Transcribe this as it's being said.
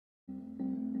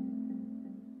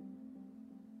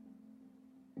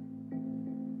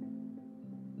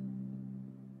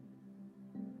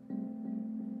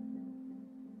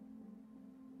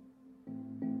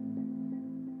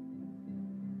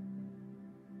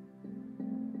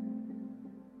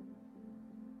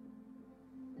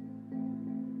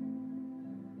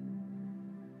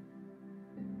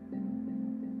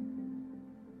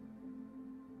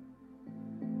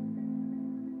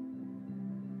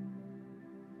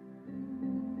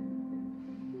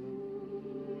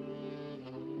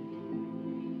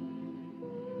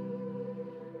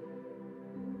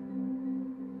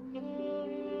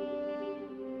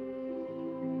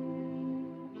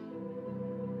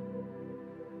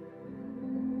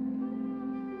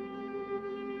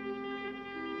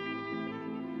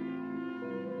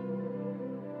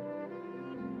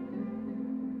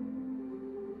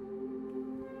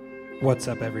What's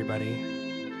up, everybody?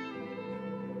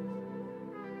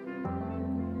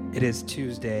 It is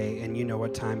Tuesday, and you know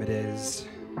what time it is.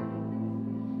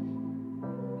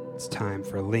 It's time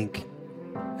for Link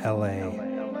LA.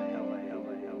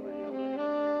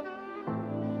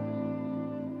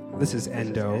 This is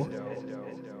ENDO,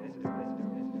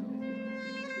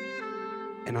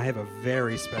 and I have a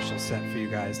very special set for you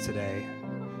guys today.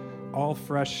 All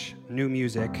fresh, new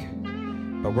music,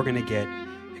 but we're gonna get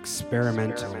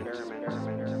experimental.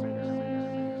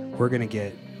 We're gonna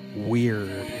get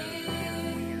weird.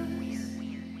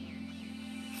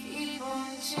 Keep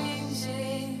on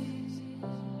changing.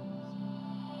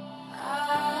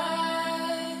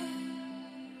 I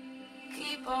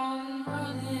keep on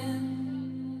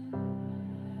running.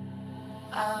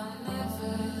 I'll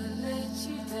never let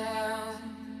you down.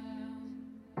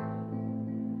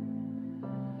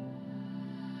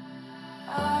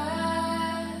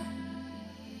 I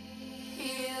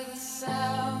hear the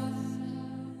sound.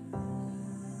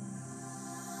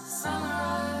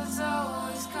 Sunrise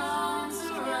always comes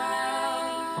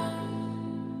around.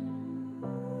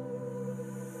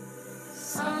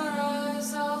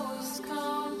 Sunrise always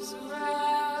comes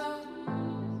around.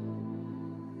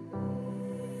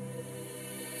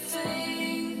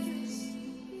 Things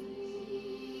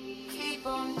keep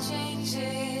on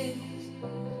changing.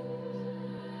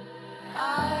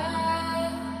 I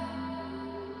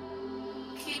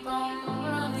keep on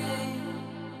running.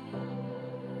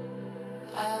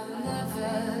 I'll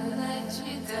never let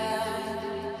you down.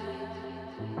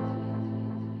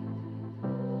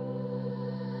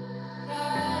 I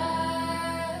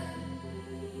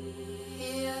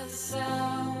hear the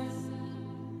sound.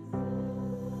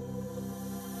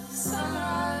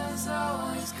 Sunrise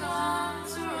always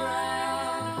comes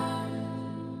around.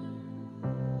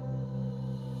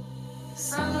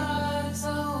 Sunrise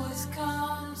always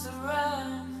comes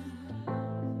around.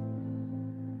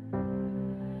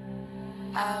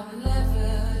 I'll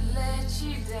never let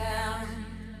you down.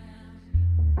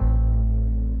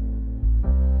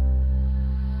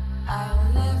 I'll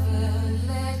never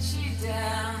let you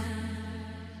down.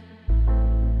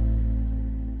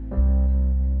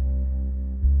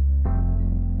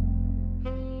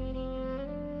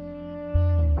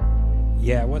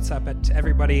 Yeah, what's up to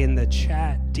everybody in the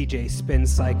chat? DJ Spin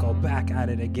Cycle back at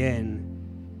it again.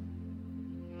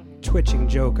 Twitching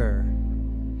Joker,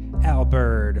 Al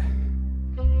Bird.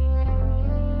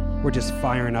 We're just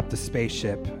firing up the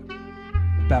spaceship,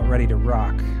 about ready to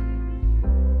rock.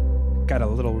 Got a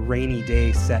little rainy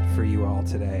day set for you all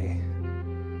today.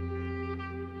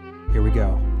 Here we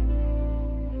go.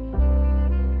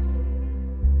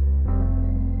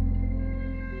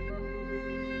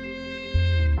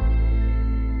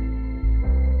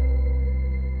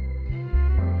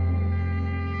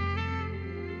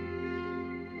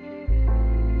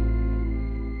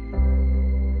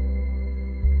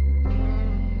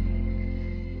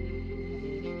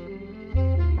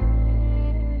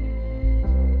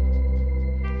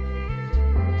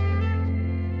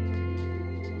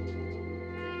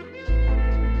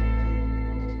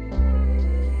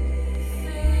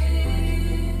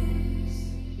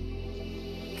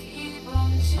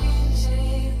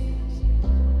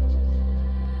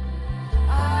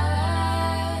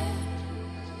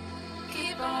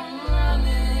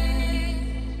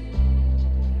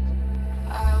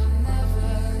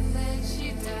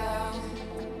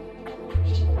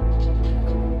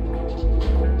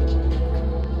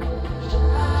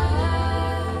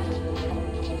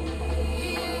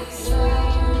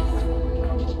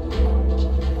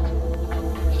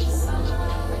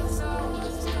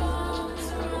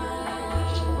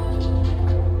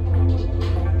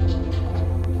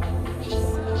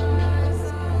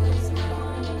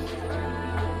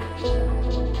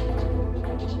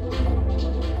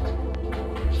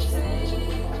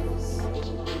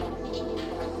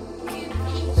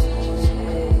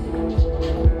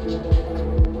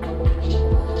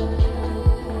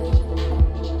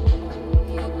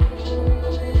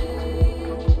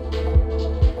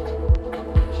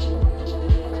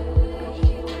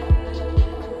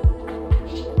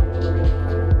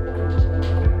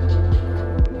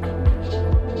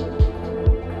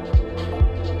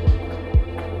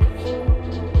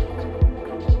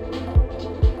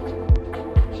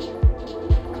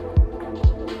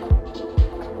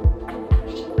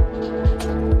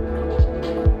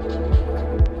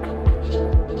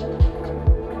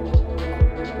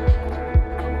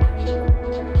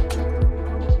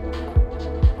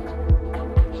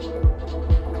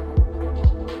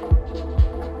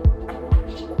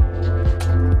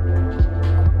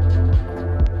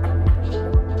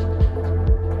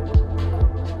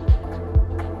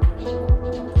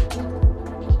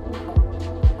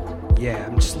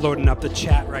 loading up the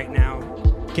chat right now,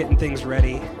 getting things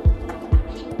ready,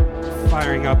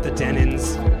 firing up the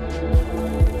Denons.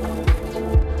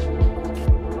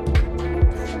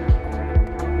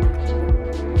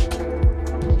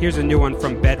 Here's a new one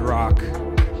from Bedrock.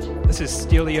 This is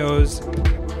Stelios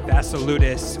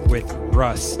Vasiludis with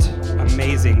Rust.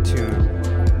 Amazing tune.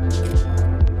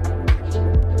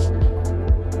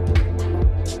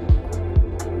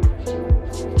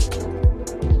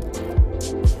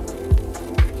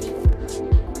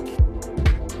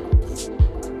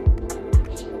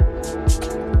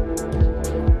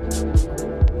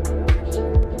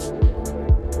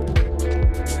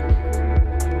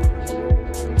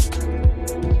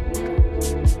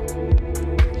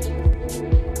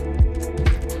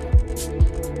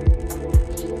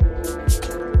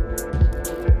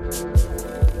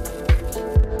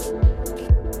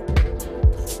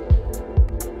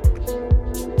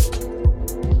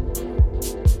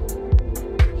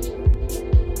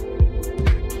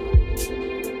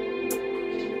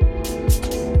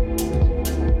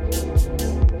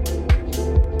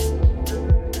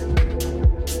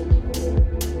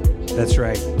 That's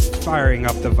right, firing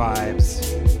up the vibes.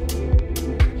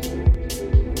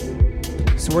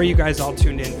 So where are you guys all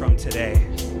tuned in from today?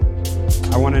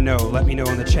 I want to know, let me know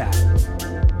in the chat.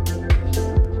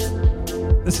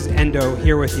 This is ENDO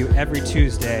here with you every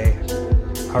Tuesday.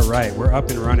 All right, we're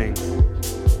up and running.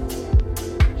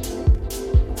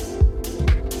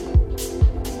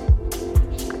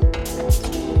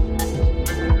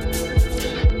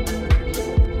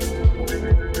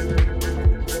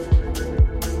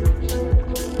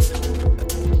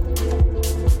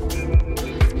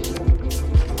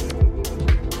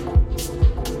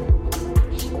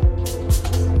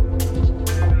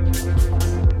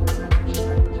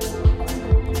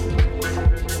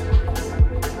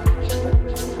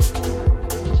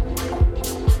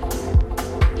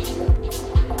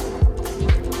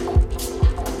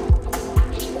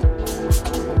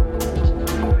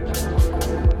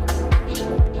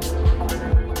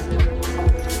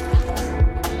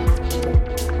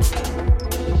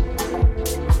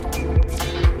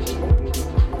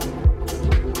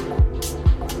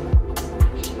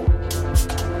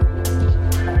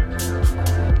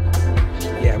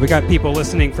 We got people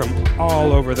listening from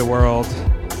all over the world.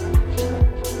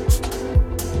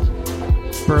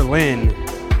 Berlin,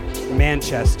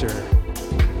 Manchester,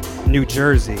 New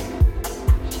Jersey,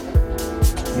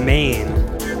 Maine.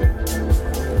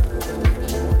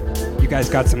 You guys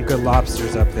got some good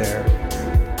lobsters up there.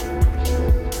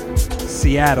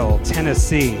 Seattle,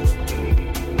 Tennessee,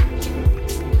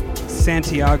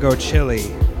 Santiago,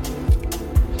 Chile.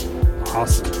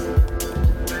 Awesome.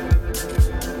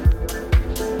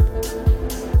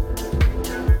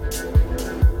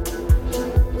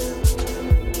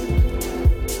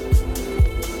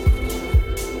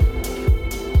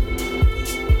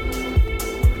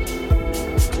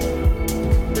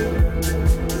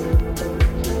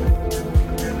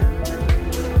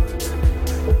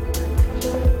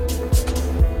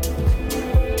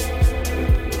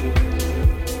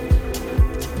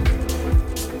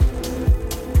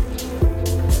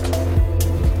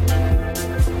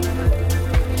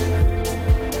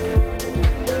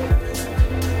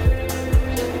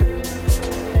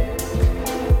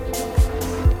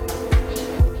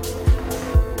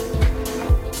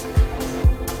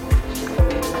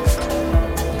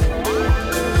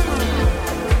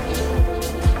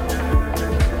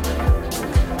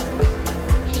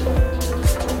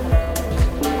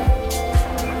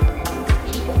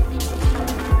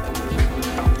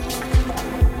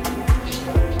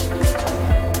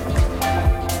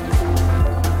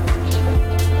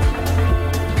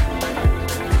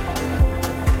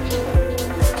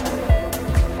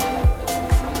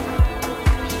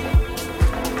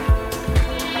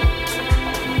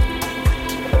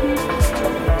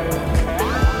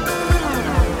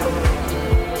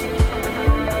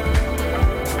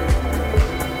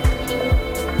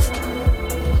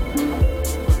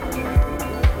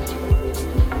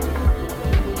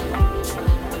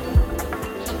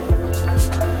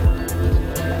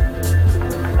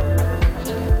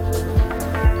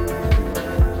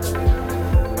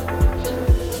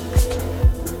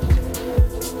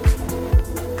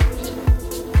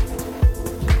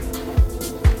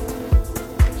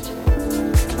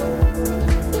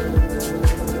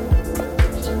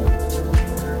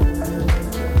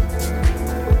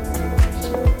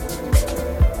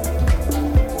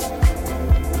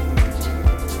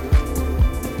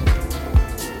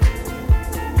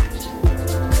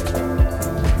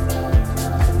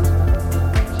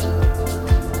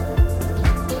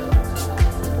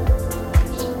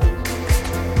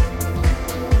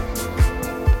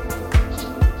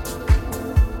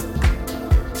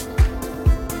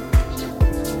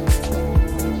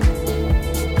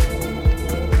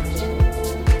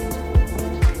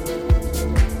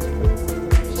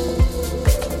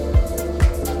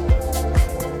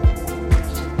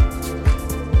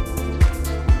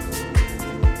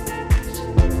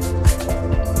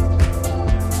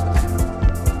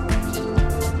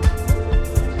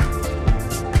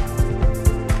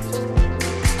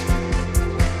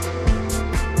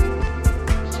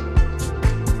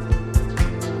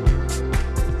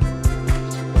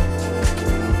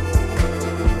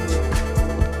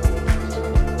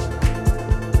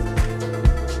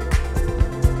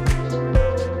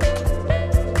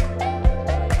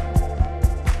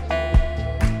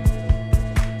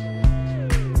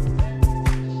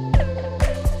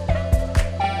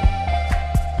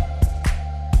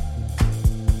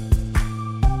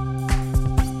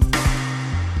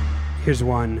 Here's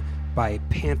one by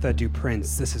Pantha Du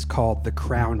Prince. This is called The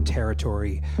Crown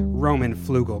Territory, Roman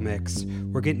Flugel mix.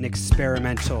 We're getting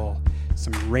experimental,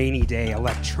 some rainy day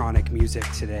electronic music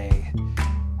today.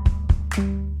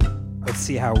 Let's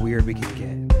see how weird we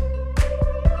can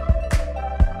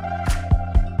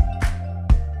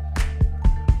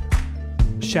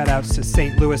get. Shout outs to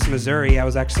St. Louis, Missouri. I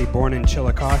was actually born in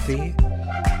Chillicothe.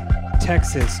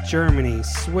 Texas, Germany,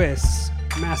 Swiss,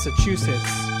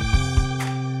 Massachusetts.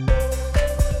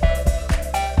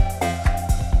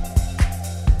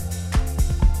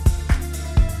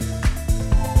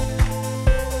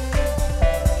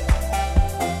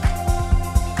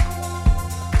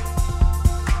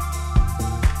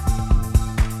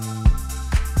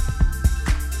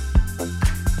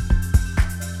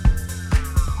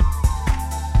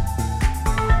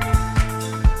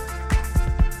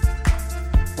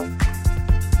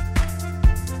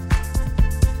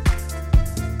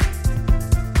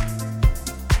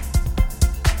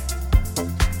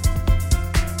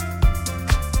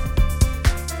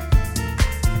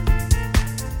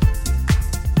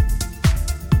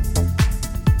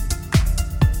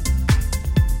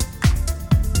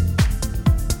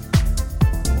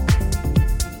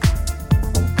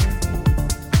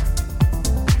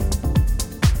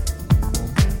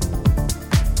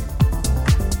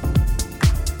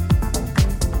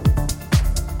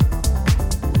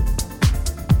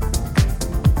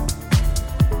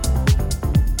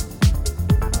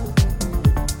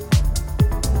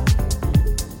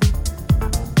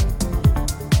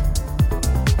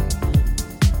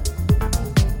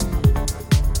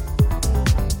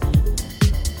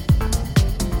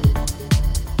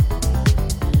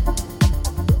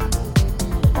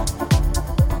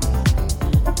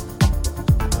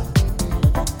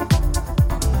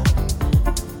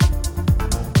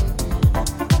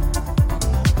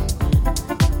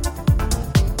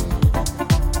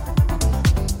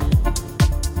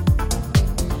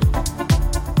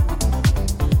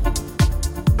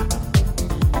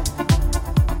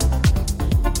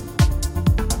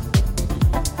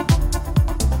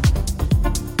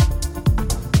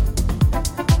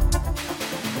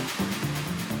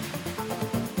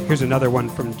 Here's another one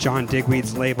from John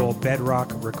Digweed's label, Bedrock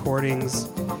Recordings.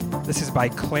 This is by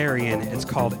Clarion. It's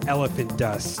called Elephant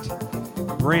Dust.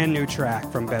 Brand new track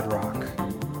from Bedrock.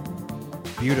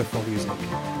 Beautiful music.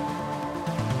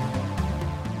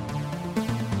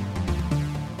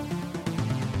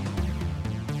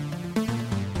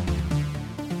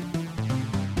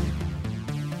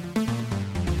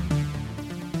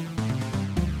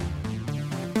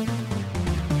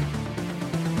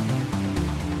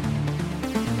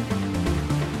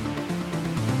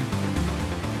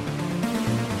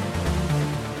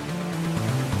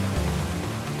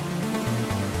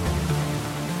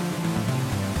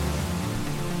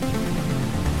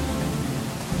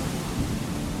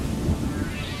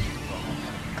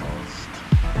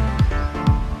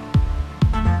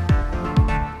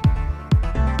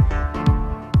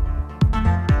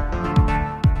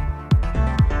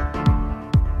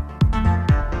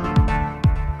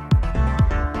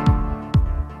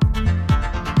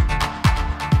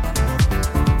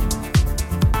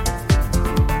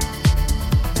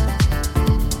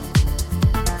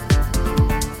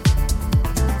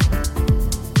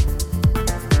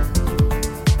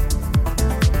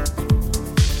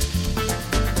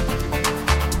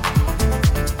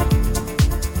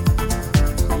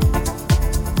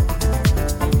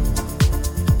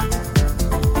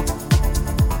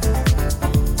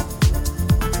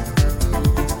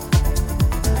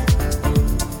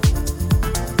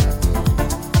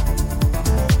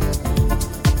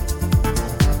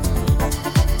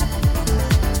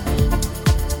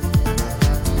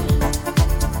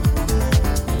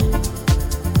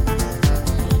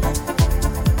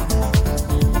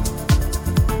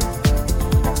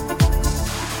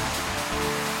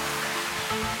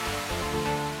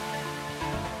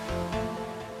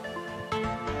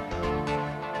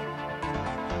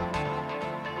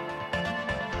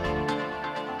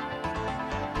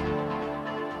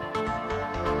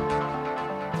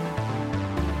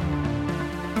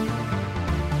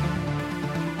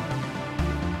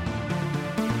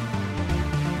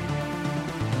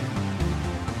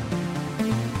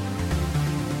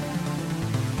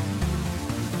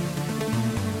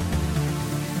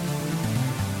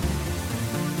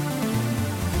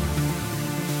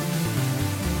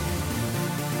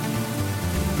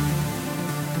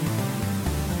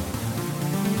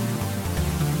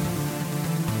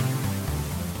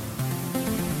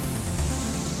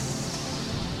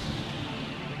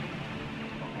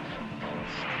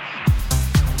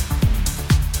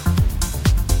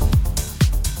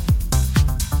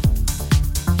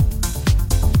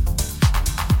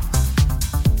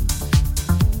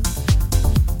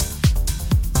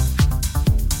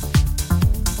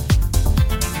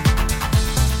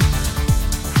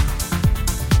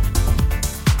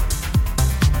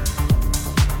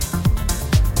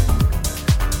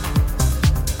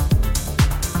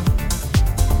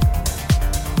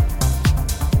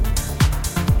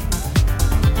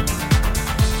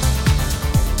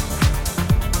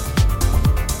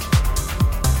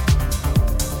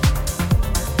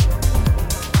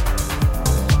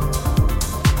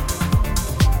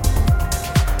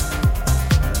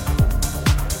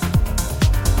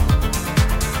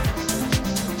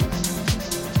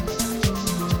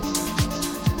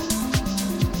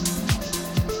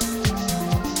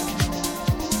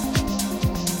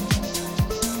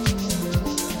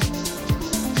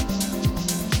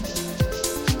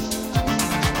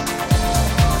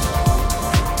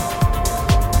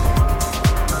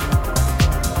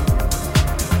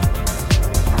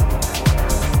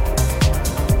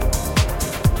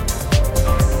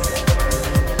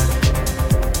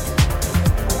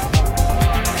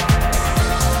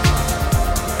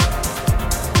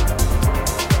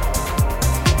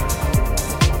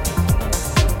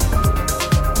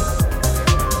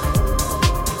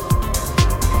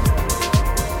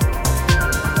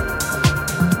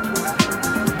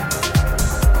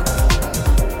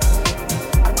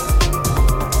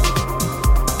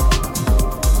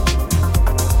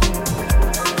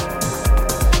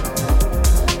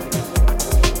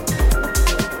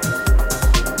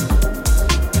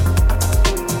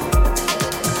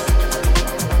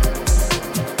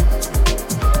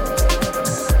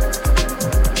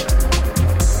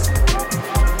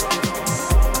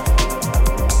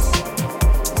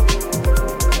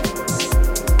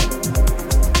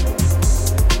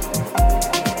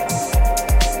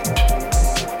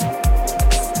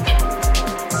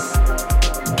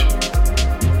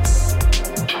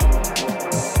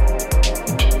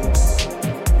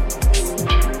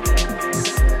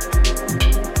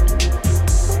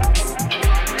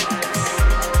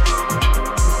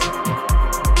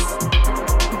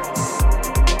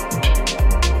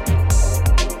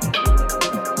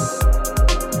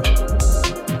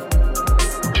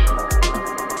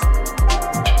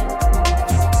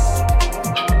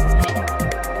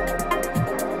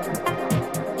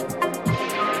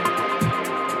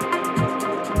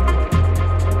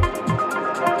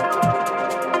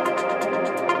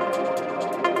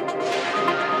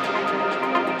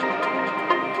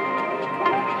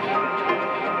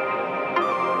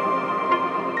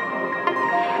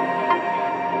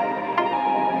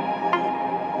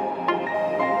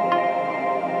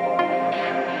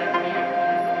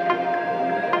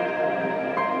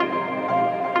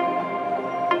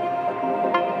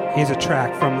 Here's a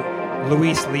track from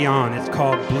Luis Leon. It's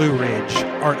called Blue Ridge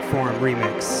Art Form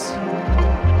Remix.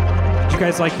 Do you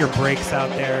guys like your breaks out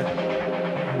there?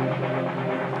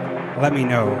 Let me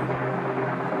know.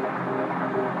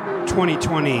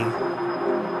 2020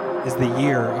 is the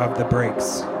year of the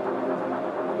breaks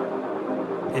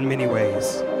in many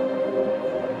ways.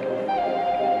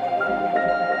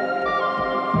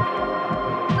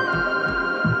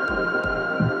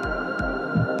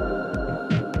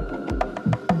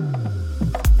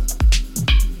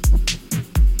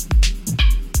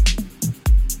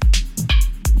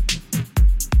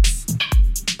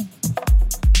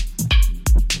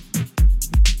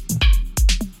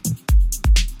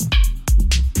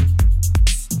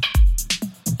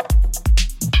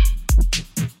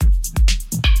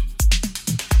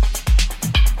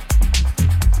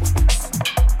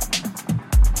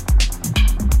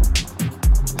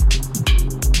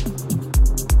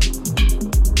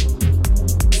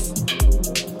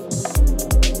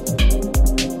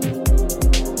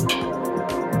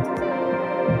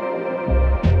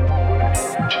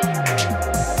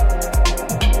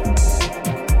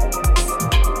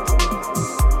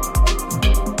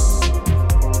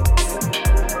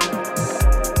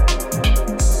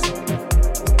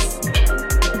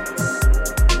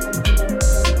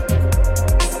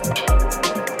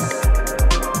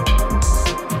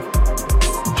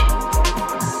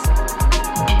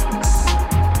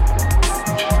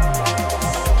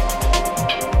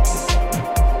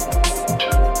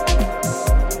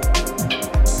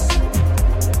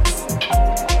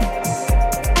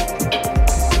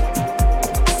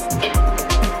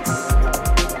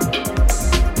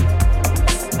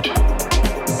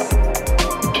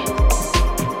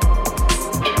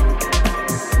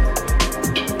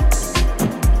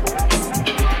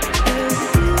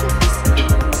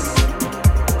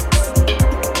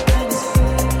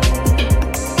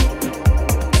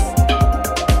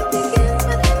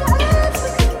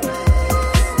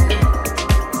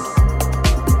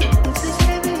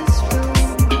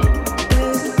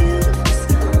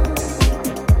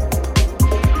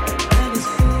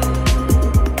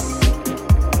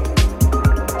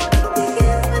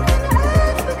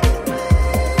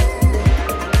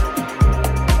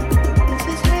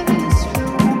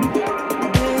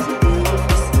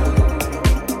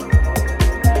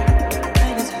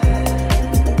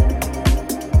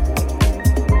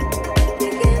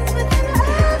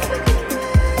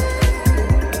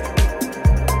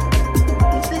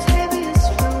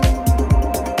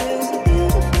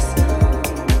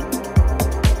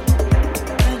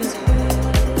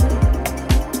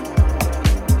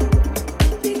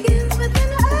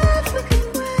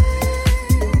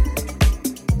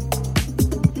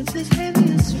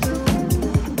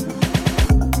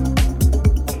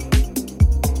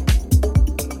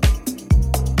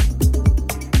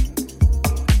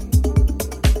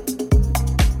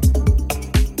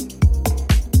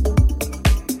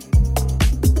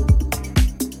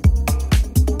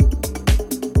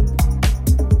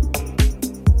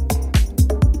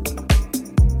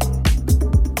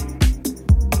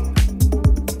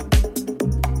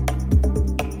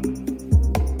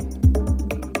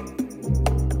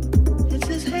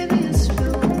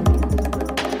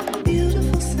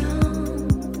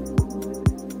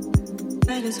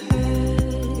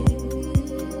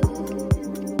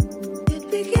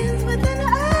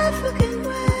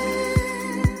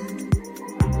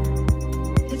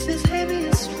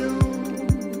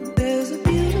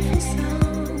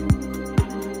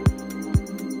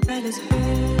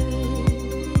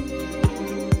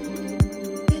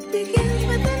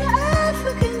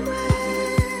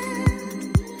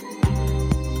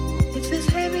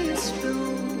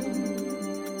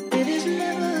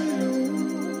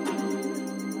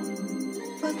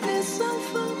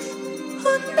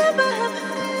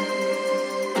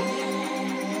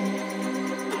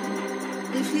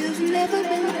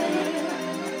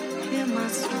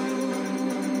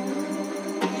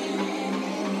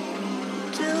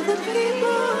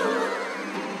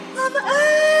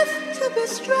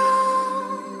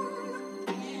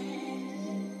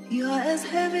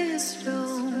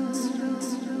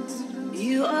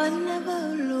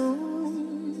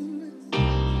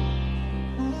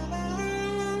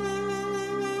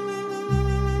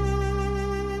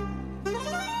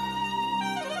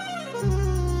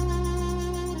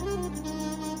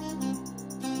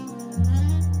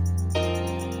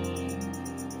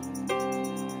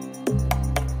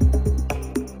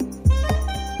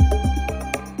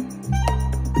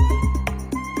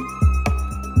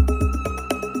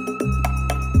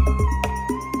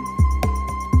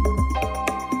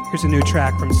 Here's a new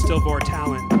track from Stillbore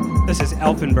Talent. This is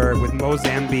Elfenberg with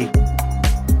Mozambique.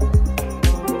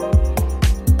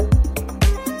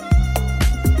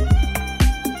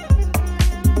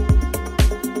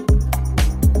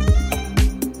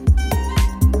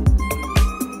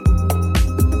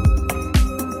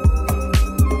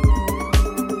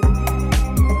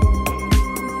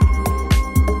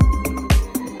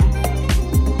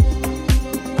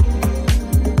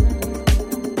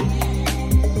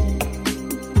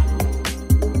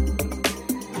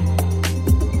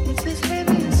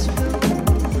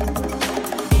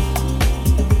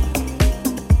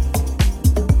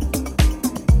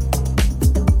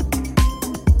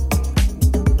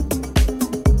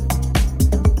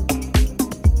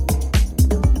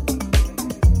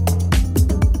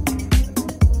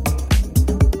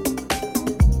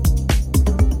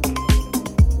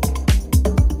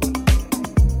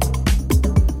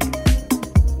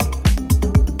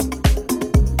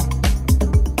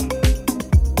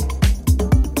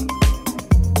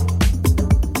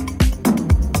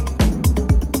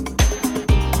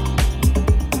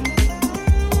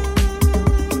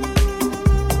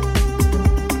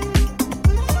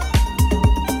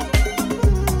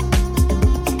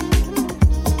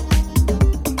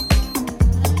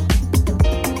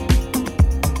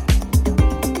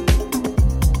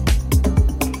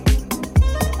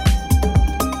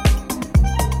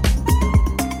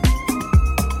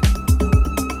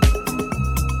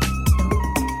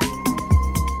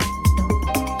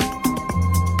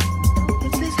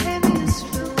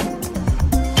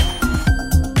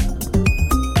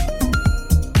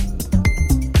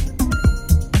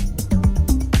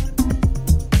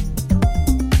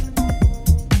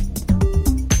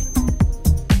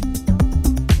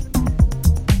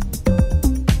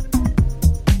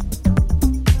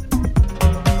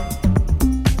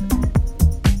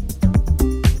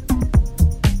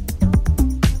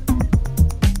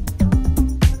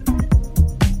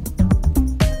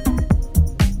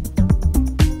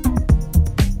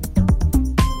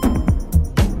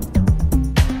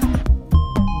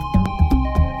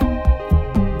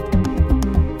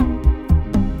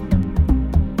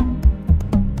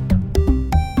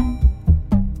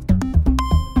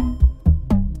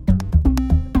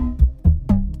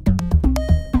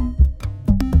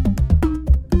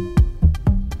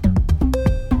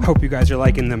 Hope you guys are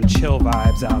liking them chill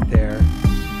vibes out there.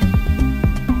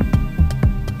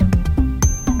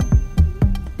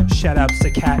 Shout outs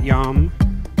to Cat Yum.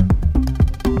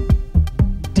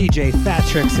 DJ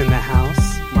Fatrix in the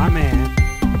house. My man.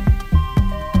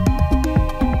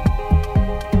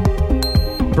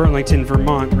 Burlington,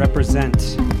 Vermont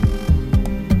represent.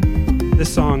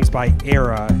 This song's by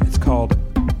Era. It's called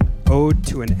Ode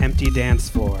to an Empty Dance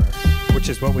Floor, which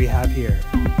is what we have here.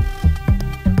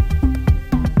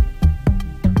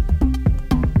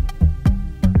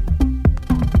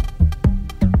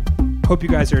 Hope you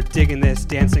guys are digging this,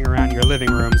 dancing around your living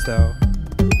rooms though.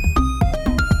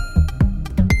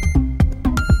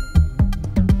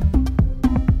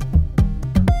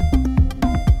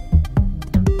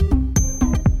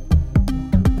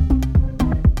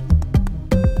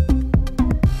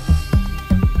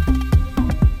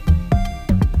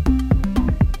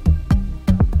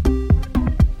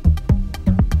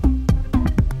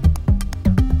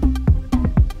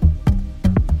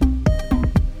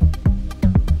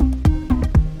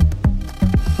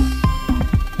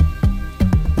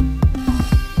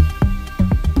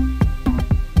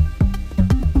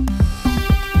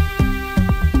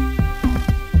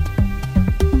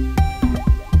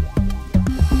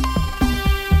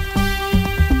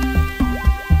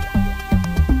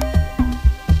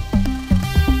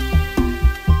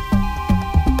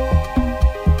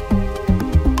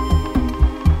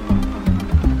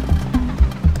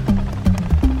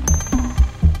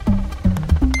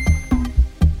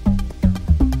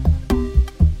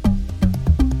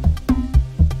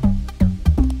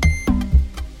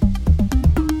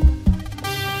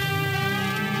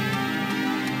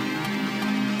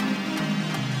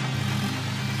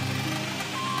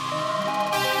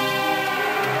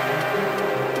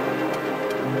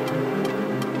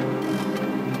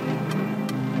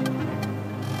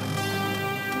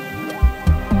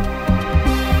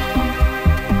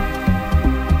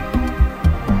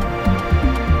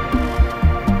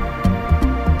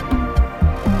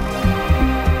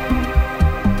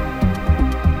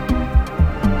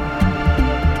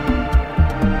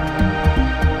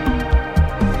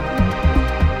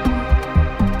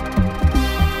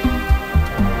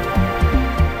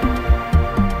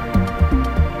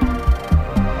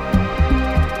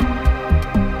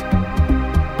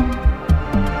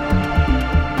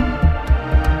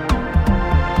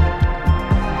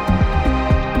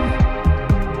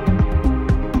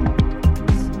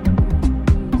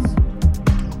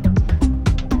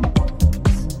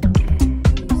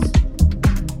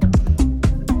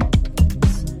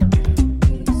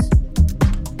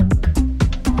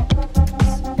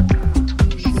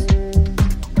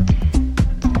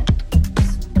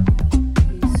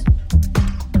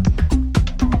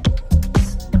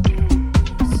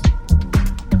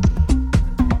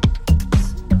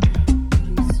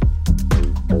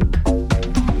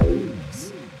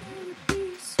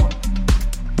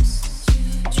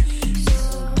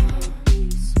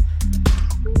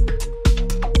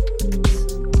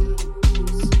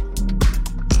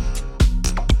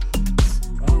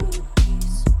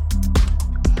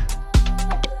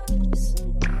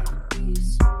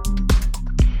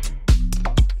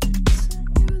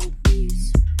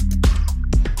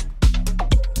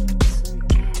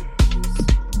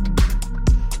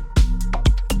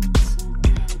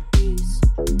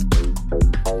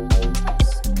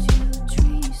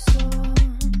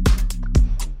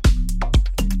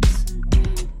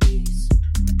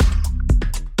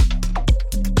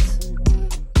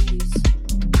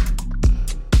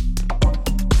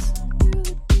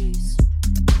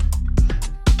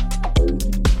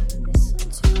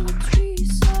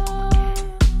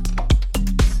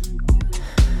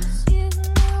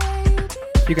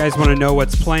 you guys want to know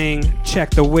what's playing, check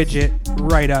the widget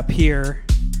right up here.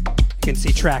 You can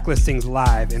see track listings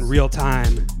live in real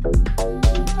time.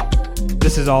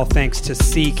 This is all thanks to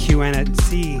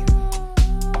CQNC.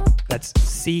 That's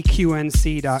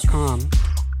CQNC.com.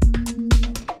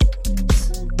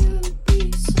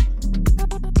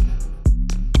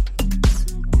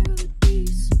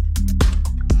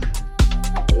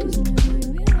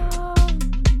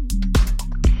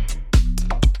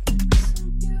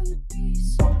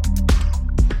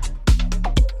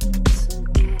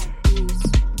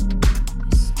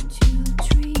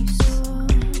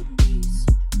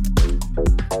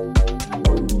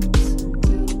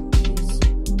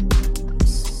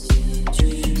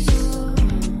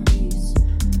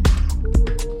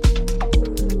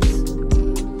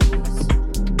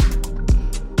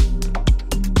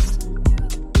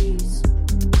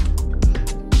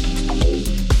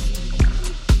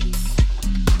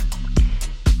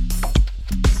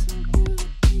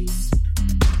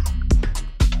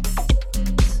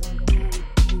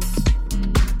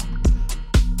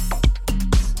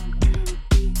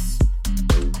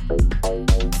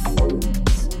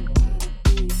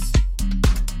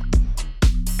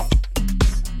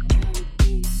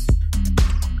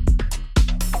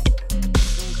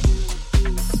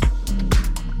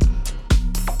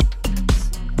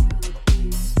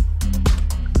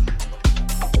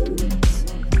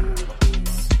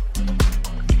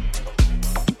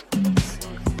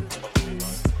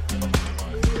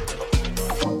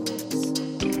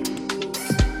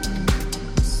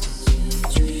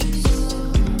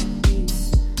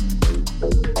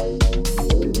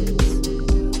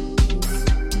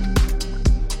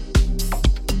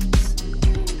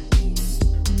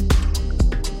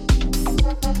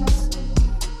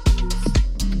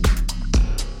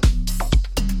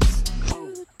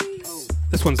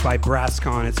 This one's by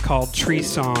Brascon. It's called Tree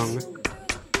Song.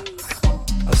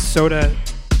 A Soda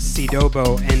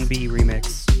Sidobo NB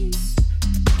remix.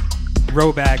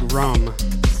 Robag Rum.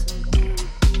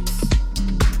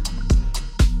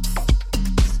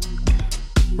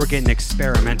 We're getting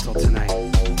experimental tonight.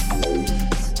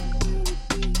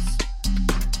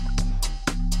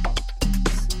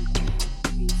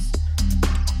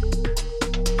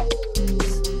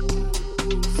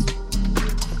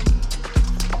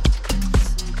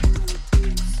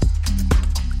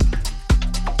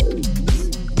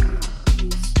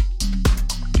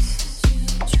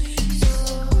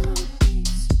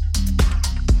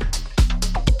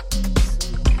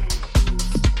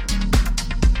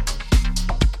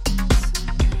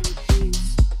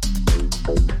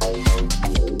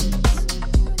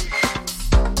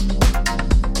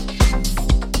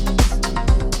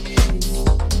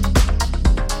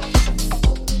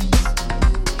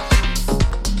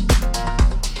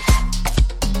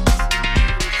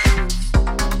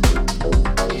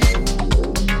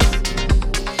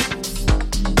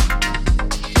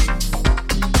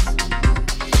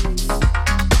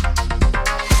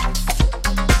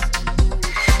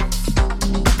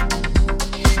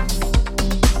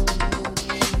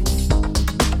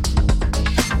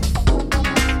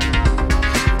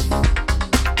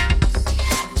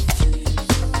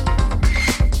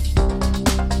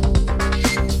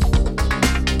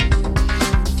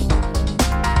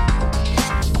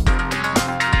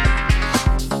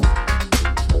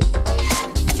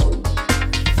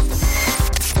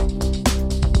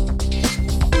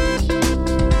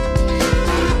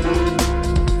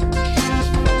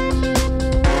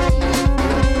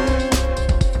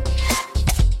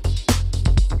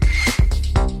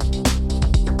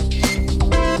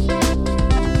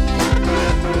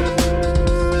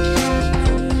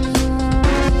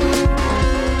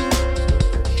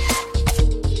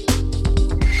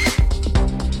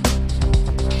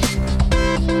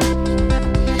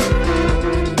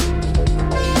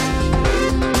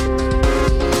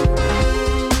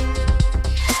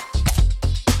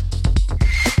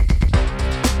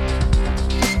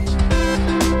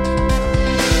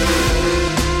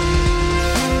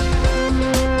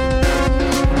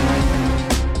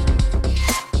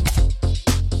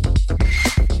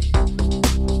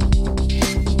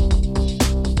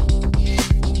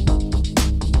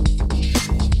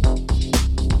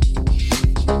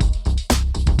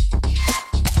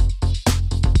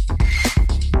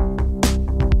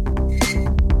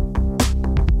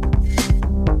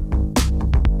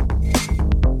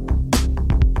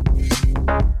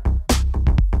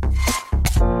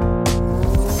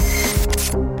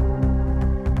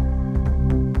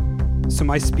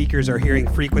 My speakers are hearing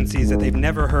frequencies that they've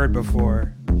never heard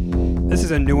before. This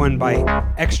is a new one by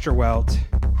Extra Welt.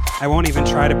 I won't even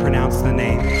try to pronounce the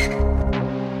name.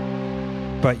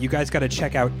 But you guys got to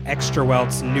check out Extra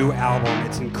Welt's new album.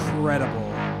 It's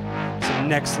incredible. Some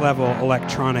next level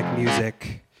electronic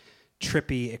music,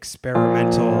 trippy,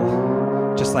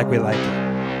 experimental, just like we like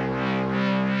it.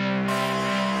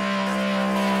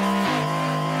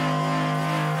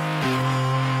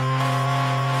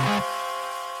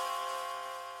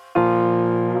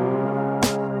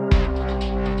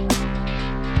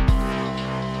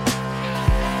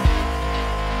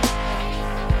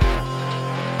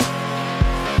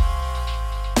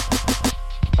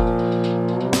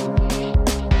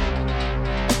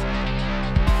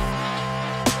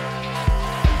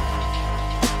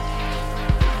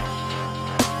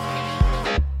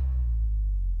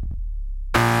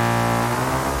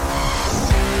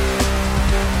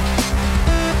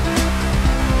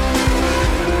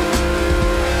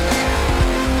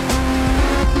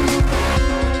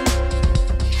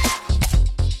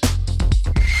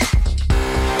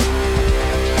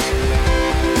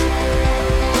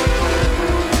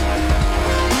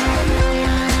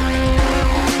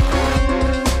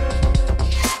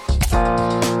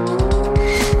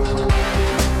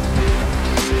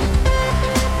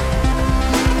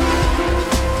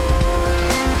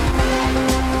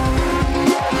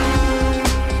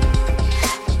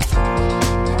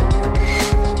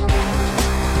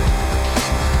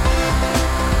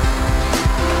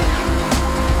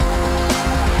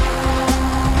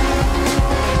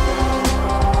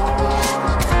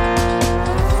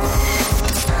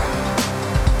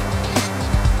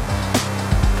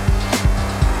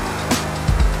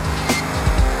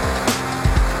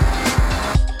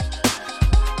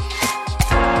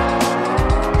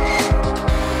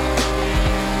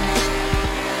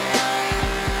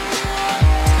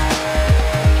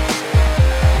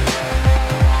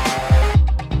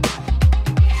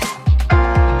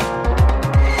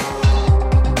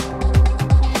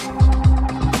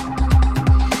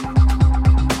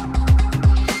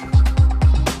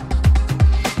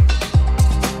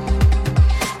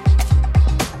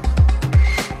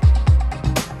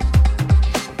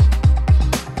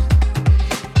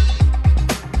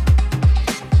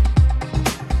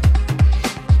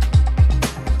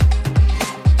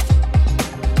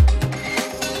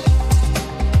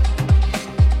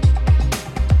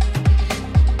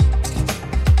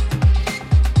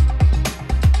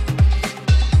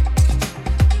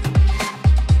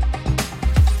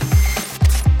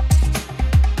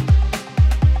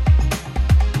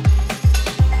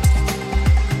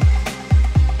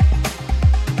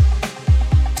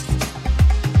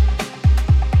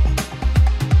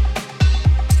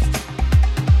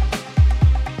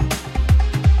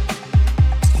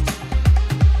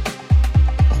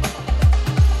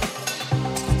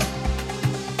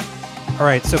 All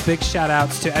right, so big shout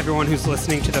outs to everyone who's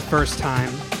listening to the first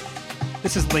time.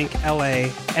 This is Link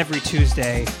LA every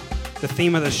Tuesday. The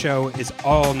theme of the show is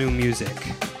all new music.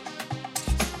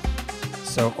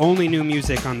 So only new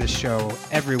music on this show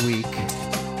every week.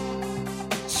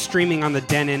 Streaming on the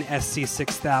Denon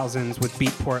SC6000s with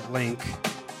Beatport Link.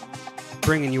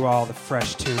 Bringing you all the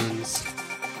fresh tunes.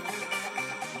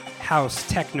 House,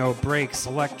 techno, breaks,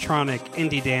 electronic,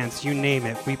 indie dance, you name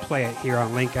it. We play it here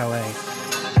on Link LA.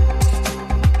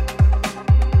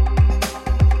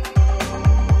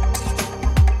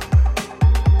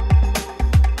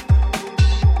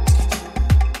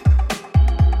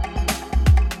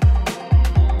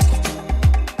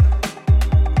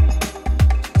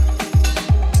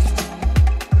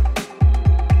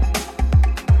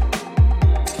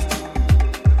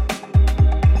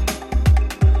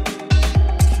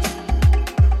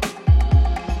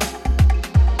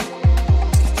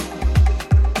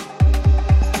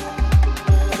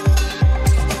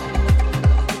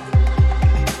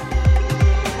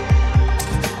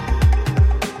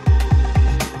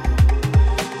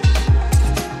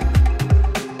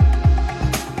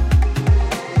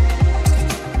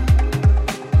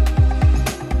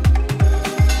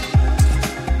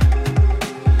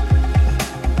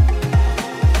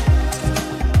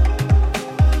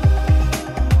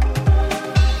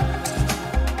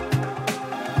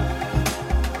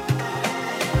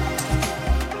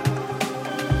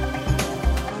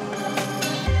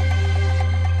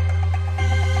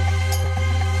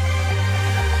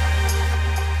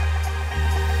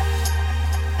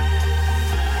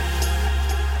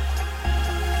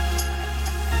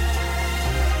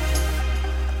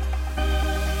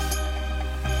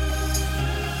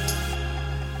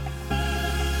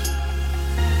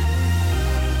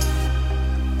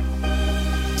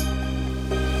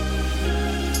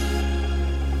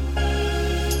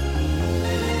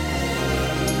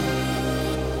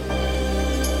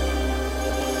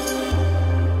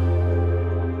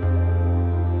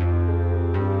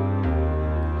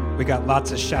 We got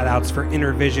lots of shout outs for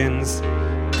Intervisions.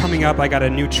 Coming up, I got a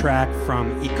new track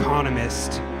from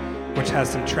Economist, which has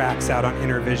some tracks out on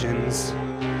Intervisions.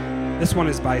 This one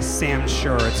is by Sam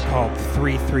Schur. It's called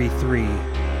 333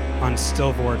 on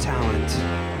Stillvore Talent.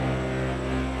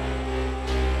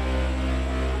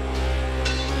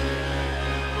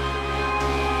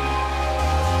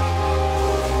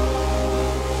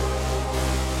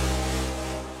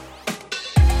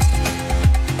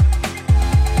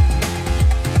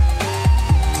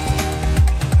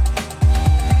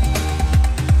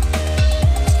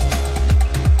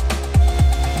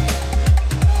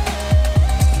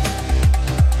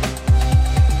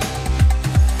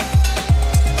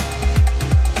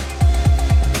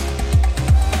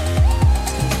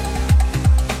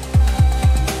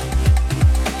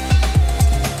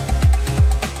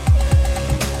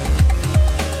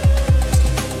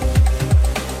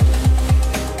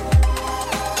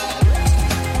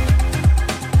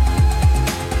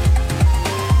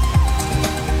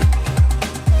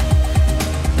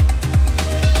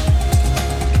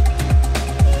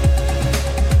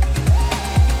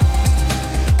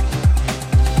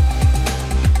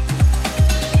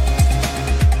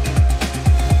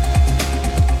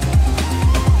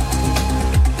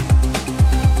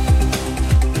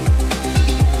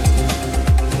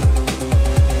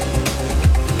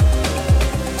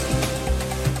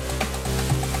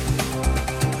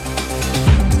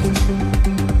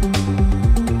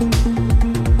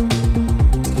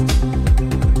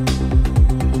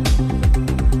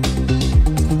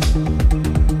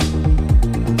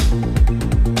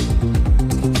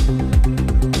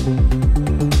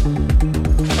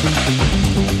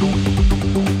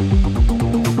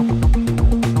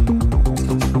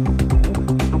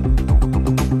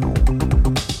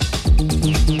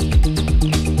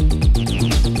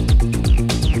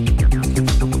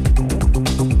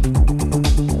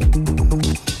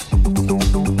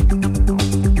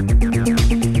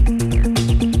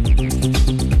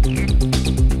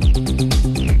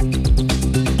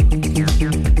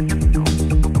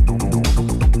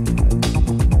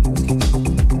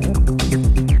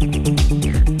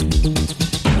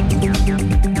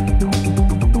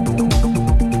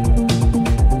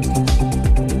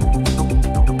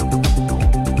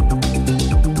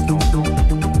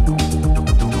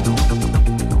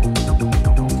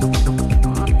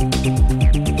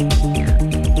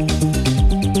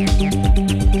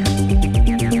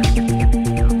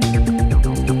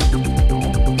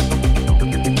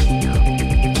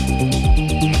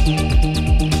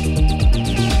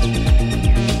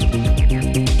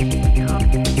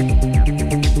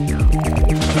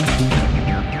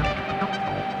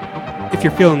 If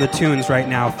you're feeling the tunes right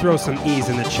now, throw some E's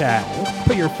in the chat.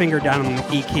 Put your finger down on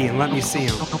the E key and let me see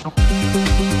them.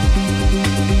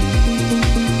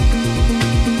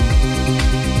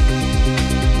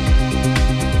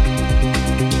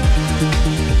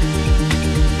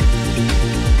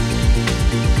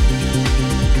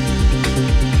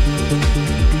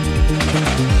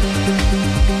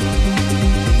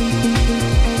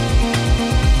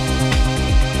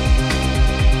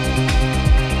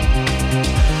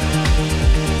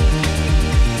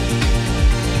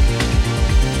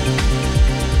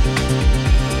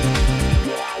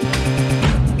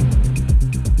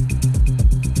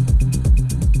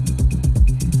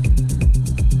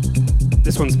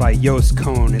 This one's by Yost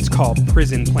Cohn. It's called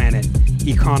Prison Planet,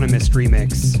 Economist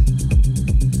Remix.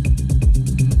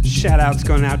 Shoutouts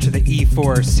going out to the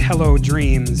E-Force, Hello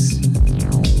Dreams.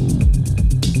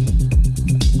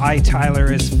 I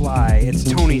Tyler is Fly, it's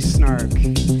Tony Snark.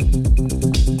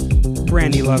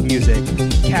 Brandy Love Music,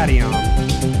 Cadion.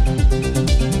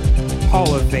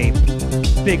 Paula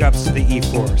Vape, big ups to the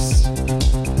E-Force.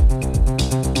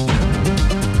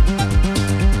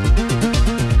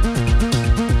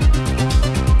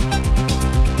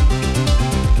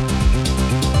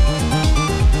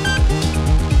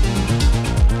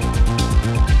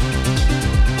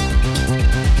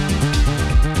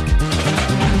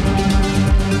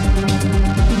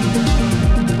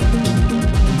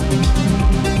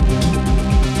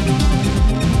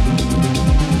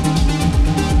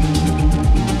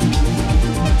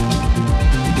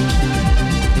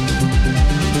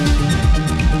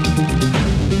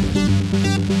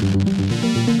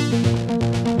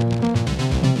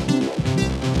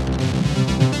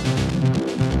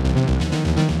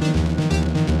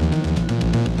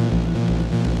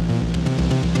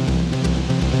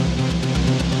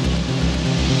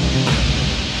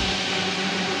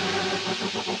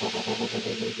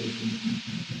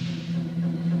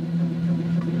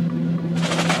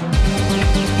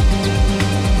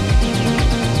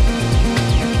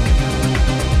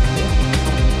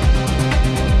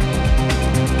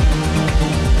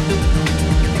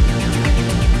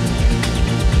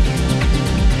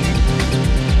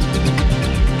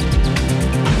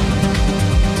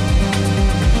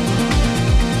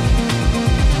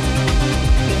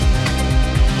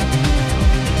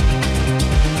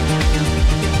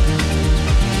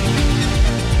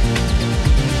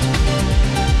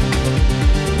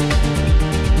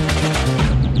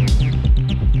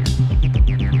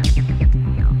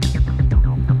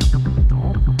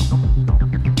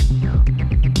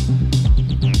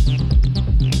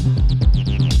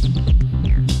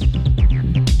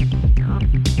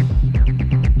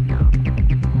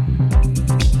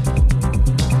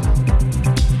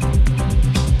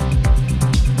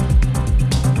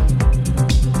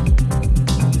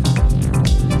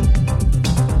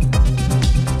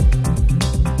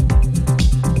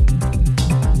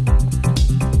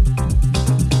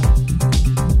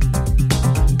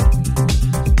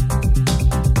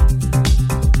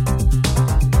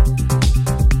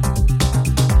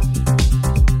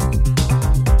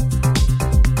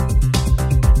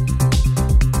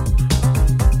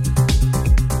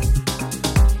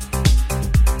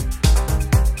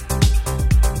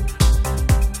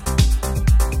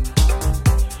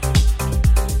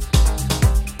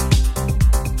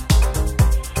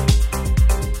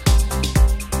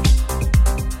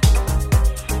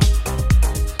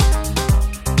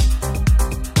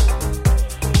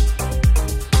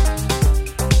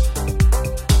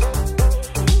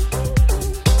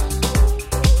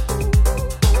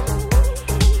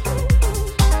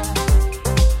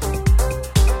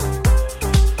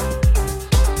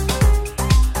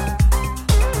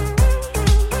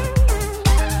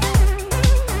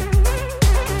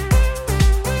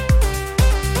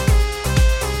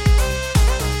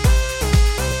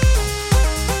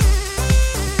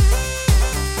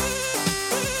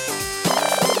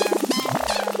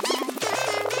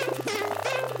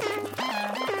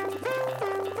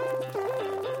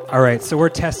 right, so we're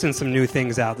testing some new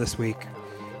things out this week.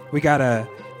 We got a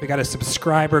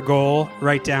subscriber goal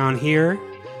right down here.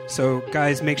 So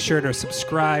guys, make sure to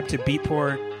subscribe to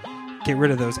Beatport. Get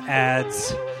rid of those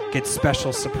ads. Get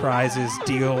special surprises,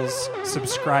 deals,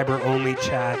 subscriber-only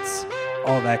chats,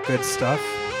 all that good stuff.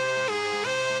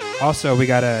 Also, we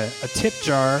got a tip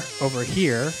jar over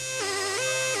here,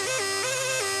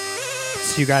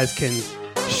 so you guys can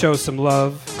show some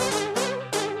love.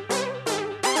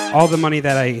 All the money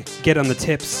that I get on the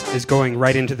tips is going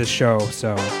right into the show,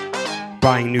 so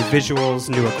buying new visuals,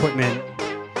 new equipment,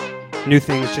 new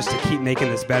things just to keep making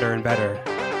this better and better.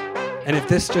 And if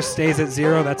this just stays at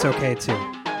 0, that's okay too.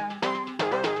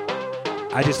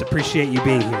 I just appreciate you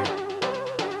being here.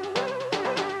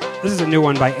 This is a new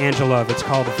one by Angela. It's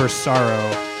called Verse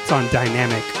Sorrow. It's on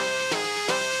Dynamic,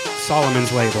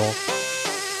 Solomon's label.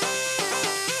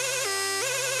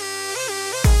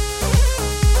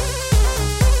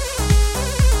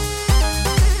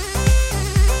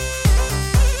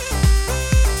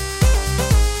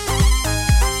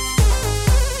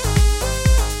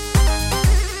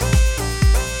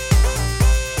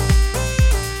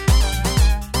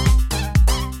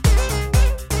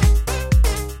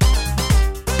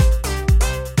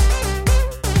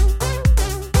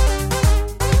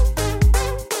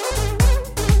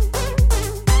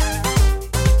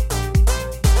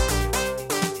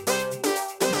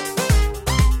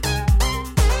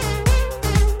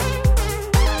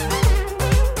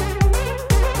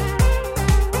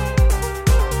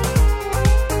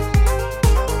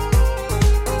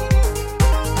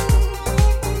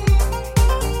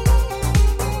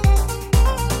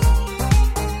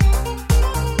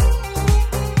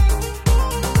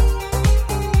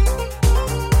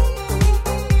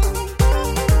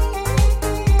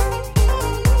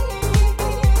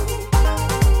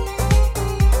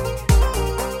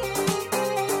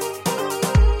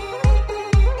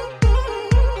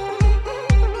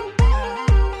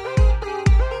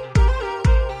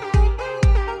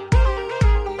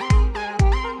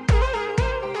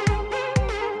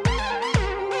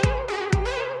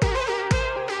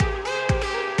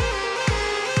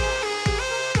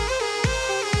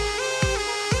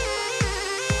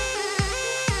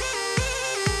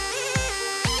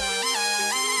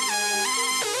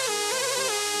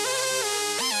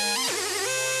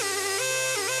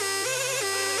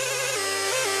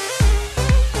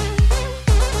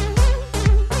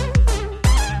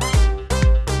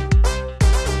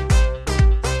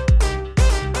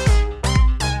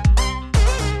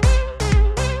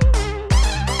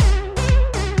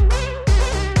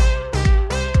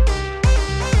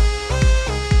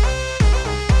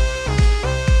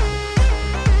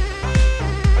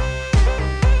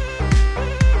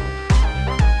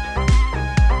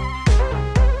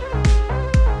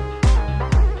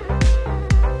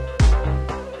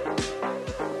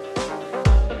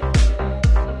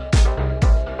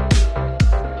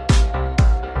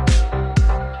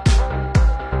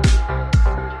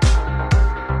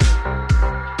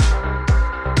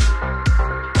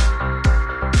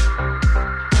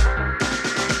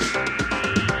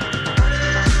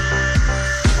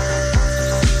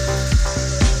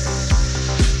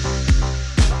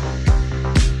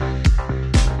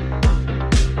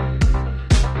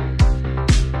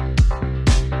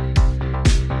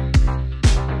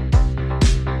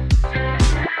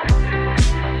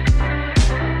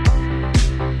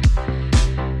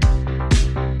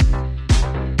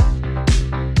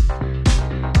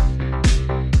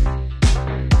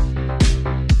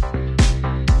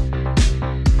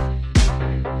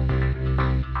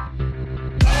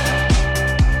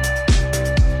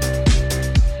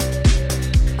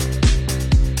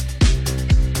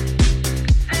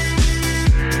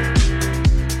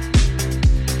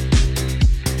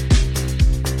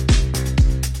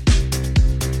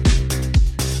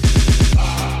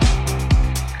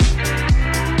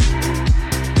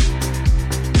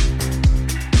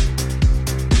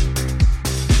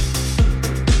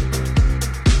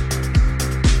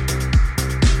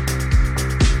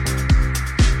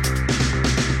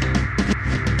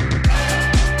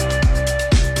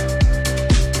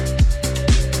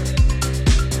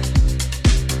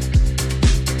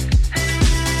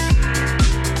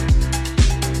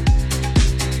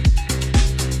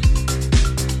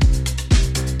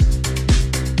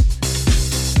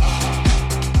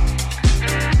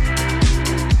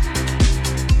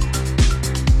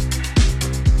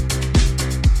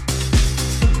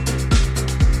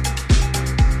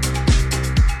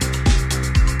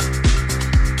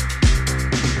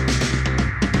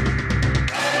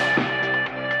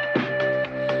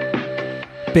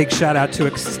 Big shout out to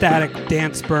Ecstatic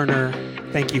Dance Burner.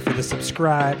 Thank you for the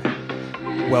subscribe.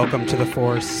 Welcome to the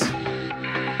Force.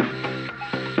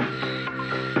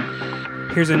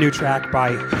 Here's a new track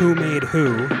by Who Made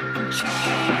Who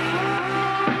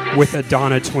with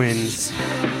Adana Twins.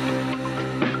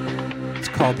 It's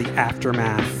called The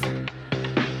Aftermath.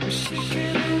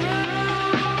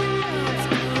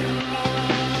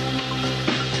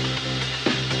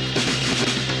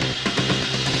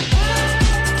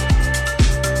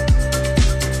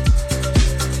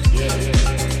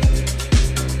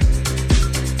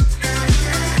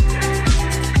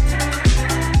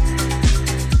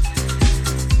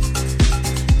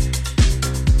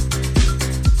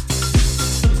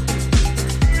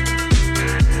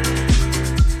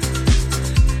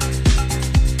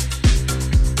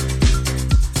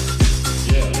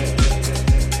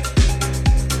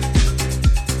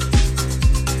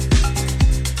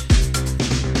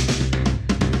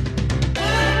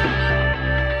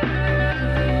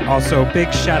 Also,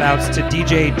 big shout outs to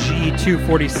DJ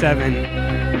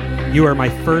G247. You are my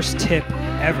first tip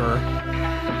ever.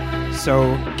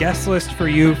 So, guest list for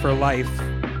you for life.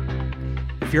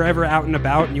 If you're ever out and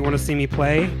about and you want to see me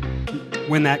play,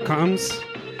 when that comes,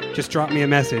 just drop me a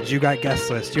message. You got guest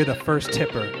list. You're the first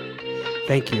tipper.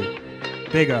 Thank you.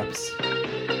 Big ups.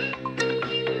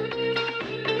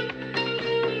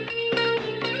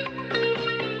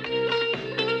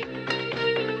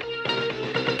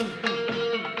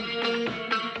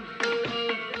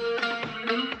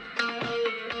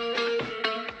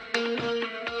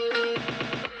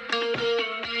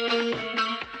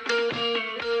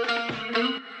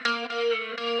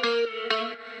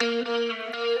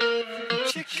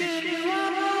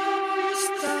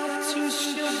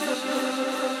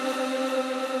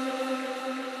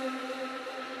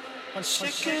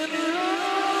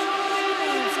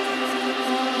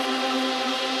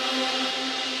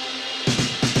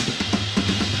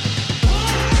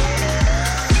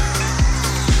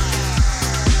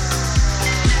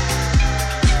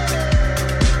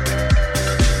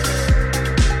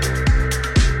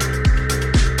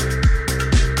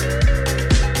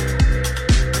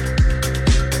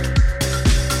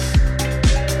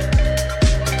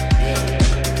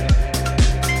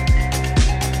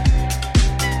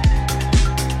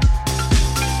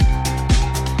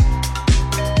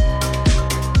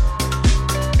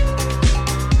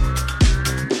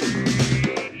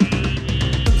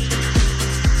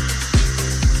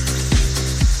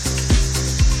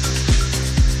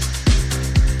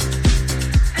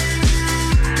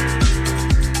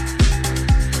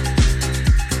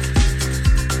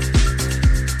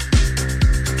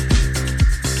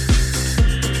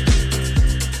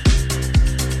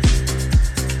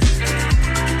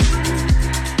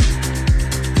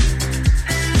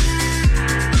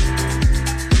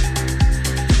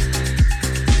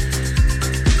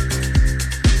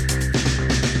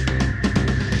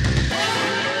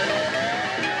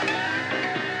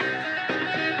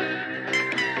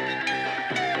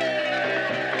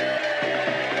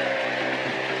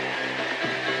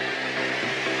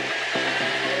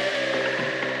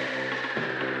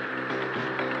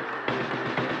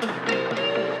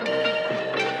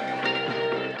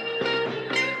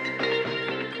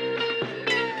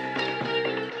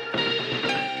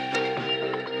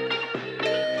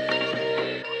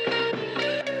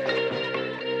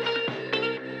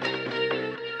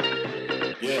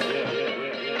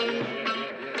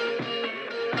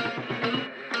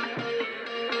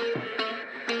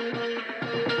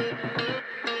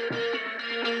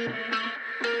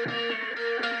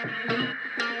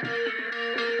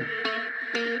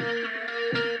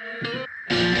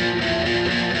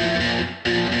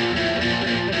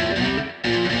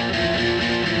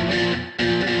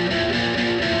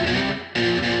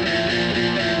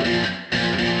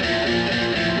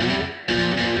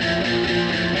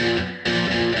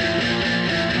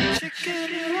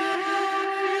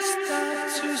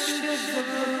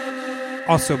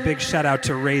 Also, big shout out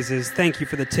to Raises. Thank you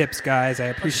for the tips, guys. I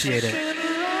appreciate it.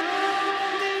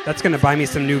 That's going to buy me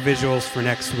some new visuals for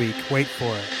next week. Wait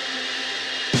for it.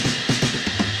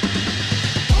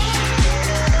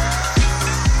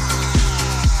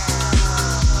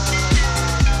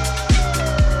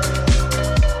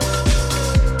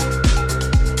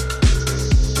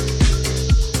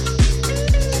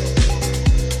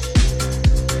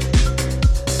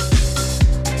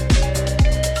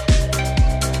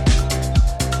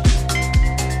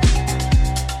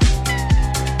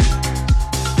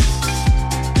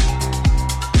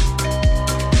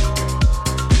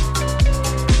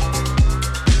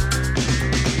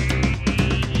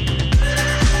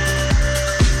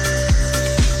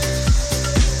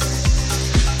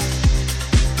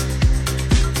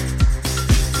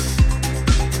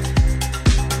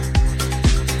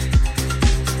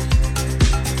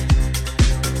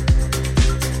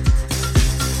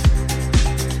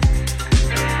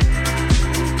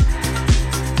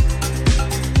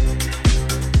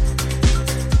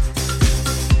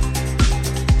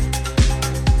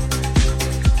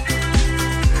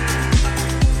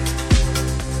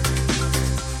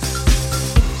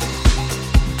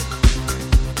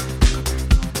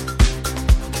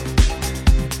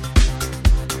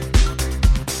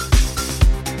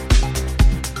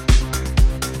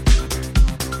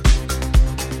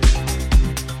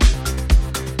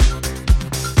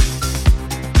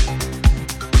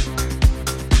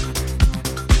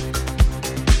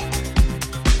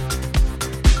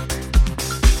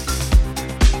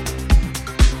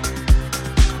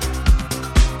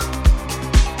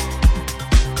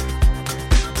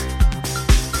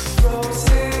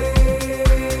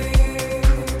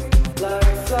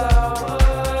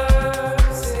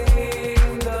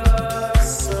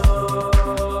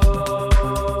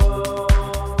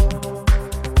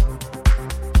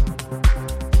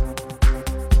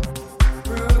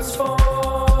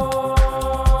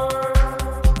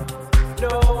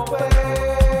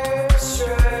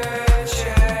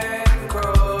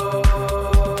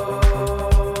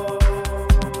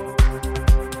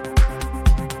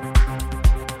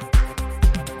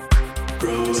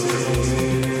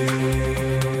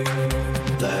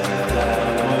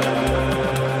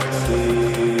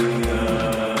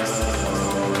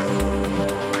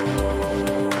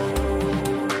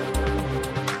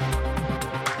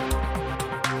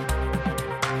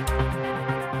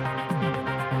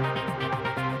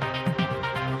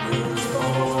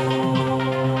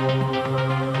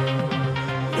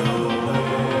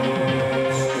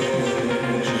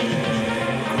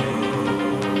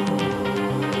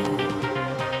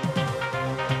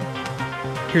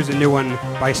 Here's a new one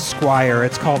by Squire.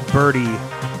 It's called Birdie,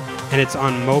 and it's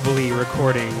on Mobley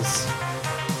Recordings.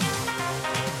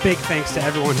 Big thanks to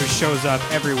everyone who shows up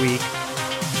every week,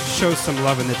 shows some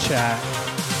love in the chat.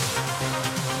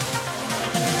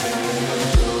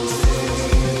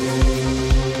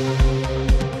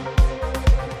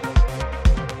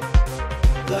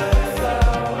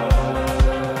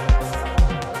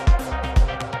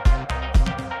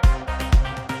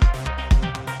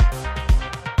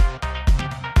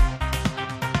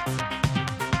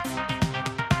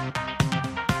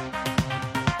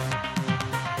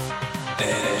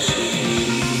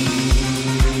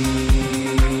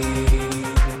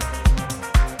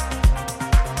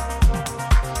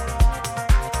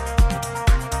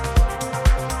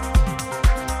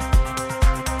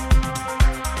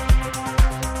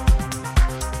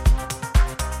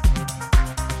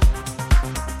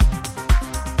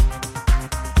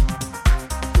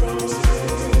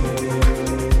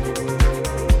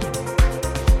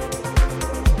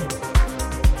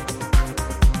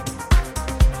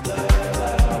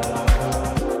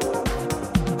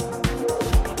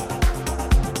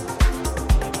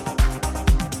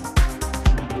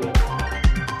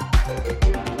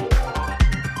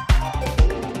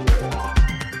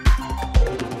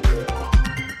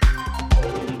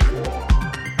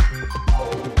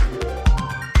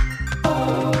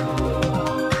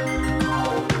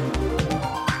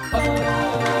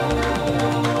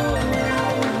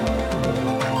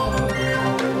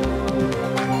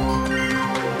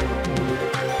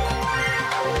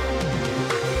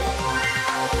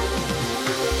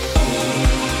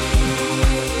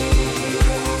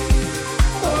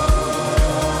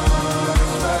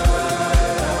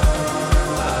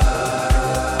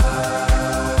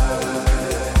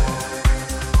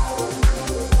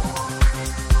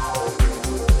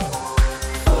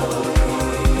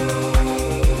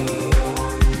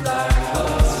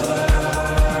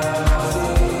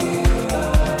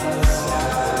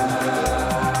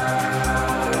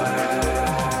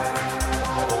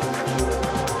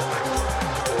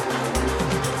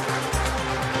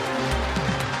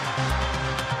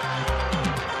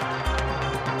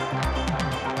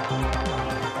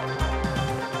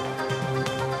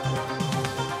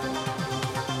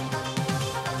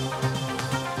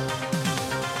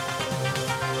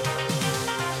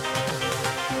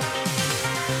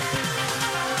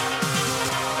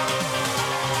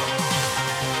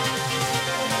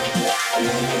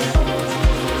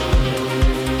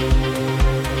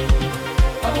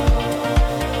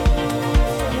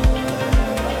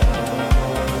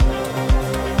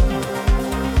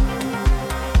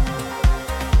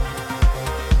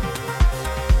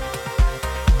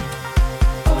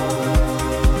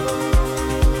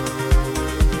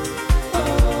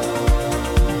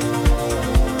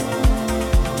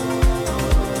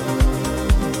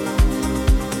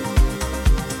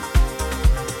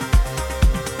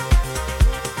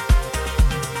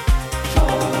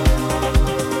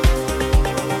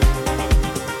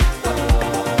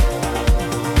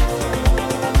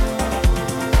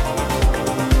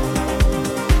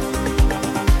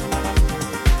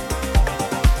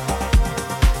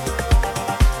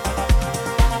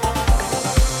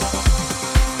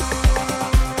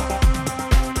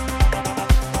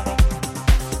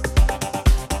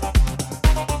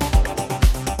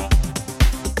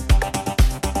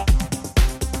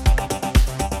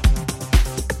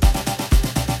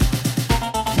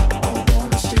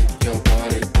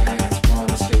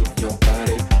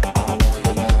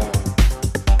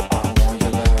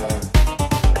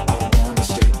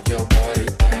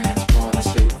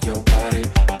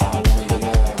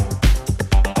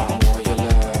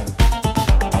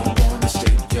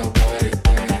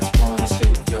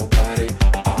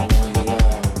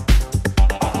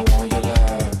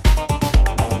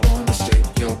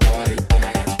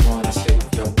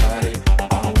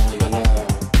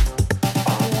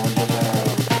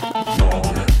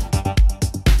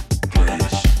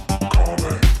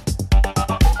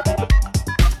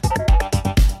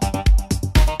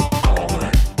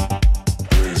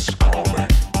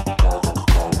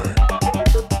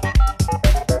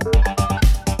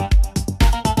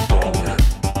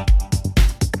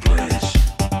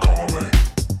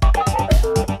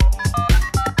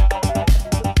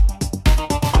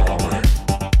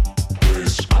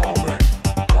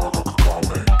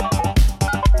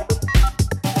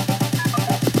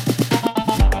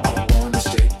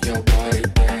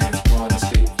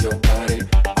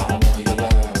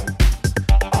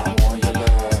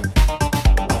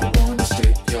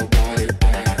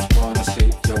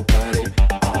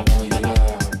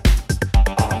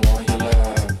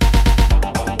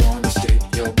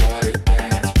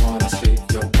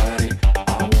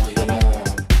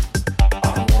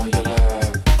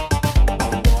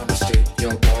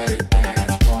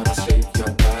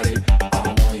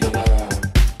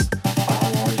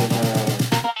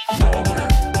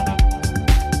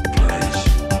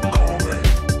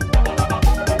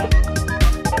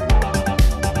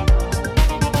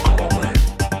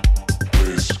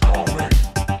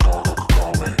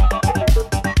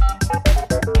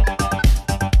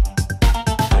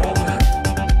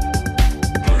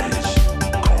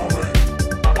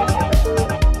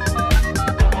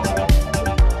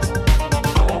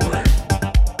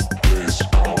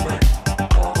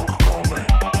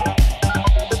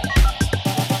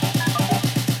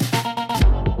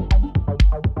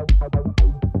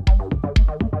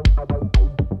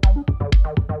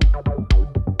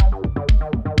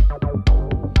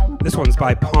 one's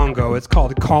by Pongo. It's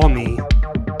called Call Me.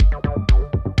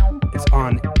 It's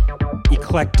on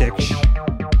Eclectic.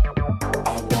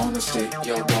 I wanna see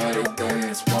your body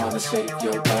dance, wanna see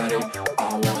your body.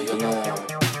 I want your love,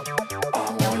 I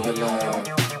want your love.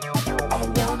 I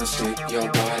wanna see your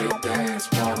body dance,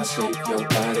 wanna see your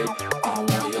body. I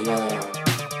want your love,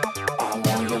 I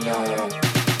want your love.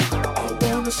 I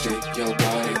wanna see your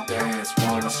body dance,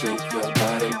 wanna see your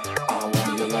body. I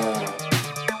want your love,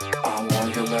 I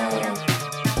want your love.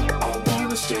 I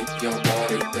wanna see your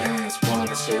body dance,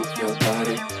 wanna see your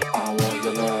body. I want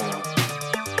your love,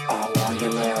 I want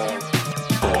your love.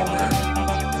 Call me,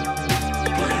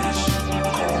 please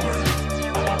call me.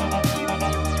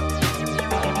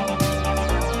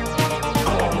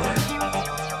 Call me,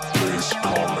 please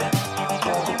call me.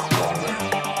 Call me.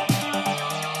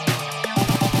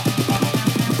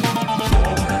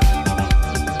 Call me,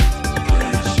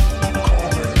 please call me.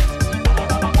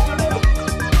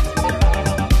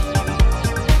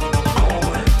 Call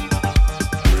me,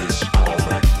 please call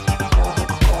me.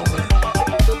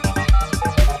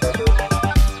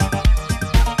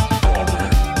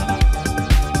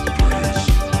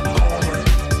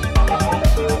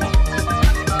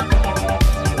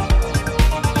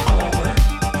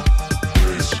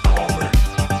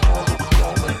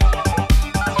 Call me.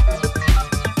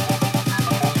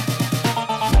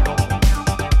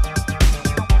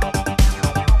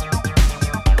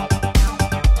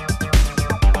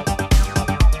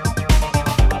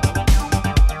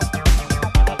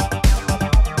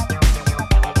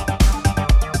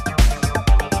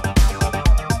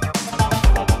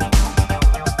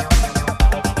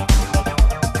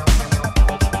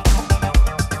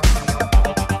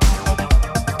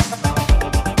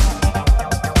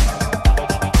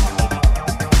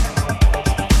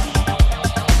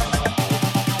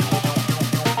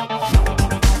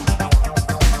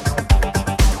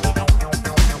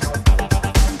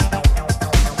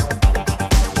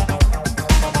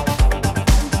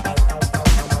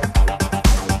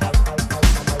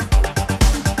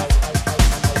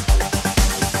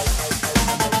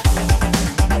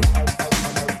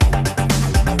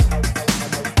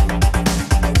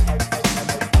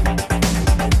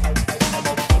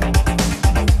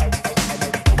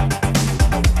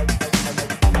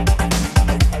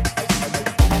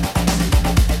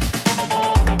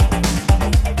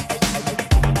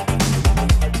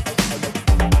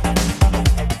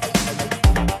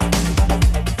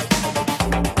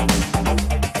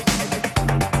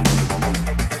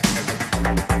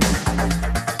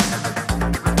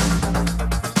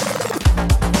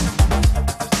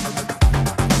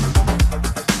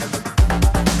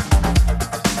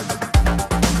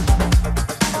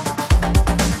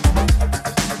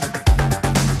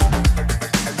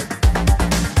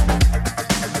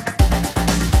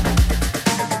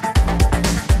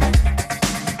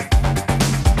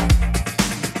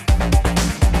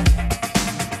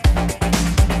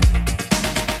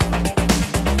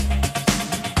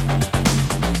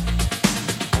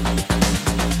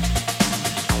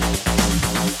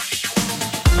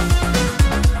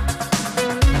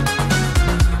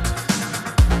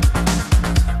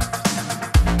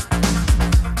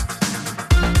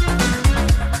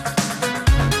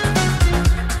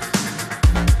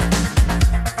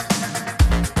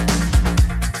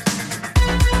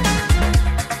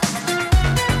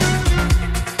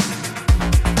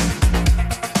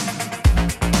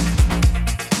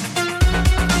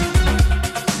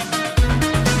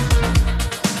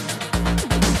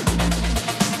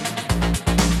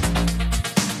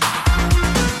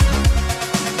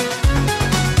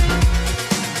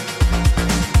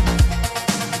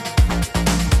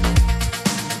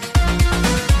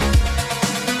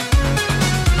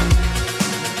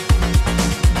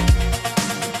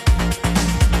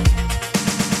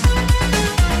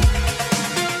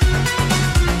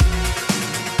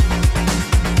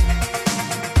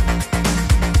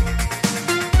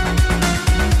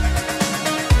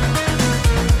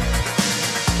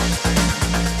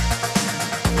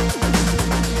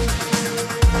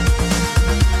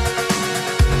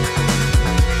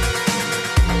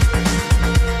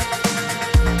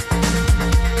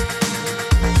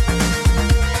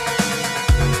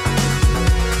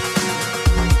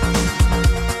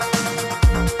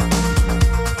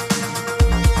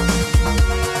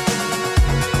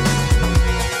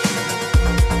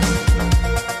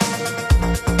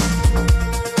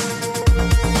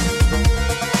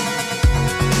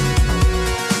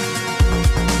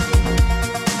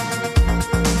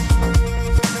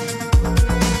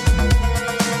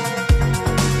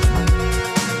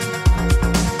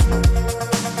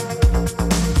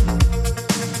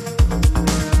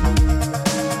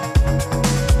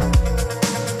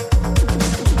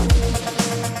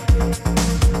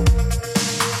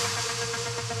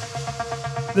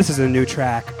 This is a new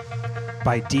track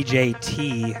by DJ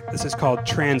T. This is called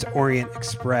Trans Orient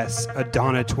Express,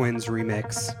 Adana Twins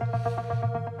remix.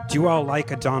 Do you all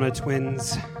like Adana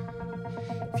Twins?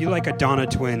 If you like Adana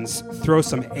Twins, throw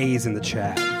some A's in the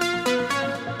chat.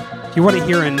 If you want to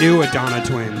hear a new Adana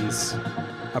Twins,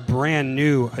 a brand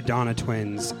new Adana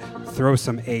Twins, throw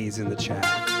some A's in the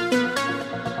chat.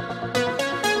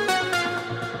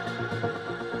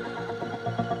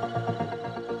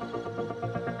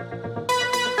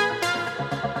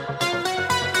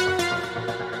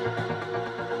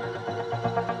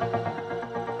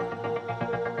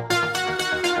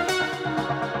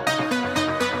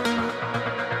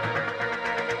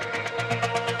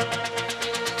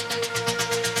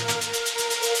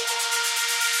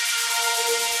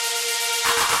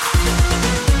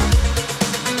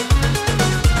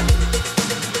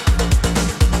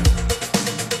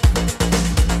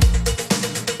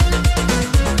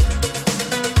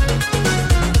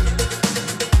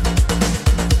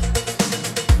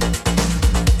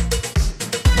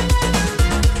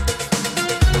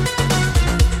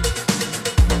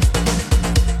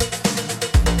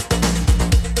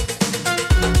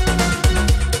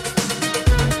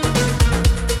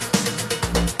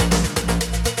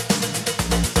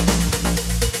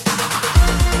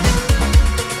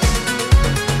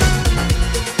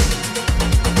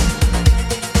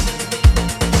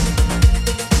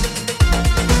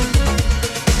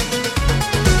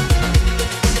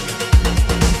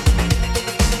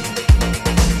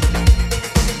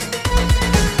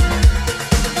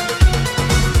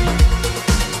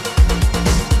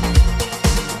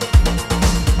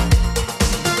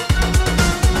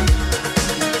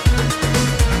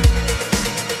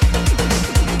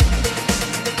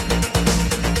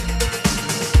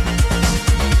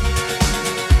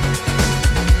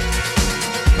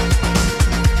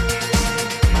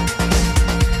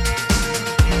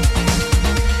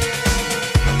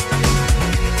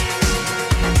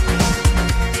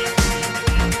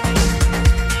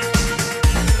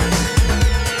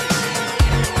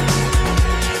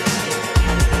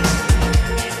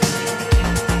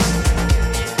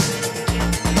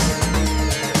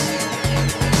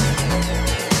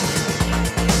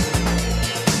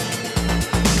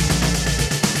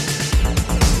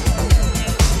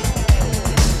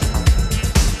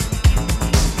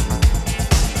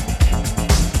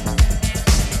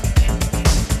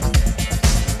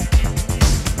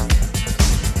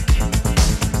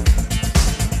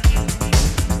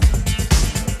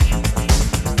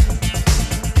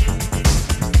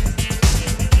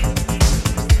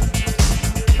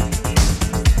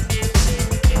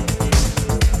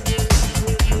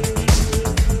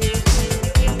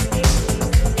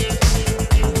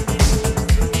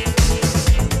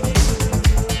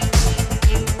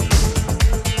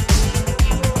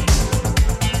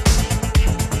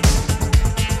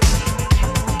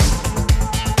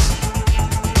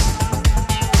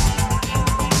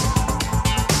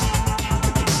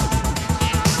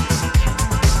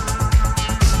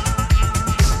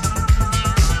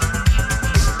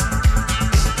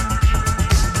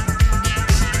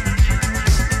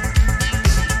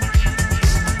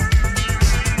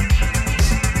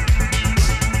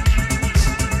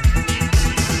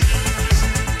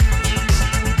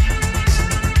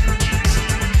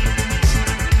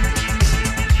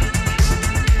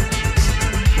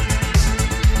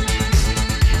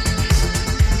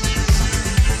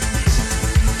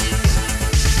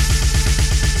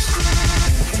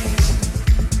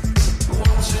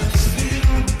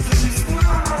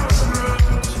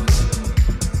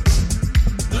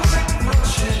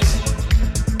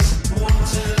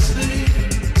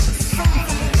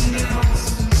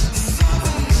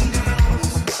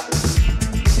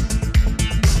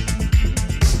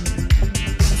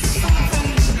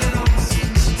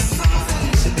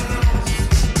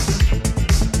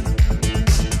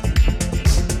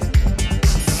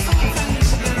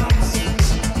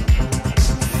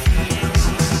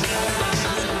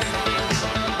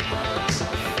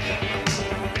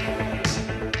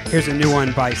 Here's a new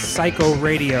one by Psycho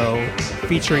Radio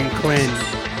featuring Clint.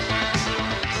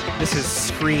 This is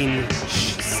Screen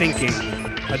Sinking,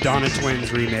 Adana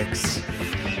Twins remix.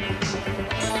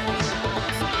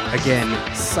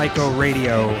 Again, Psycho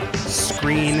Radio,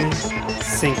 Screen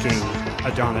Sinking,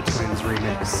 Adana Twins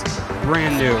remix.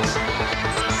 Brand new.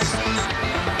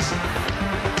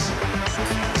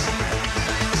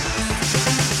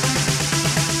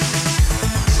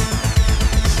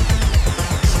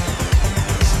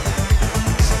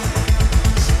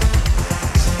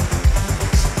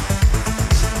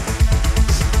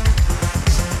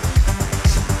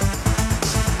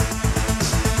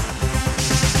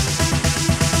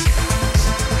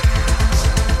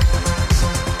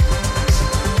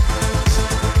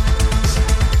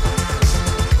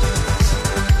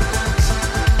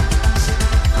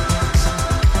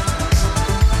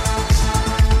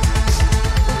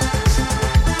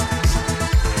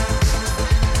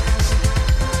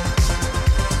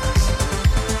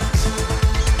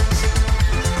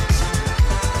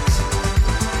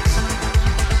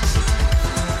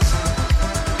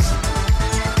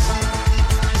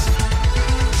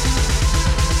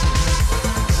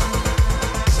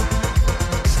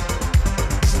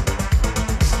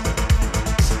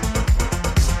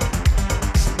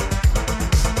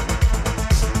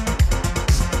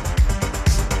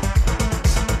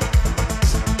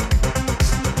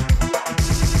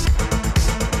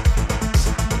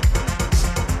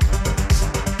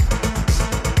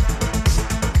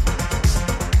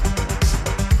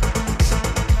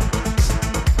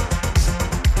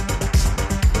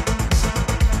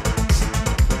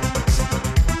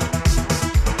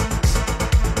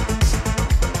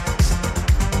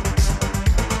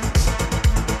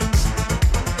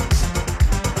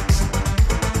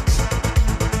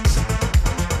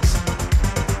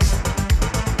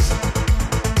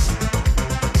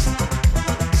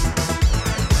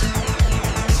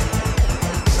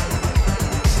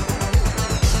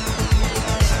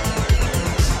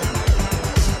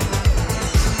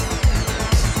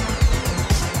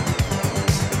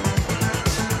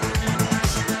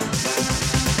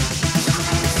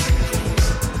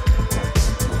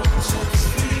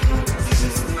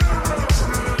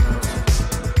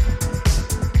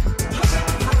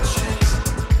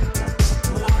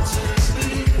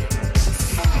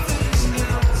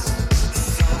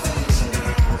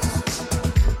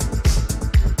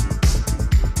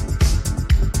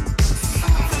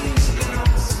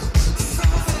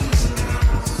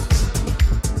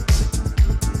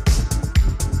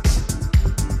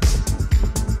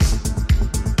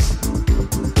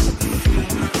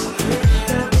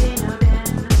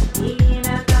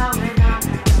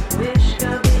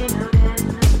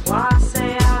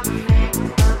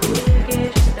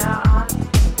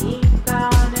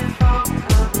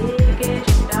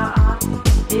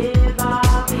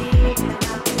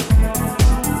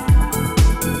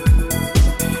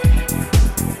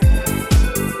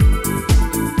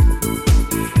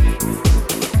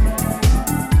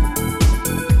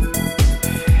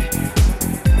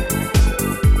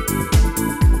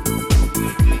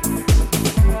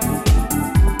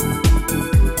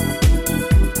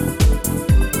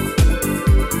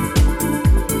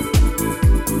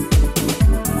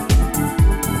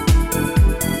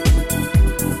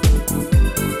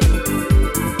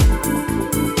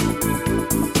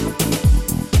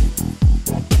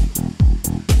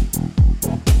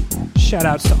 Shout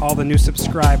outs to all the new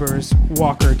subscribers.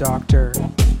 Walker Doctor.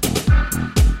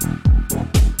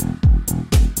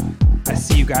 I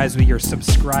see you guys with your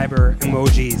subscriber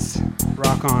emojis.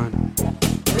 Rock on.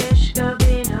 Wish could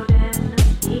be no den,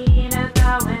 ina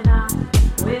tawena.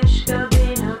 Wish could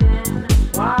be no den,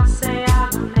 wase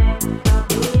agame.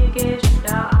 Kabigish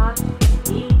da'at,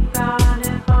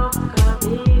 ikane foka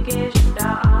bigish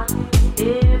da'at.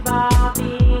 Deba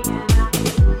bigena.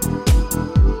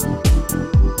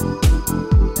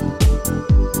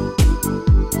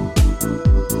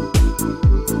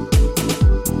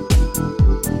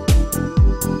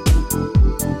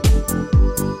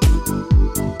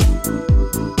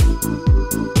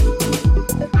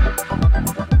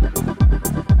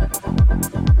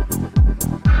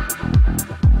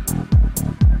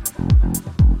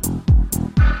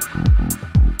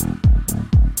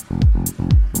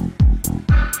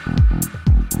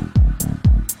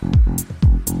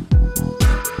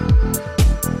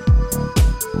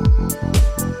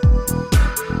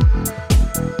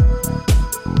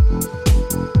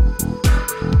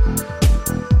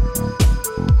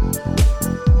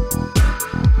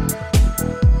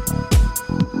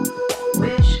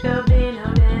 Wish could be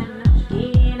no den,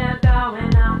 ina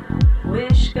tawena.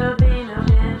 Wish could be no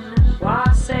den,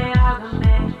 wase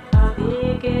agame.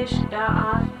 Kabigish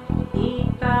da'at,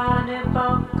 ikane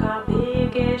foka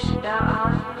bigish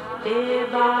da'at.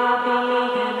 Deba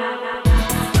bigena.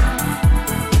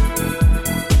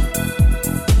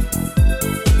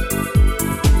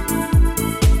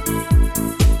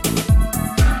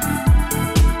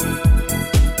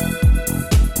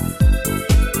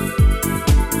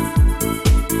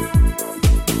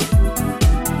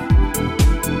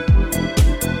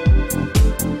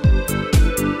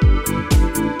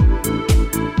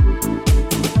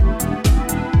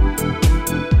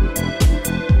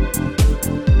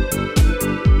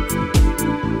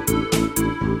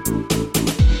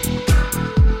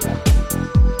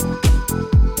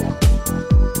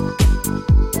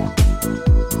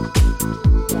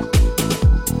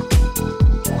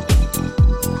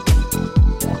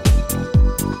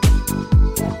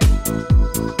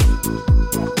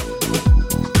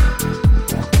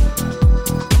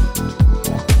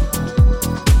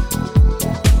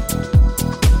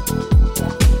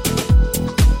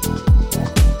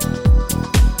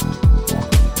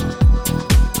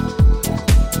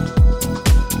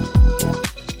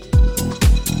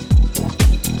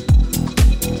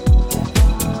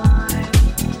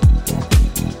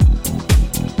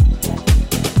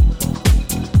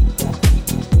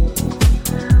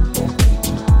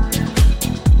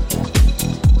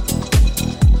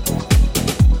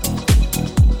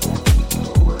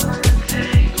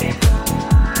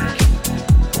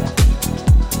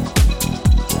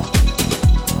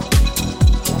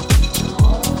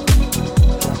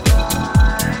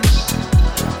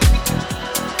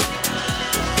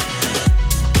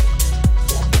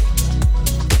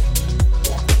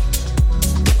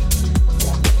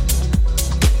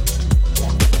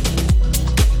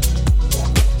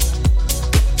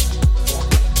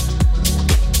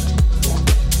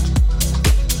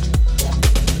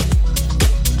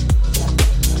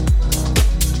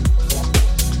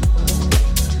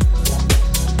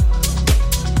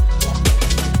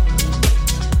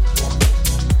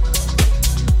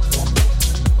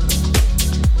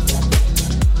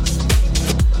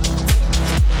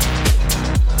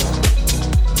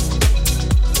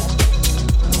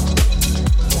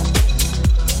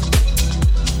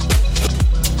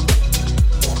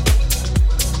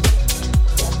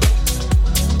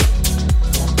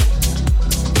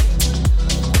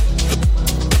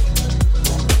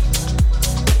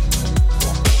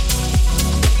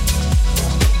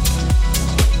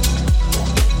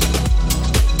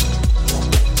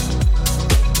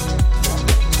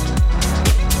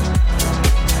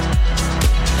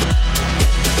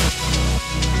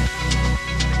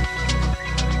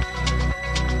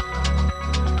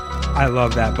 I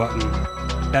love that button.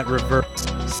 That reverse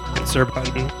sensor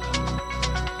button.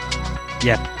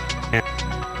 Yeah. Yeah.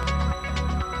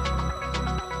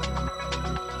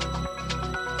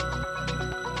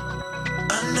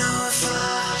 I know if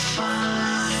I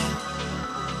find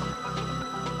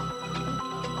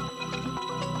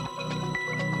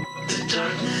the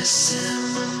darkness in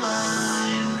my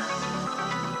mind,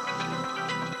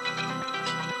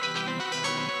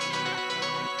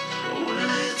 will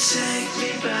it take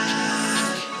me back?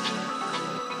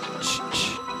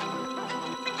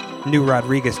 New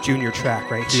Rodriguez Jr.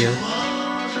 track right here. To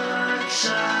all the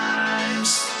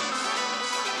times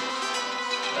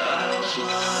I was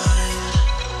blind.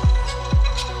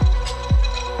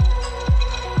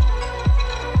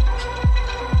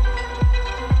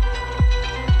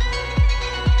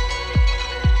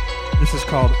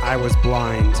 called I Was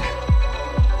Blind.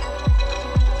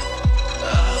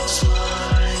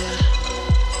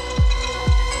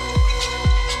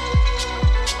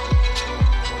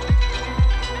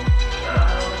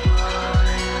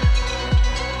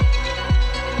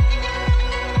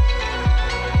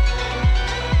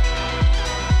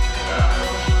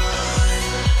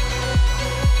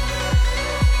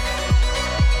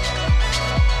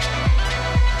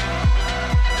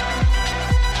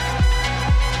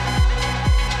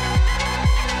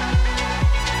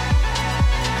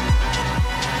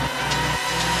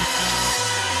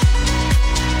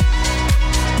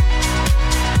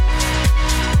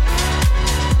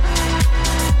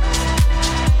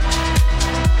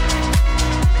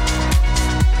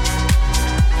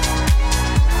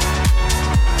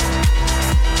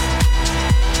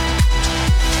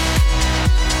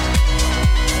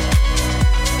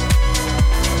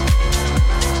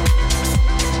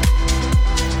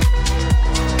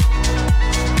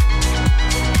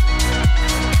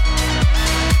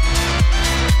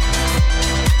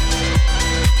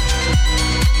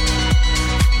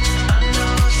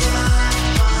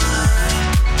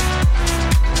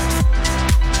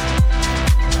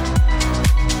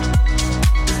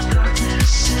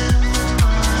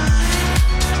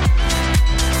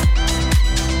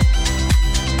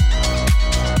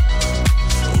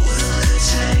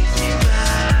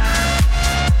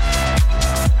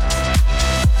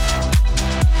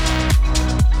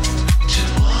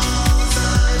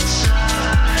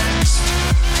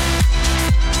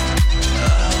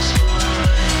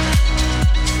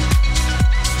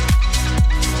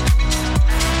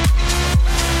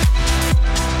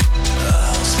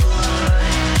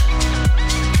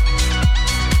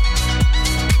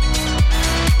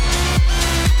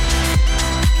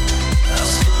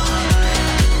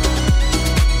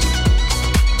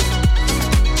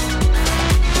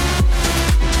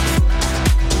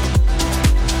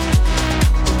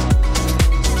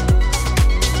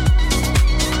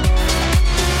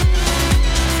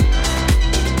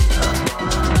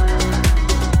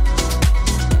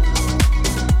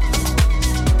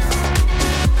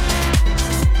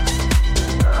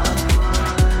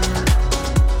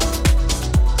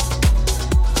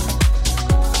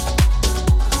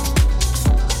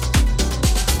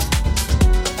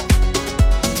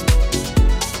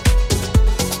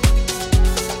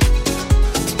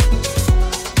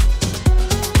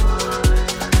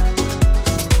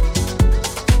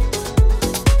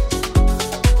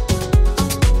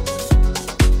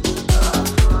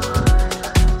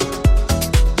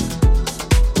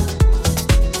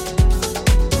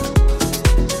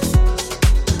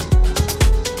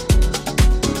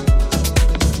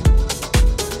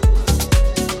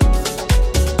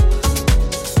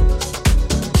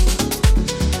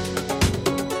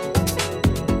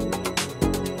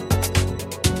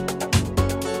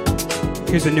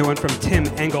 Here's a new one from Tim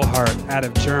Engelhardt out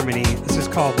of Germany. This is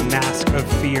called Mask of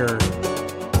Fear.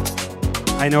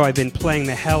 I know I've been playing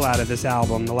the hell out of this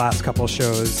album the last couple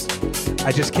shows.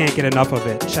 I just can't get enough of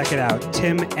it. Check it out.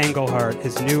 Tim Engelhardt,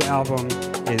 his new album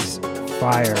is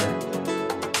fire.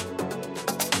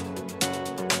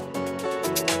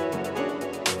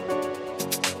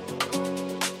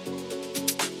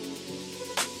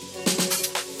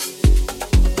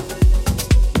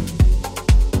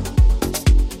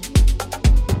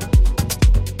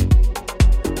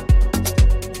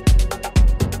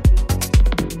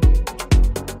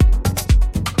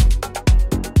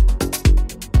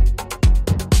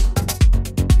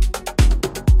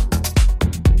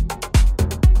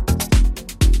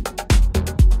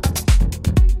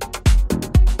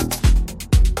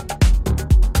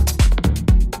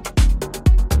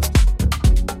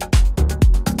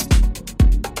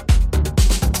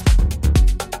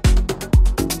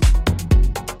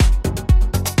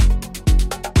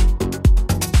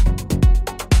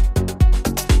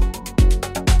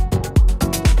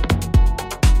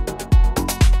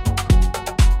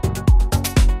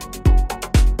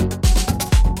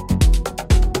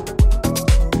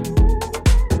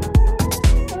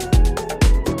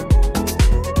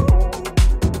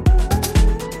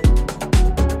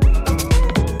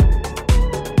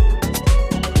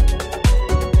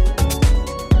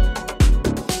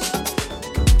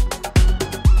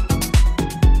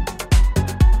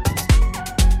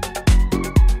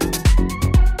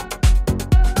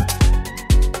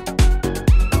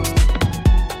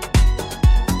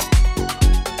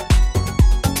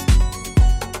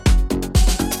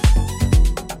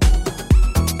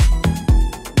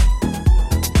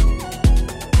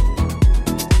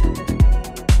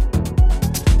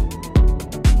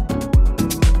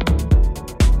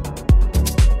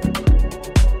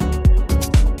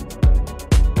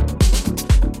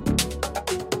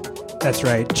 That's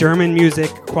right. German music,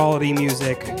 quality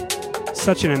music.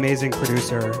 Such an amazing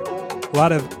producer. A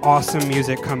lot of awesome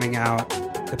music coming out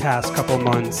the past couple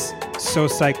months. So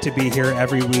psyched to be here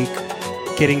every week,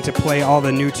 getting to play all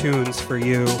the new tunes for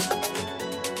you.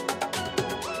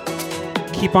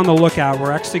 Keep on the lookout.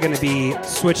 We're actually going to be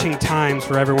switching times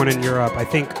for everyone in Europe. I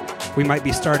think we might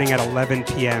be starting at 11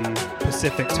 p.m.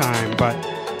 Pacific time, but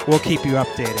we'll keep you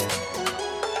updated.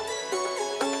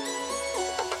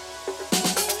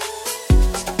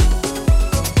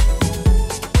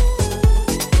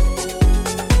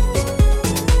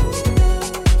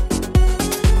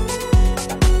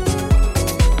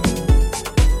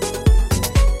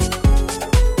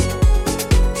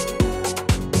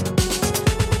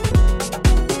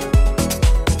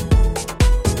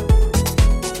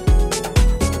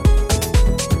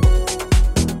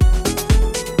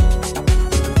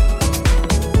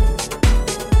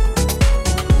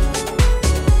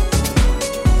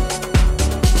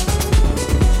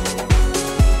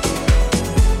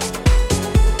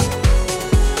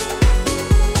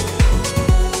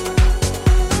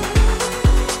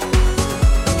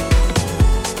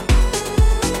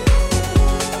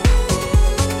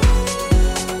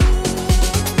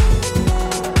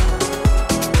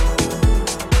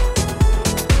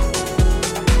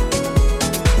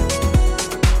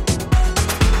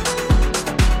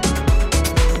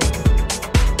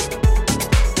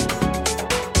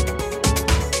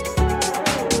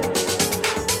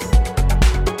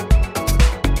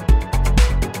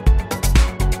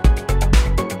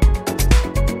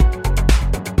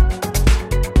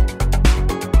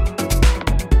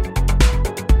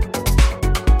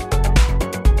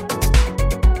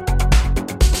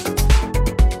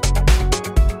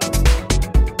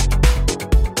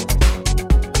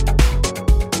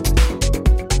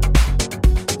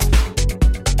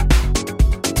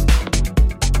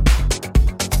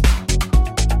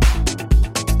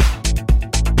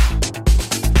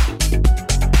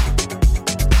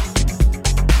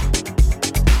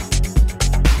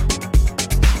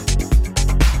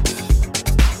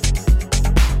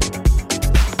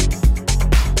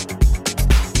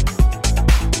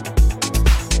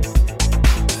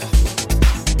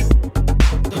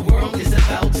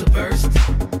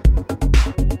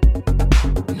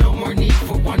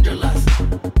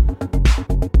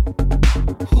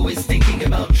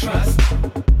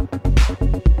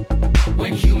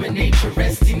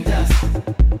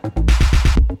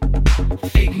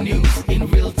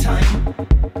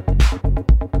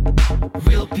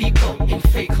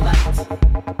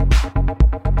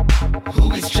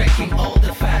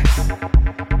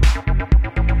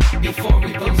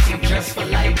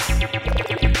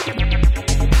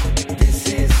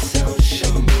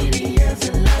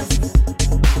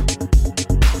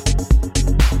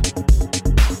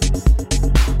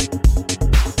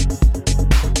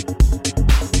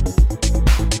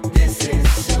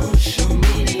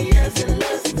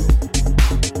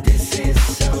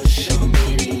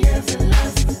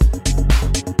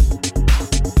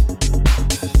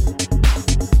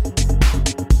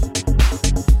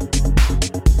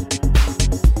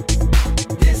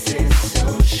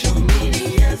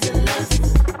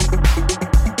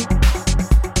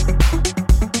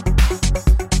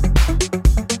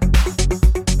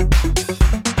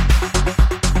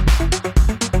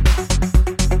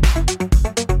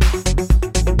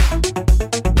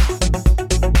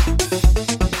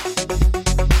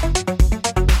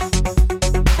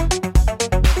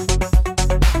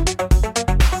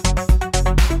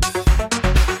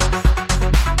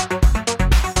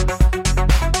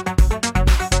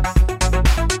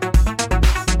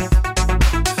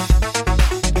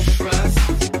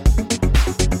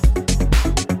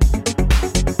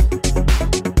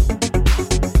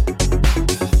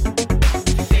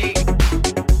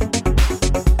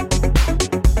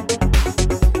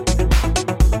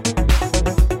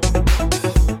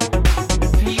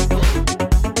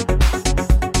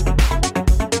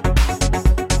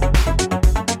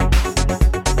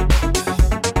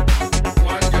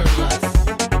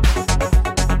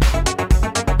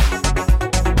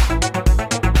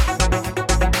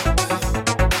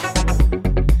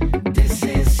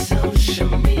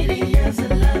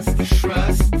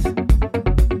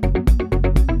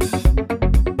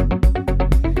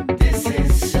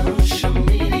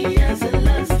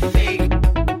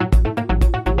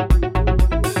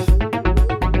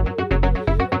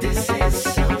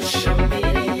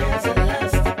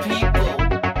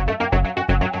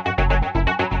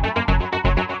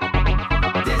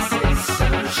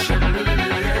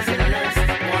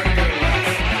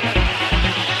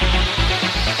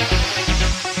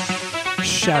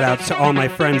 outs to all my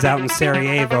friends out in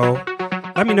Sarajevo.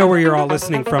 Let me know where you're all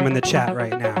listening from in the chat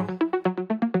right now.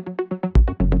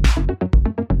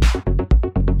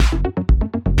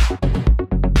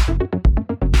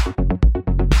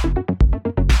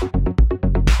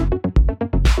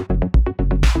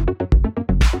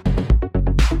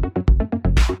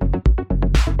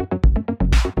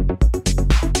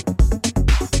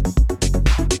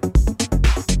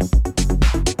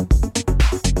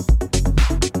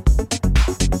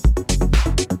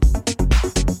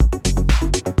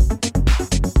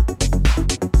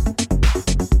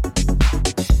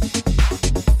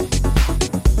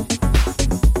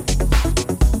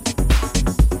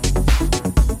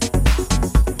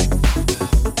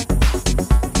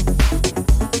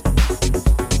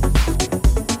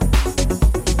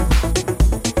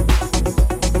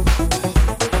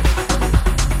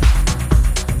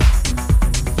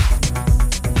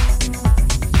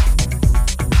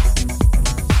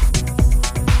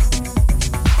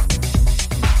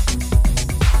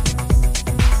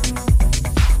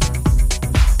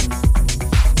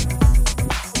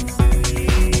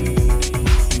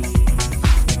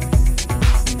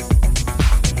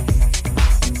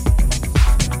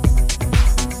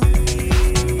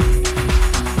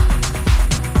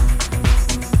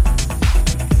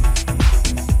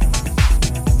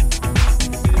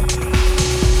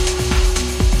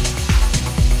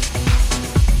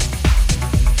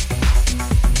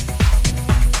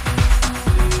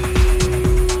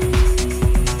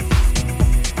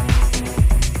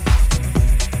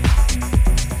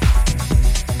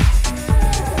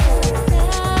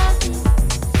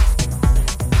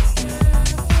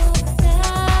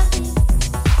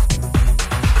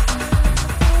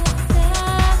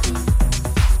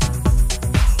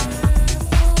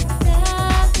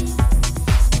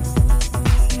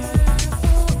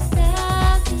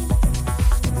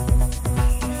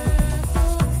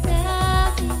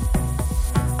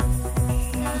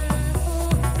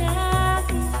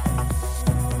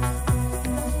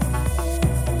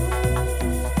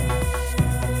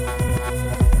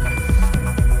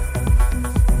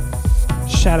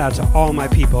 Shout out to all my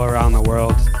people around the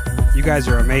world. You guys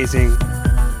are amazing.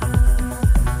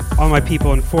 All my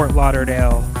people in Fort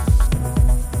Lauderdale,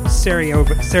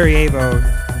 Sarajevo,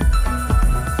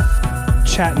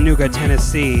 Chattanooga,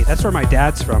 Tennessee. That's where my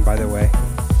dad's from, by the way.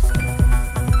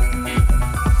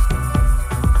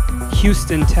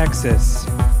 Houston, Texas.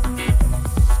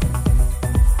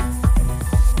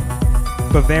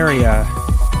 Bavaria.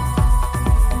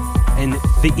 And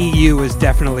the EU is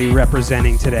definitely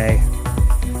representing today.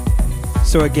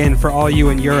 So again, for all you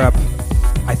in Europe,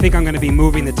 I think I'm going to be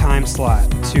moving the time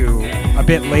slot to a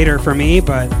bit later for me,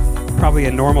 but probably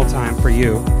a normal time for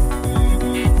you.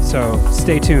 So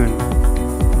stay tuned.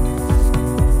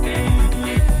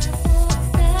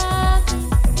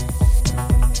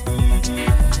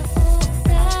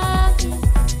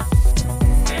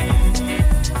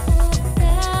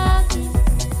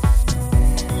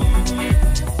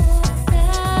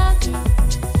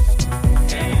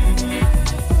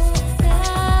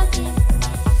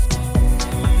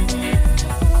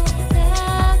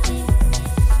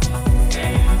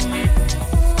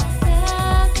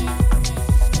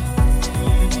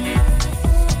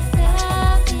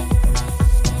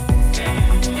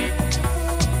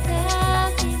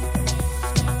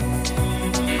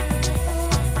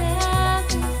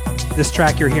 This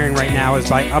track you're hearing right now is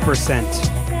by Upper Scent.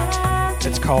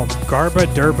 It's called Garba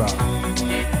Durba.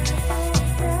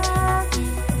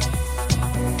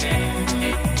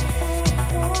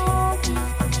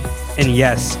 And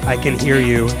yes, I can hear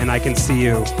you and I can see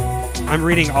you. I'm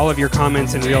reading all of your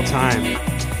comments in real time.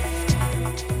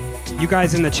 You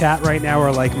guys in the chat right now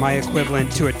are like my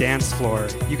equivalent to a dance floor.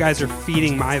 You guys are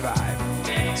feeding my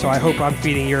vibe. So I hope I'm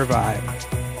feeding your vibe.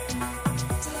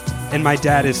 And my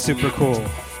dad is super cool.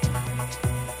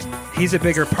 He's a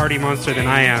bigger party monster than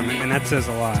I am, and that says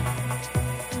a lot.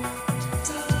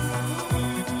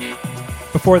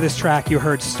 Before this track, you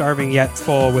heard Starving Yet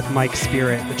Full with Mike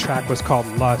Spirit. The track was called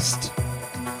Lust.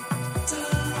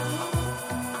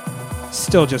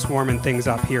 Still just warming things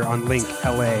up here on Link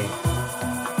LA.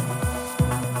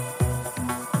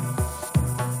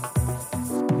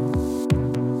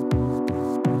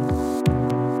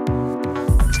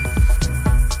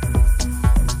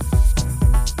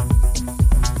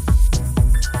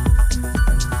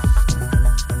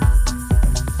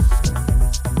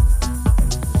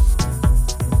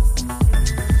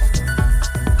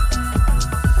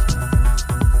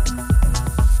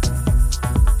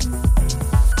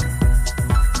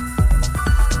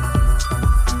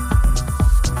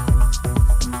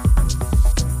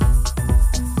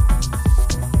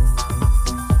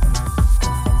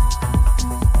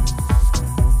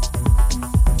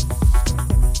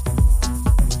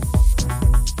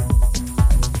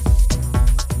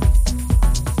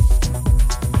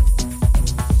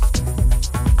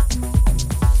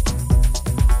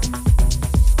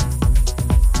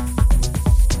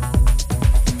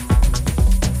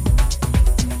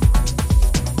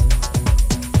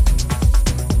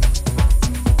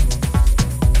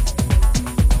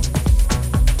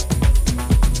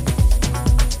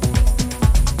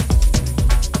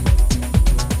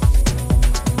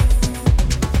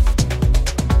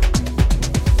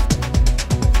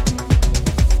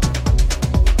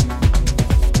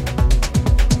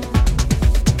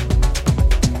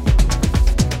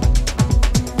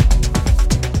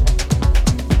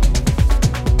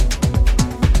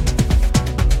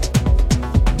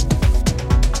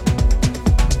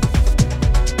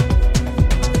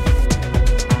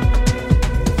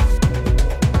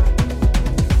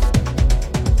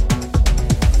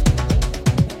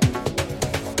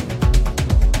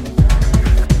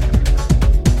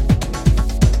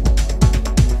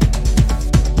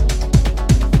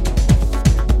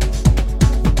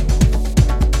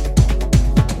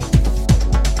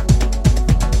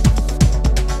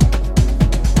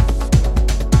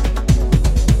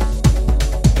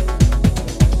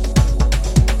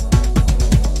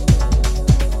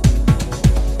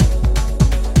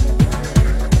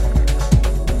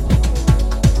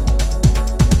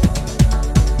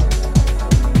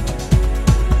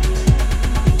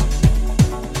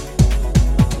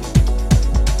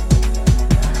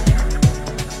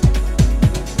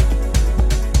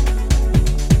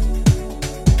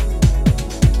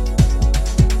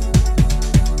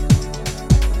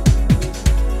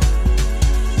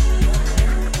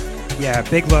 Yeah,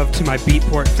 big love to my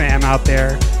Beatport fam out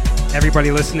there.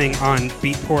 Everybody listening on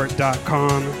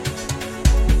beatport.com.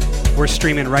 We're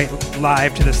streaming right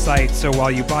live to the site, so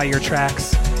while you buy your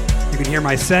tracks, you can hear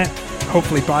my set,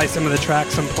 hopefully buy some of the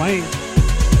tracks I'm playing.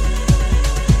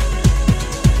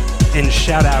 And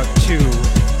shout out to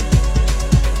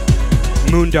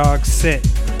Moondog Sit.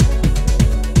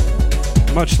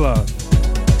 Much love.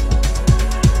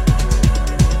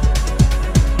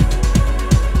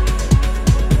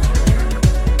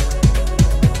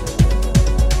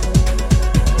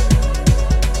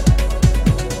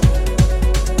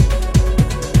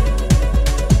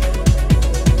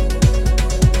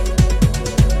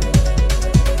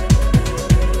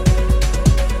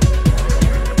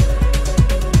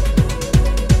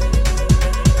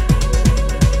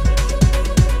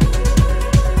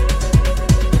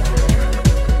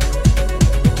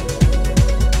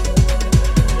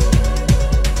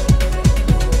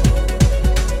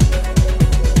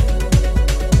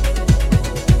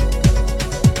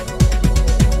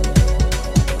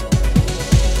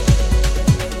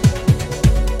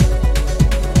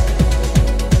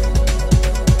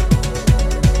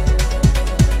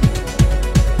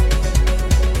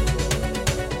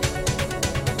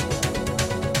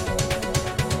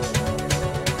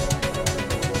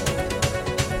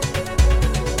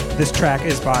 This track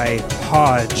is by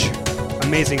Hodge,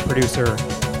 amazing producer.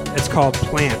 It's called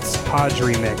Plants, Hodge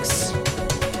Remix.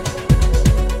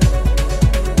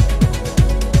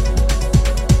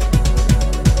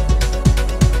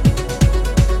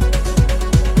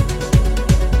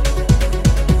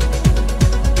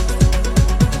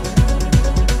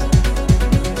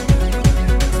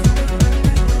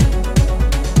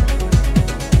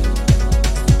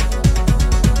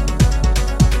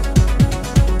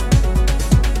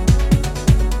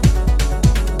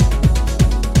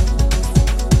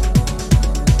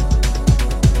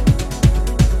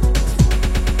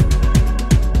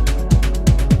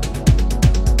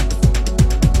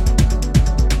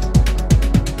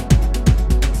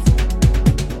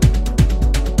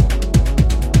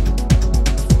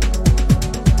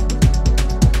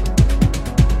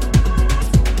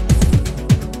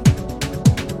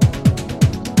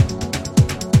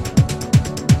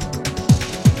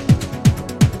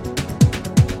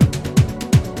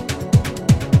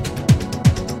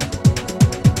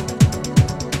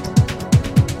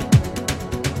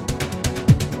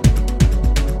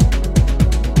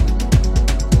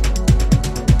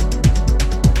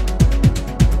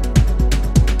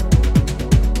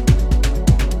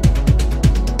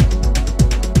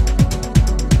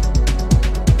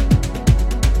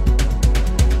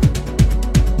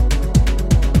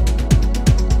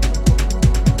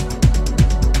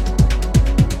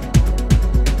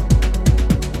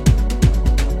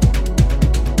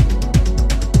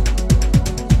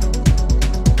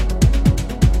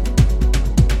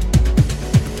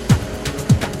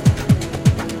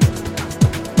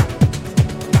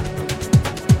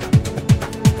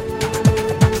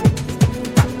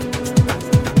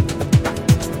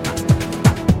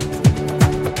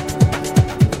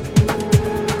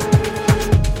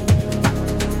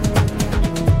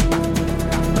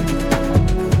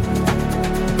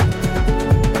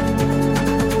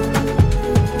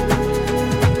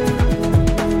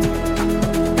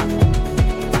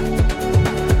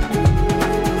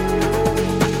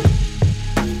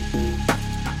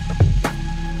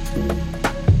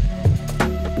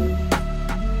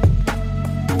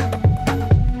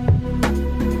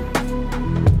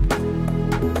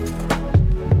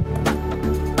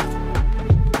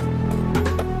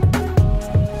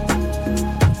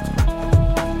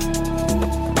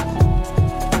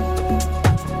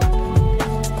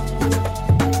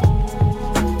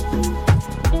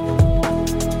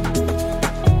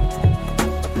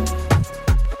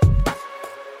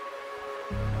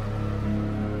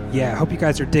 Yeah, I hope you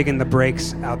guys are digging the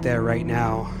breaks out there right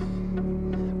now.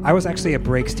 I was actually a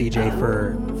breaks DJ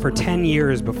for 10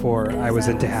 years before I was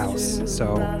into house,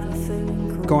 so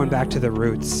going back to the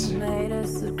roots.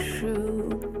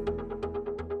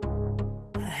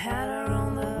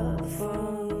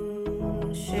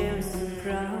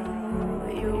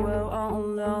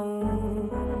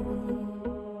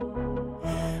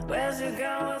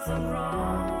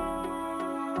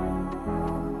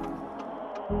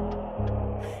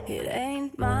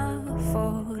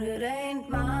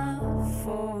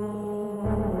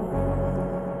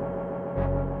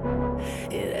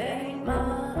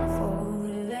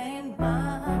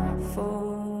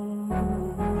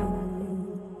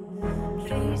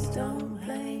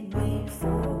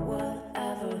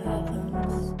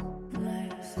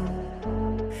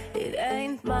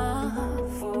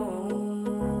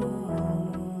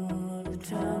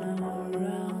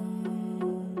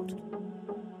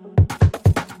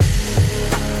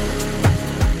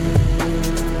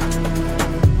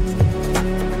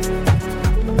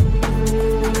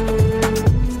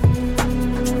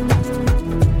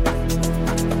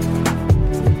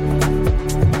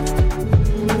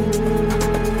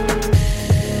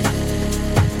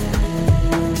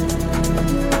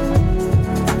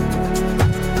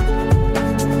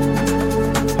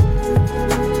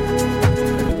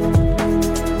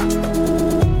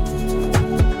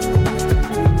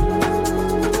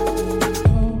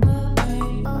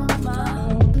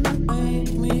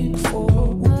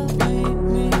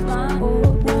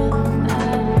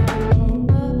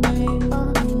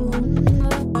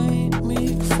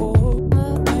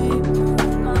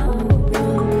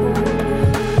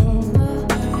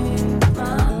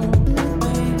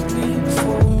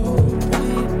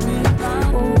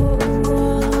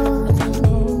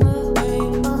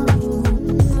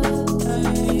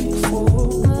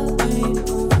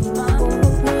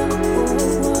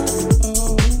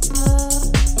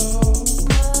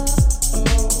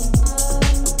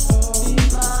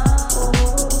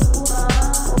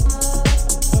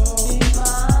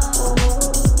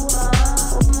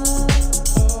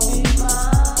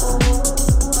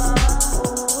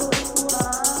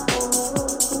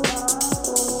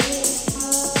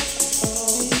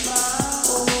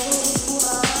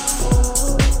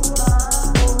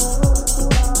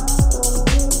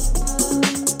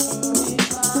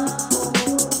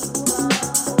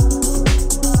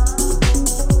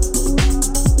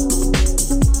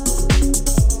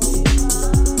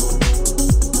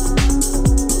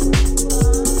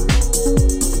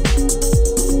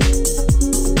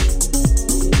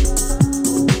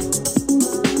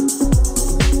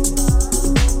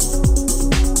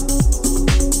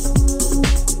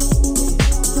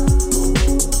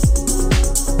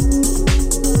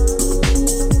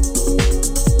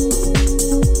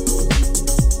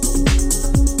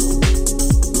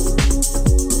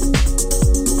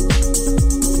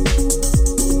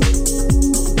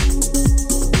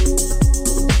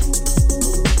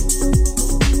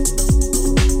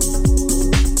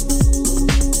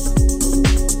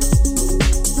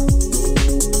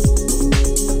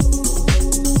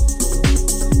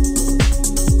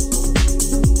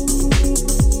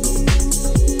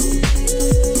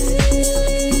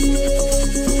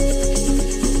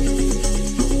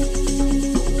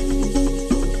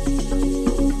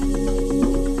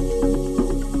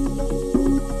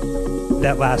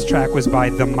 That last track was by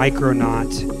The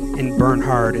Micronaut in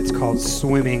Bernhard. It's called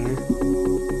Swimming.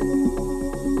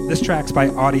 This track's by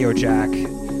Audio Jack.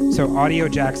 So Audio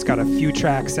Jack's got a few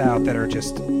tracks out that are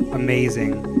just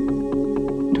amazing.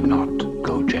 Do not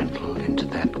go gentle into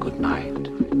that good night.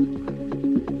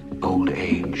 Old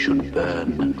age should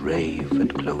burn and rave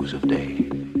at close of day.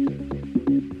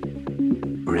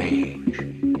 Rage,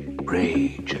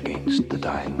 rage against the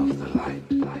dying of the light.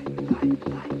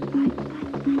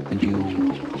 And you,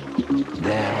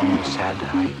 there on the sad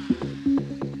height,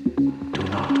 do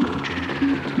not go gently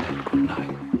into that good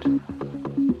night.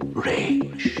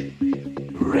 Rage,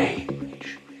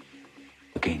 rage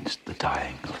against the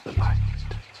dying of the light.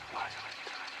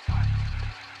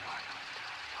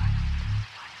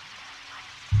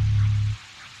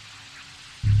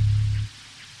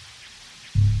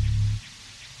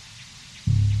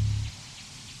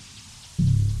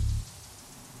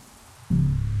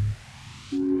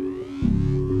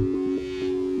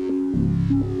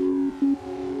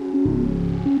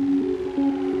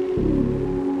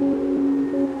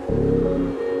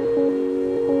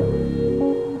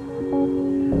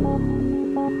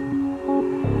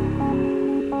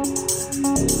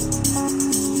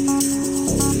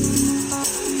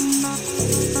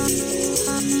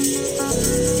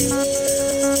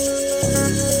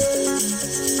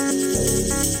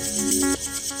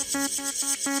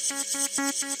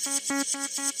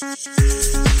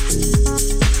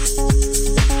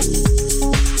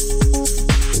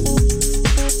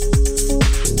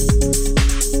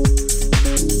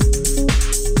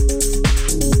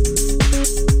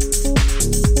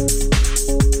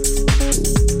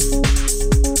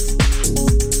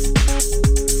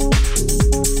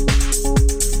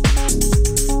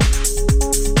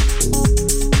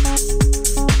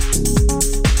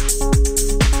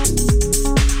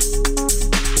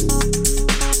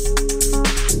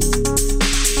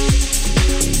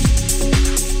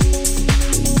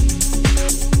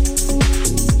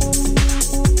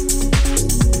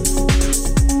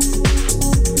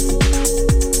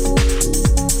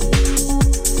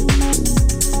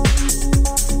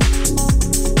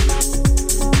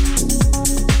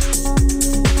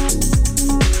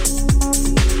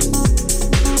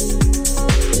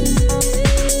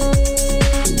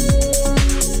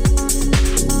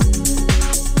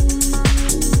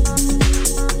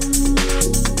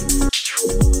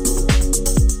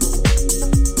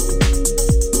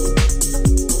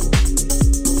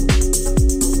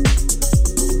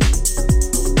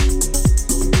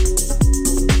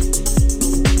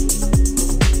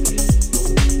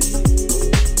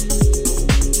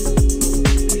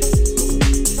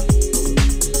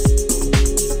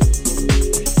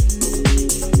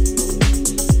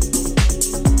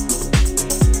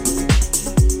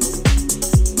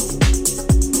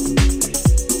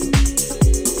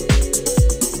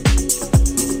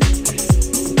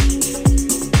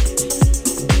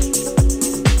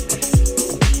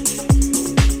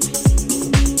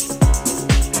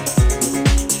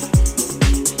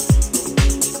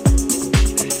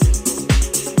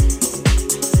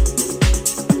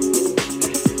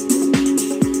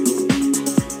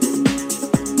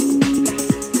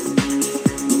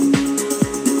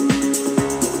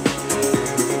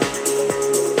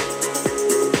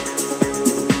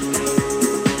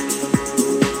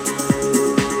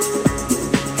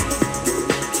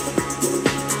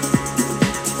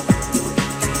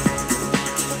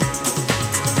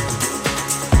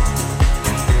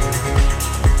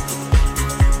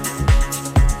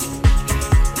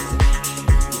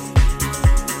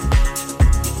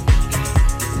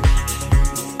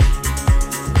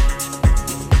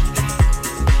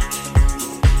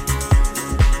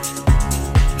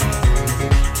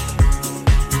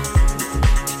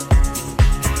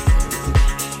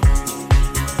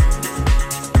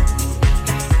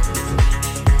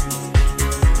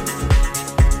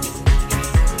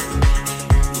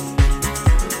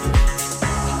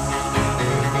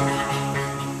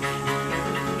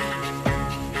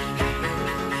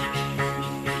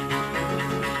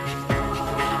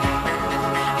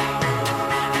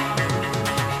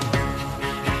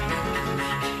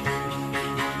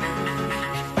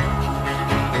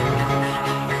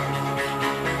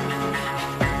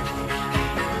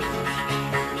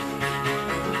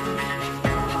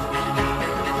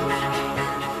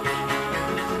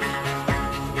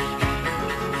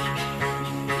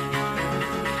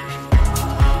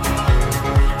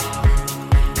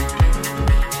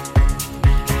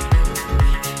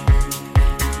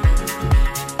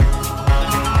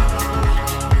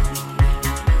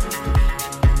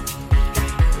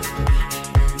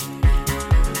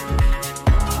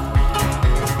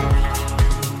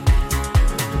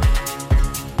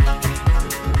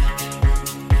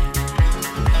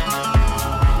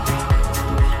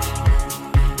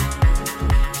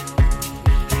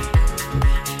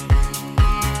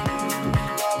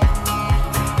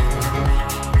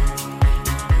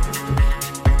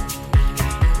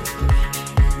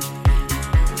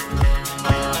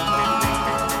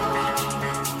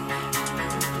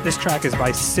 track is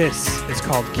by Sis. It's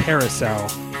called Carousel.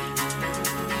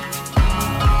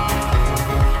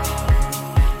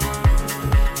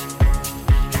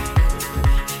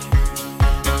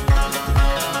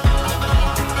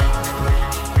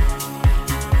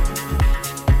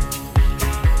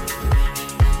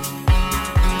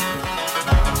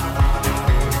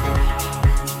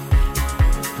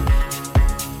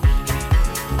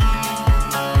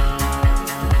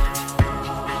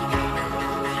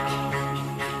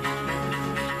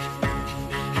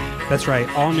 That's right,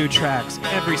 all new tracks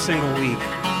every single week.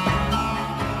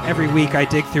 Every week I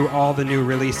dig through all the new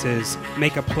releases,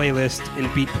 make a playlist in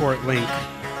Beatport Link,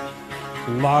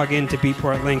 log into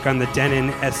Beatport Link on the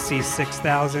Denon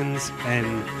SC6000s,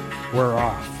 and we're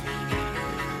off.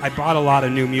 I bought a lot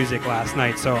of new music last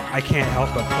night, so I can't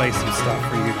help but play some stuff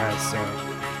for you guys,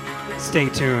 so stay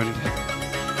tuned.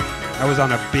 I was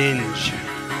on a binge.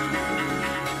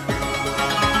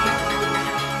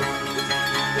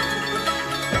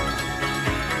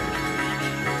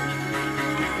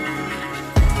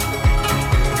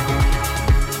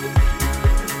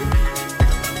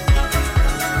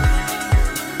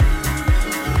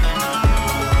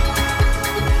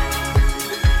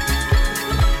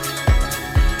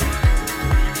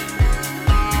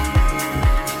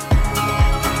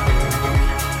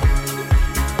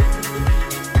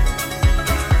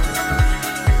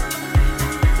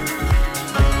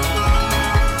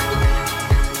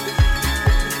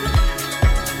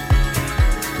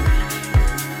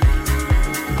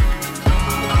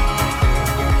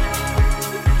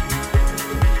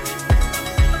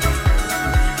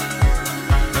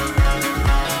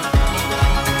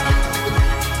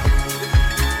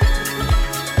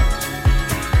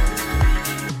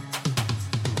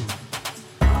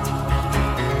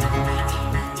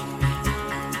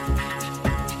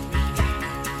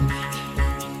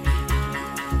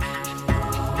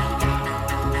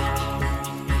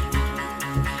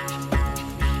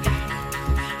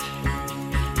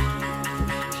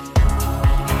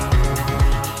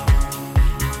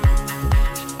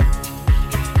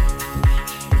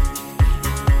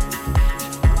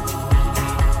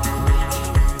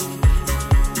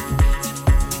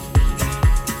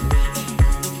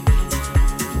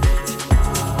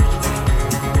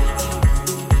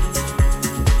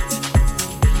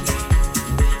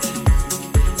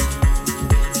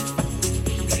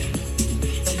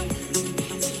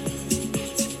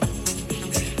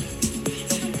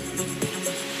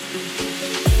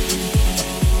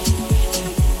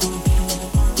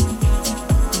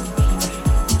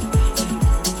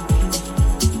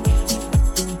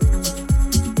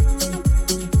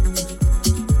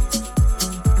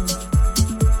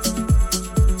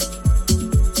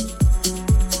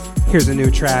 Here's a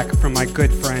new track from my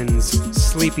good friends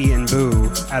Sleepy and Boo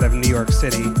out of New York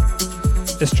City.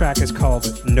 This track is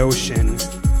called Notion.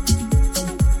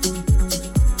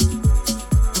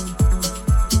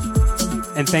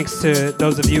 And thanks to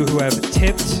those of you who have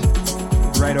tipped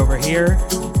right over here.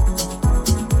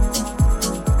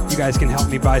 You guys can help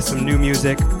me buy some new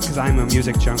music because I'm a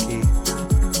music junkie.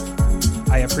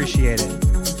 I appreciate it.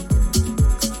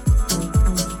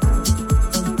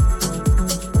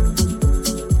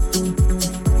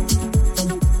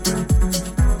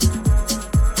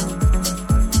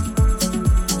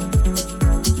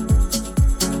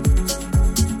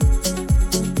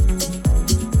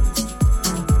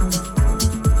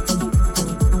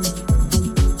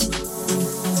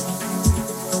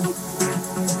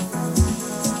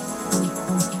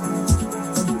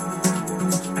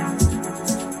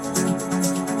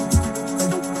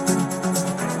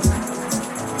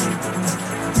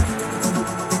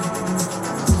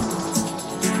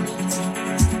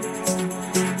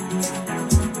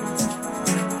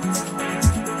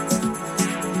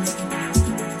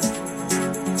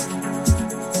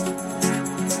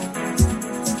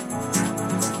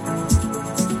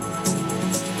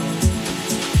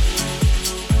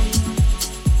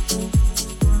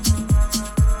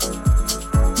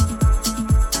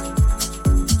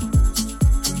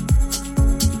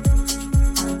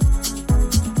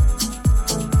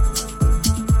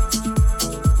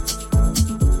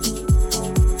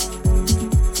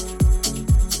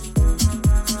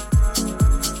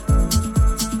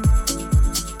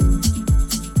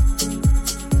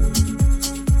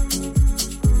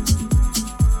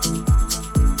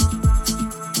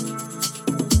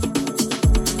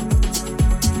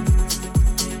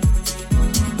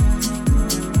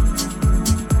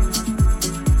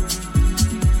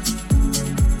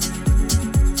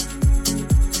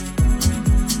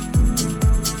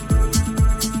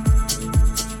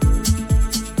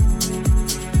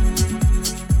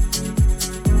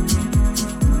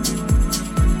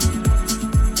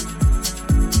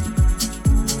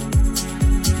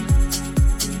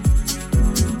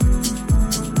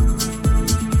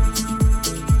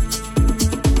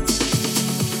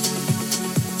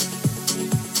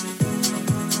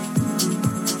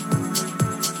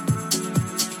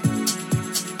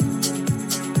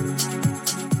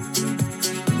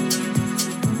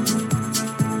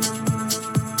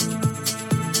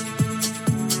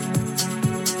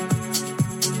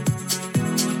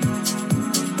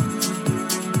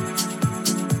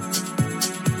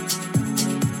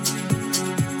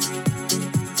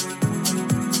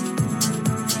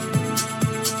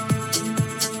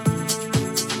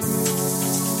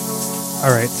 All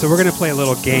right, so we're going to play a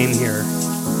little game here.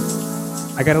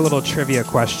 I got a little trivia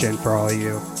question for all of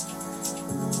you.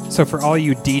 So for all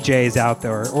you DJs out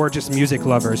there, or just music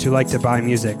lovers who like to buy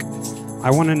music,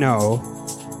 I want to know,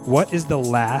 what is the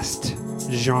last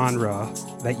genre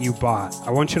that you bought? I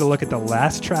want you to look at the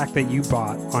last track that you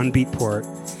bought on Beatport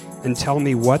and tell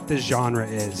me what the genre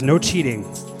is. No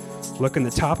cheating. Look in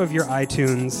the top of your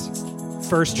iTunes,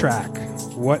 first track.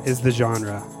 What is the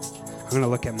genre? I'm going to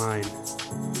look at mine.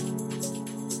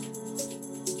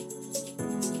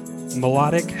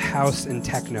 Melodic house and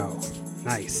techno.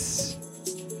 Nice.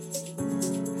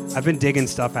 I've been digging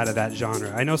stuff out of that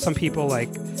genre. I know some people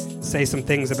say some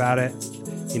things about it,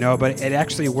 but it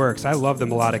actually works. I love the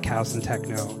melodic house and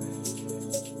techno.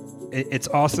 It's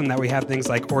awesome that we have things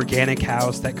like organic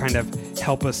house that kind of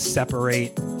help us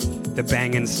separate the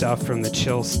banging stuff from the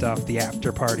chill stuff, the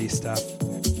after party stuff.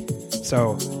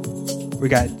 So we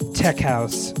got tech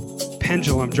house,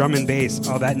 pendulum, drum and bass.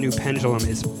 Oh, that new pendulum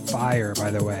is fire,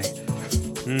 by the way.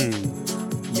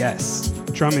 Yes.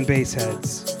 Drum and bass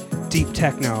heads, deep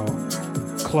techno,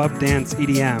 club dance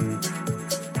EDM,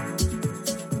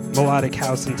 melodic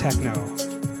house and techno.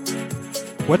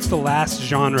 What's the last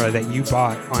genre that you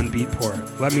bought on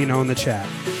Beatport? Let me know in the chat.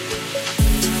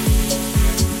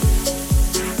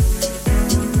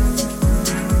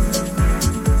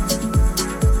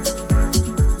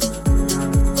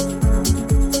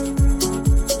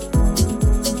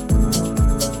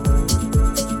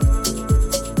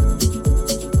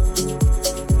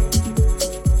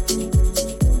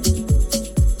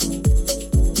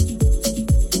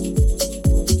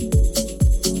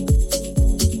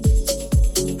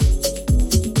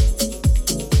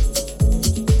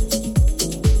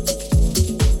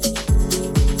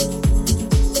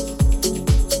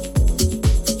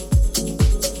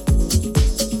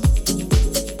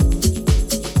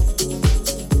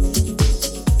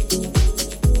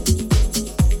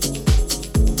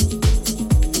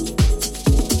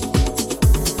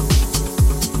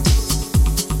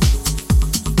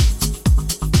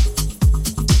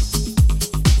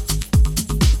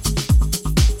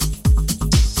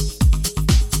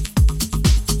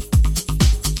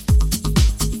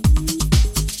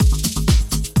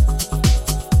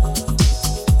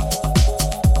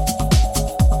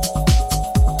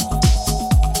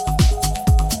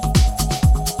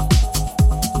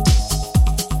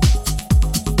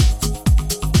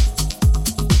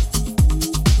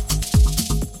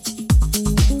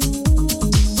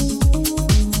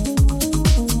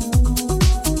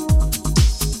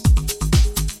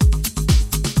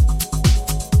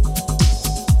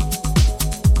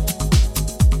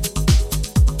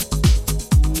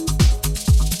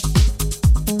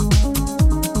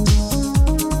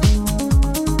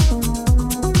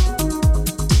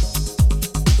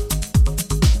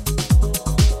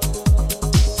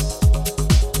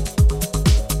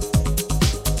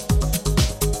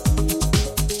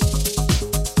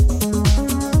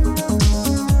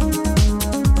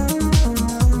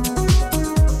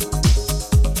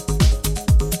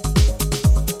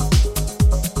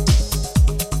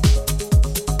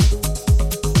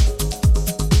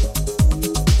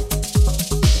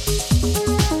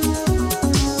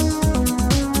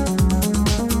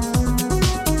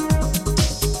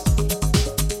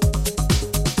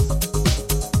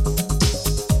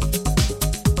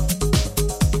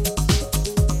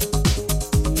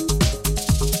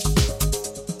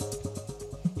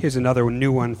 Here's another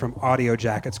new one from Audio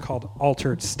Jack. It's called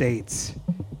Altered States.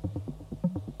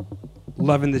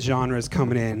 Loving the genres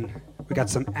coming in. We got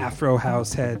some Afro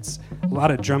house heads, a lot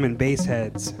of drum and bass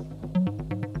heads.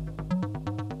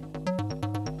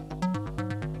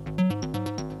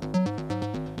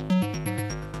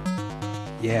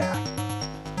 Yeah.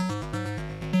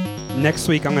 Next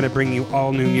week, I'm going to bring you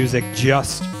all new music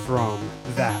just from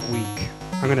that week.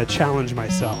 I'm going to challenge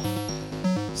myself.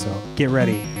 So get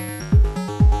ready.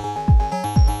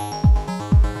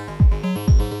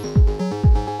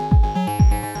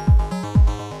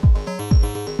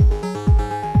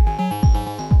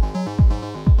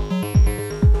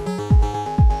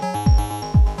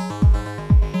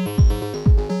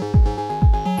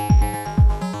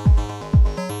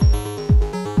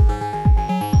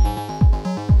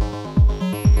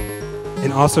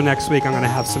 And also next week, I'm going to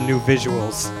have some new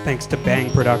visuals, thanks to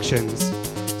Bang Productions.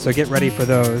 So get ready for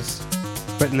those.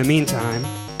 But in the meantime,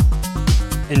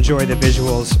 enjoy the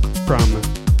visuals from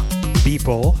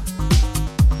Beeple,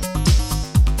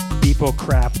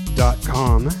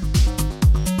 beeplecrap.com.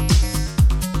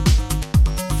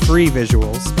 Free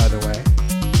visuals, by the way.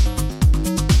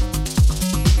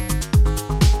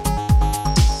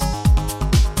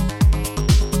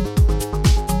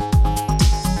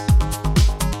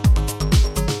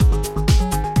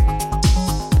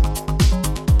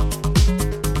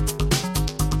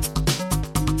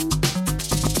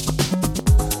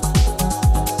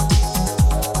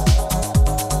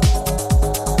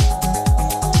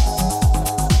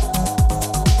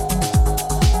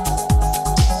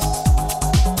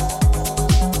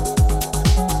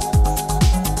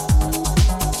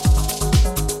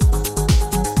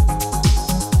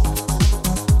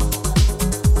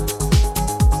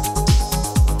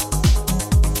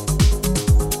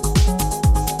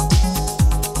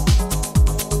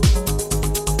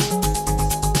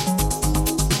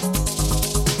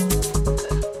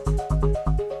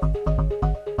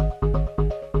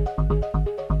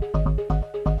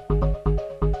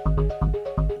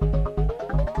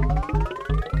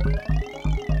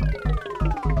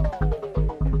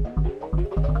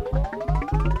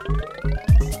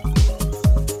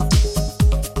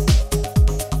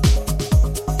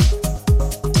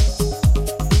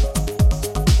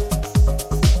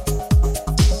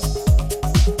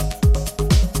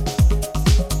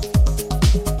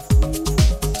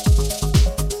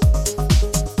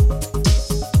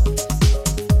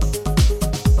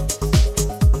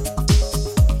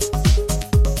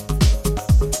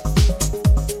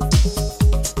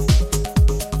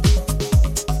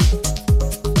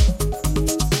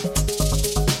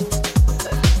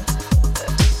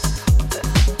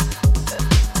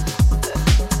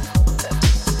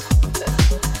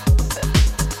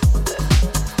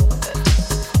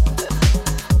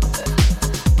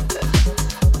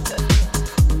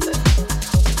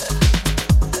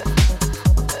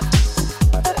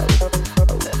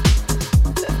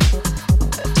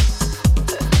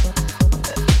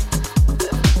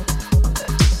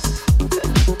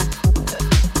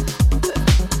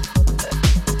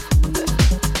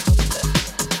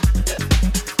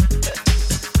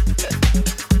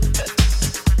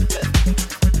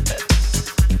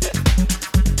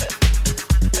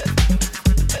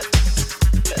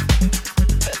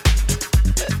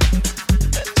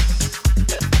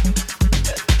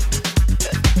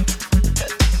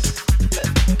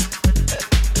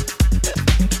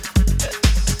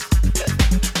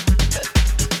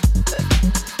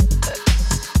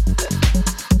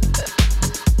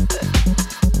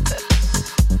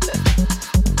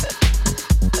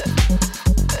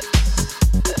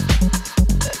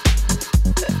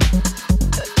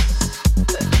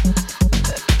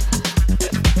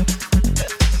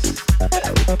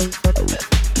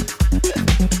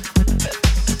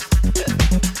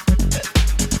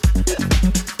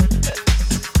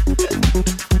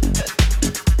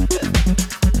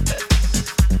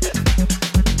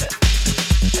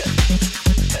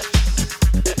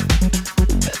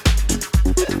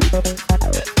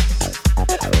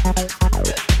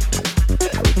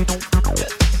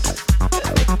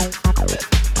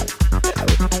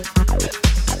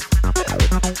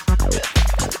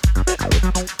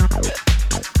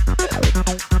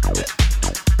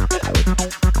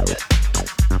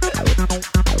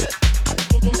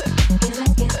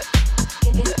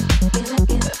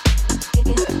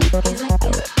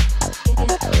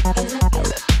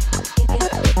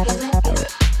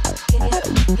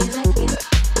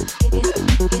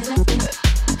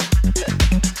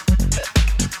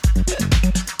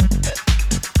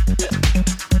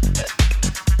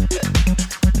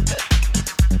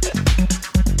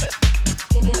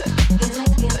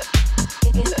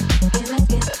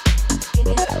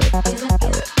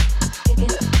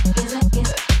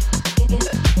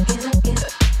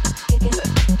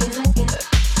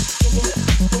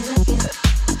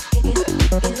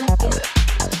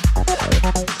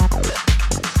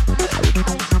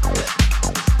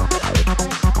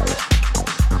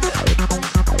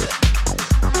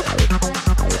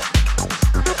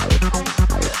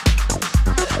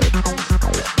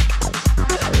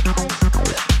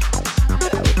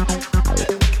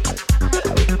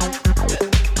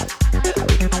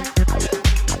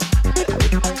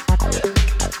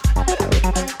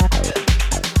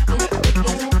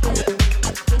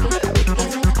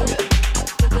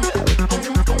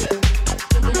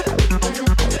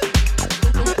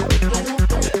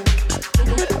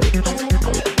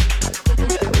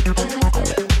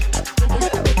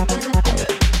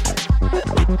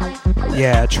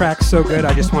 track so good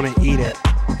I just want to eat it.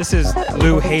 This is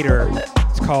Lou Hader.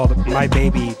 It's called My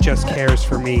Baby Just Cares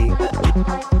for Me.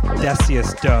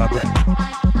 Decius dub.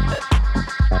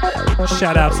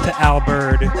 Shoutouts to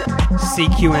Albird,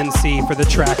 CQNC for the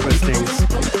track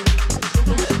listings.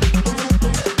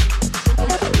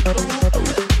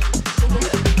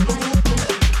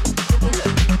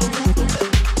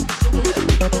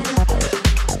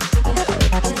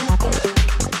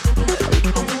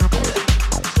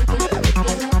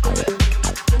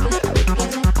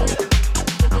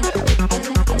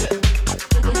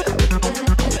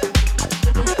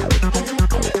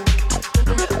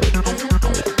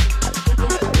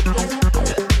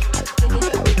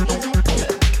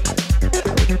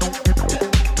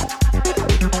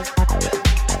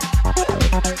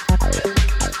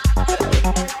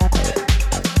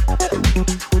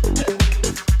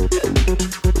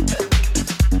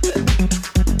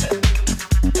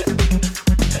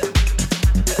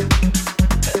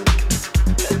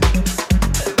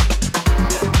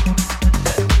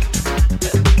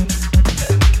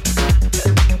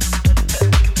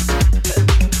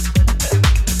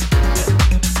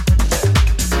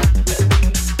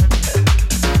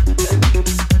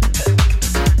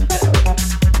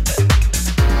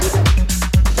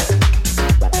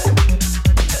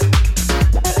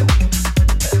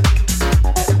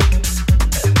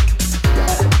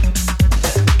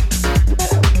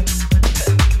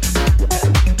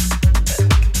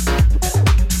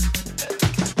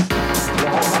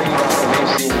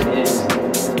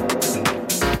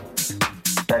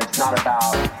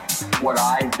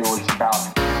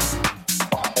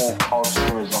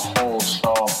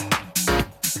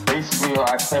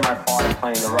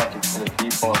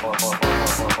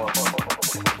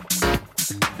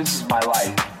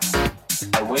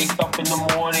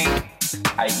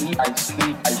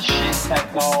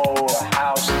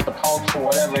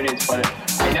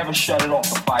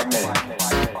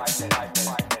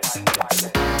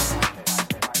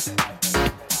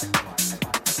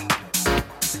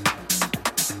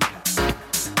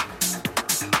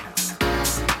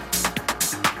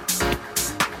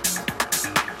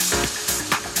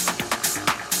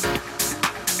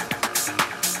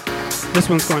 This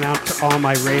one's going out to all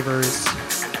my ravers.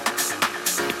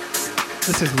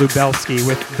 This is Lubelski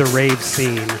with The Rave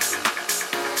Scene.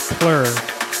 Plur.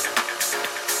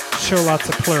 Show lots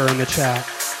of plur in the chat.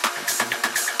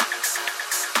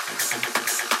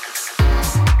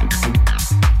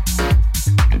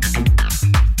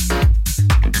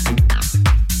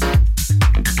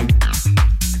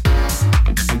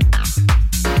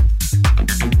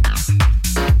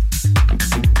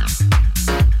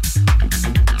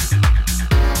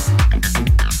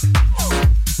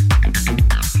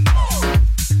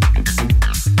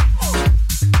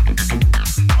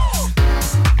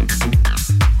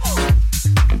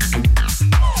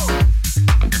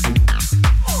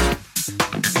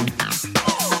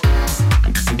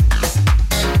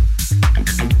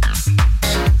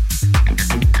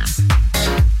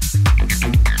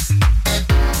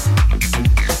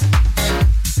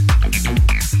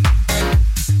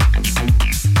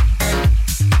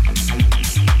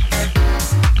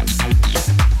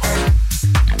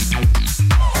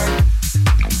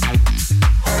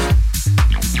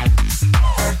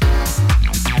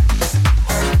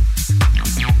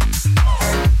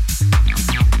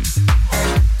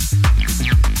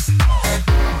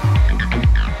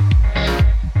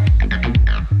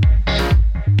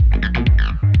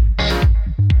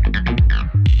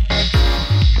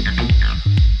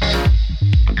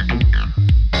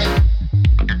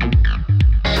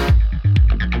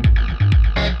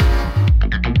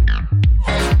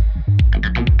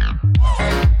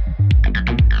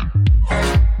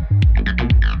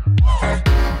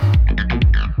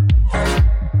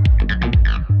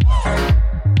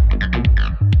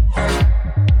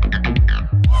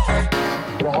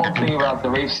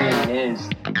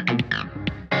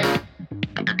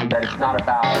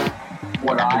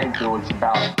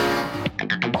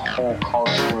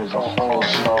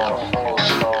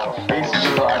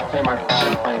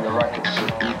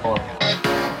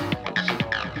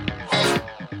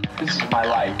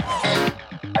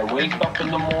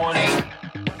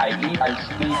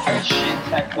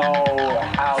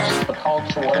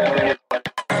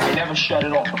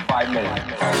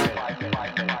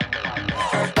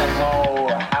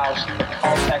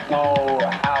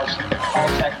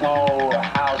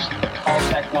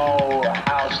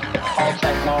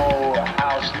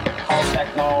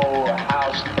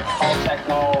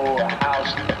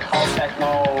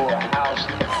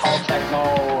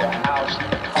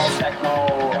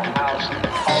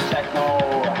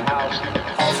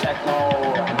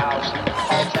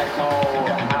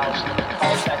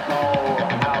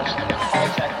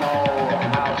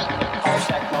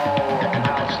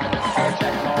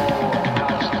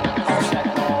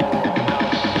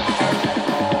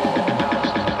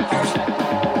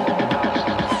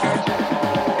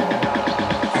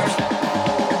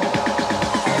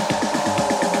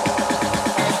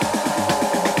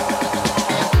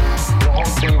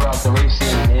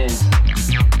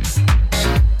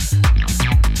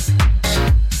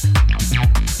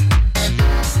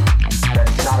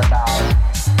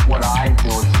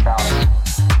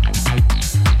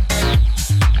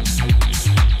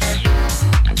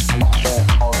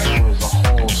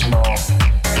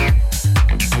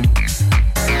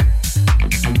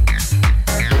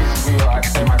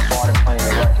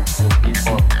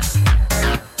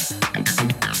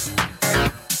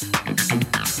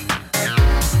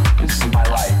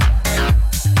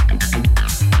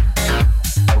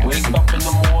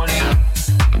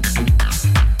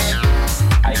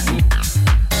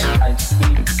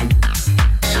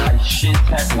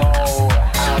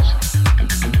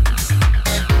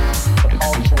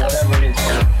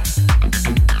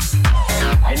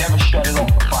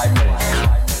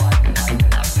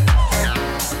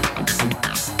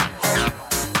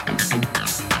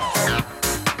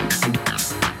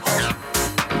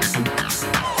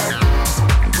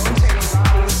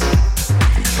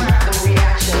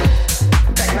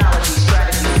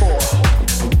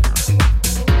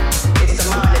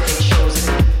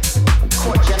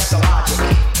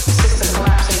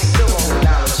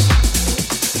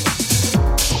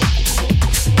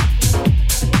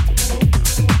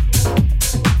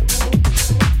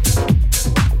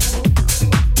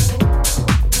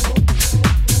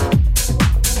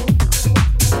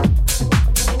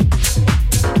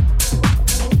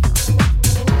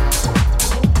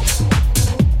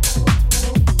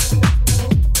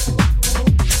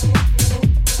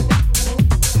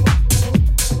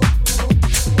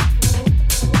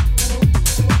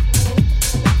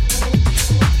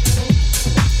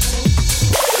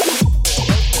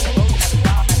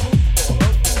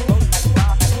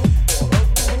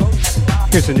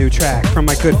 a new track from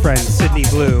my good friend Sydney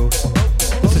Blue.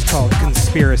 This is called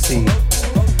Conspiracy.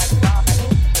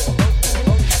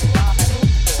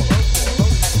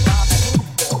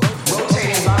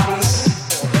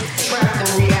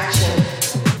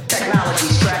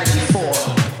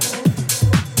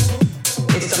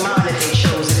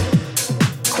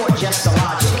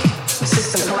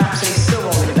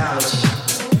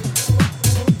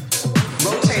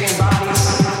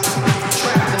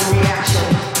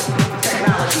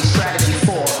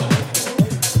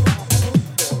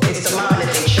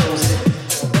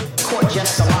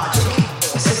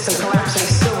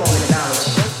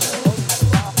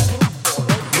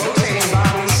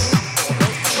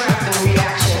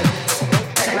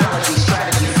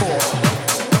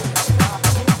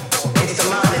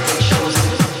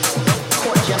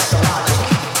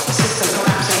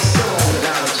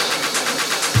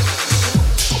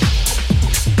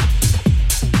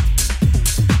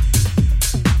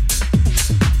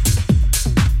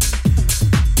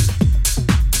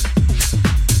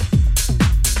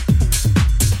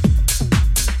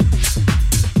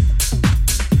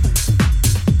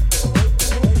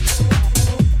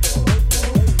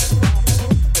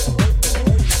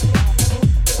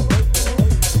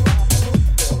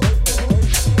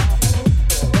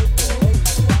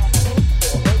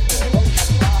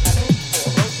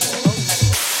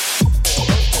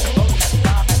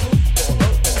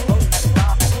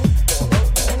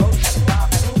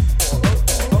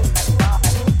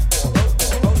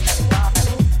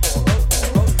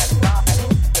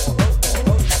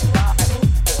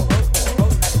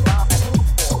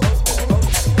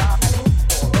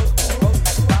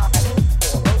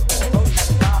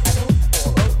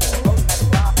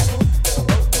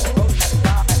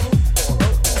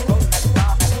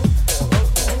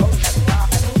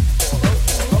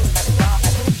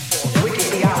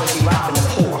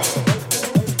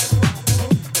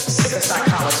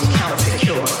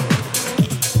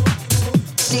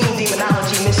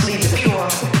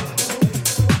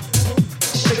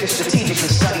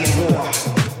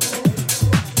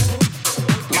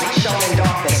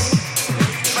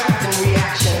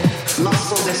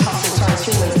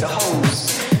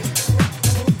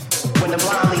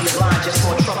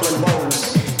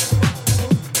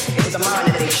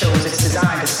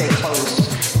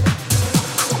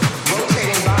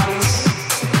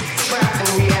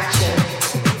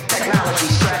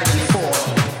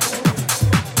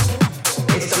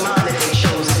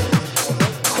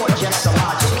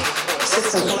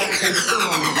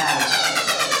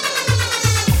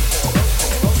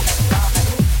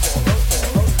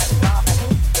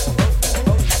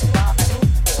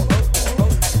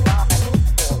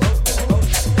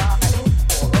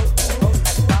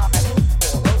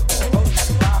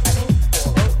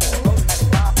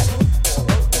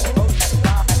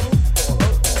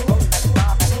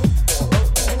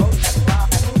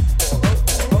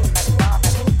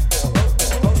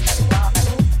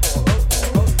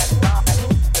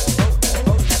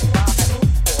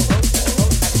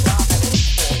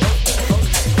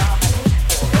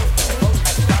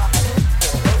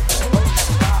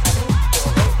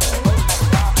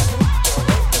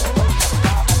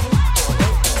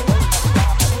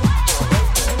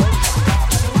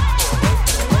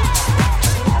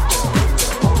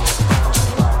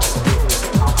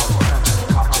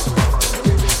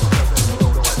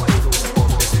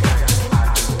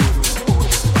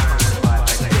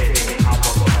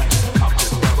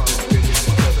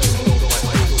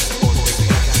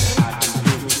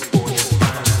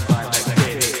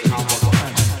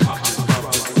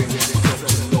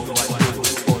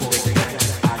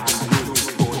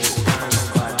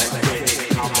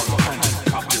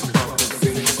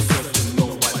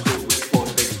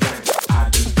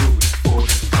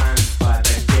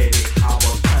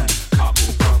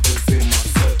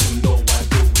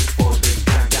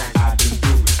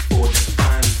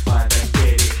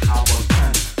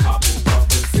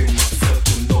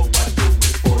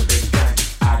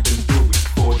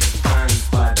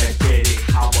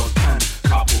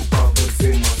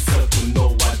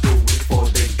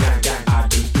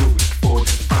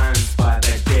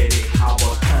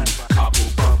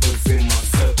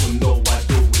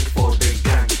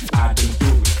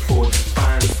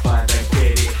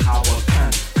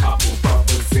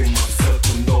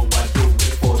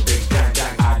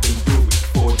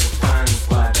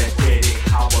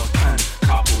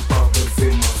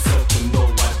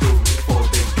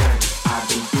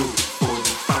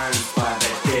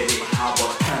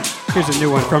 Here's a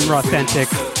new one from Authentic.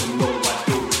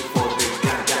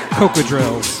 Coca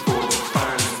Drills.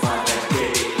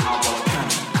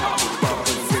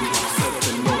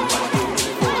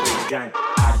 gang.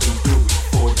 I don't do it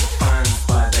for the fans,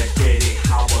 but I get it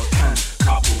how I can.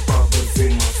 Couple brothers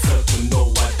in my circle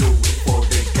know I do it for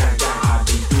the gang. I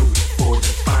don't do it for the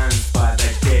fans, but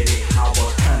I get it how I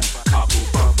can. Couple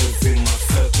brothers in my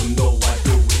circle know I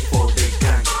do it for the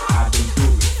gang. I don't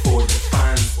do it for the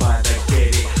fans, but I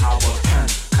get it how I can.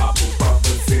 Couple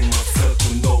brothers in my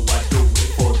circle know I do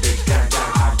it for the gang.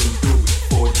 I don't do it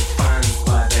for the fans,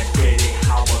 but I get it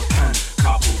how I can.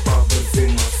 Couple brothers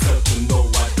in my circle know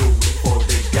I do it for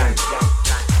the gang.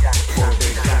 For the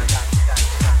gang.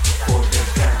 For the gang. For the gang.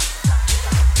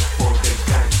 For the gang. For the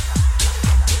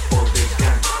gang. For the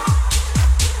gang.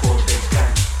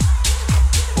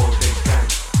 For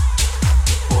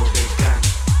the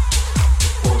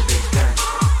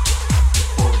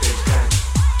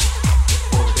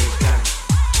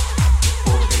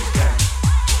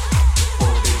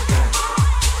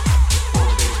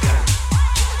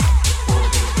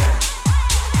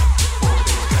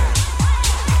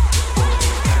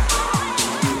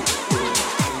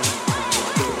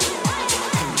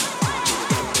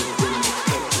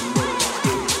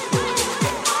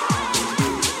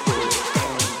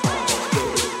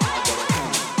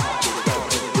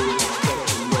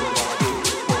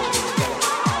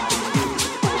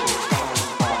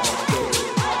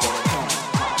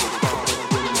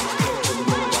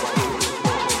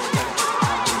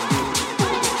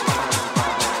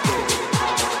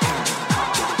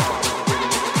the gang. For the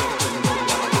gang.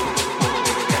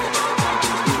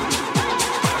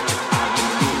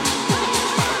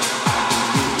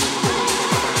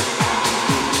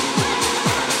 For the gang. For the gang. For the gang. For the gang. For the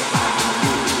gang.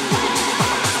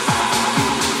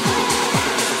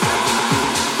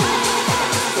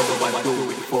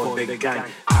 For the gang.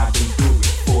 I don't do it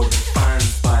for the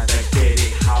fans, but I get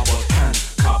it how I can.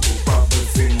 Couple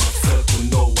brothers in my circle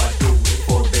know I do it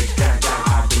for the gang.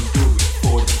 I don't do it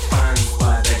for the fans,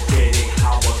 but I get it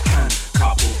how I can.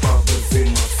 Couple brothers in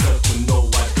my circle know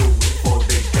I do it for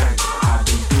the gang. I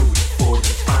don't do it for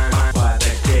the fans, but I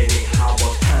get it how I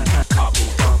can. Couple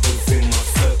brothers in my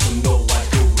circle know I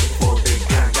do it for the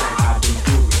gang. I don't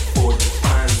do it for the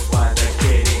fans, but I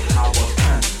get it how I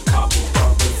can. Couple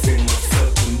brothers in my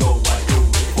circle know I do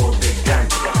it for the gang.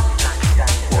 For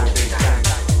the gang.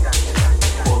 For the gang.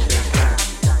 For the gang.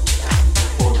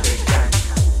 For the gang. For the gang.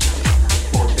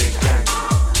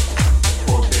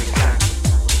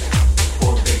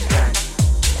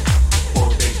 For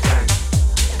the gang. For the gang.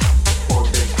 For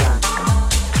the gang.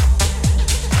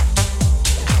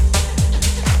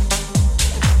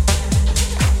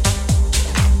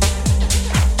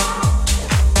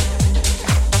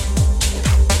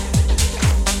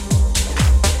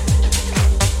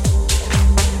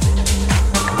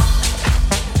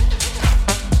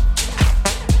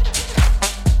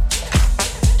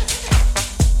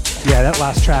 Yeah, that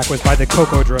last track was by the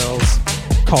Coco Drills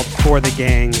called For the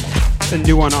Gang. It's a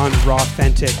new one on Raw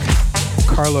Authentic,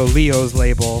 Carlo Leo's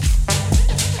label.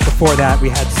 Before that, we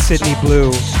had Sydney Blue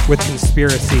with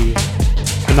Conspiracy,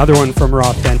 another one from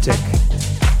Raw Authentic.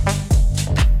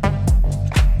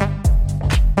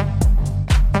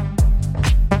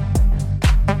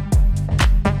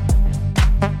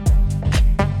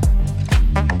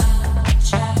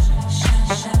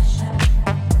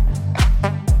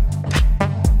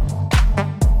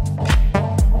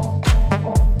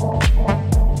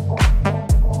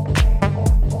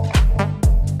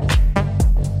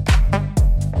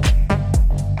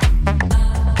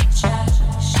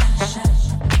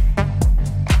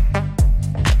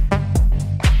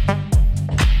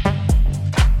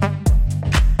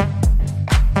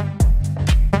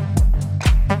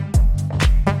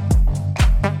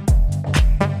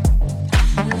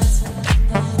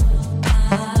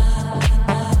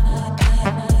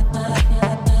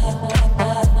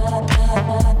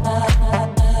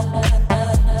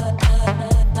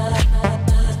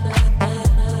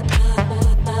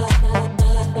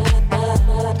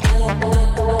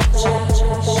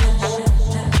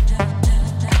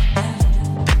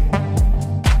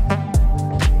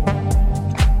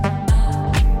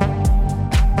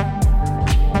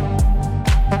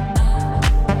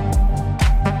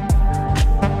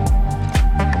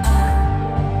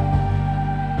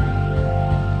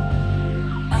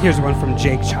 Here's one from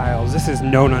Jake Childs. This is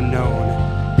Known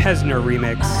Unknown, Pesner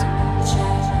remix.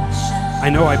 I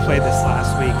know I played this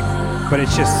last week, but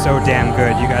it's just so damn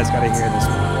good. You guys gotta hear this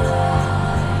one.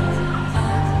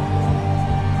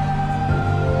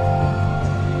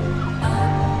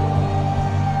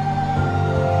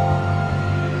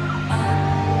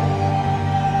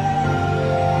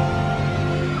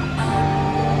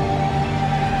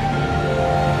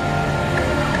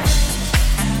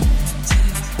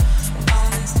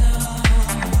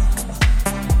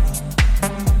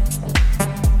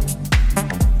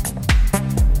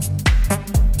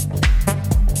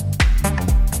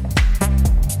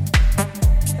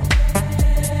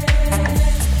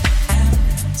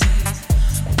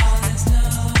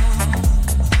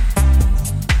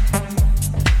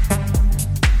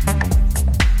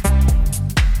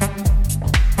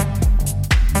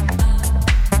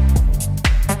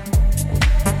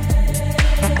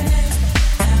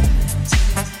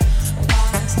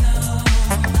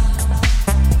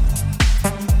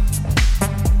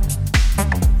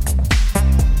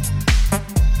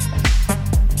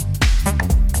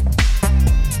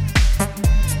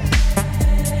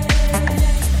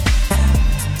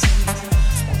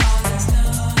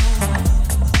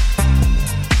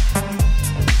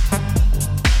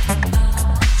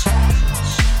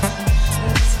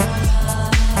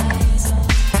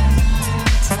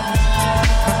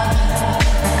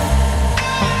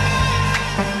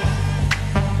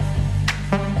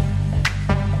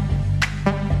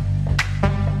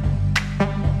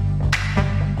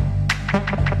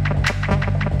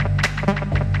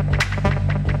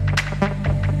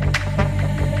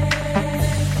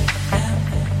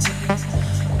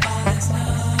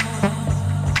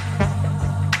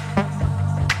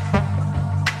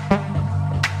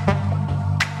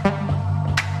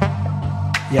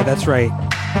 Yeah, that's right.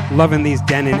 Loving these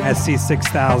Denon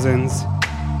SC6000s.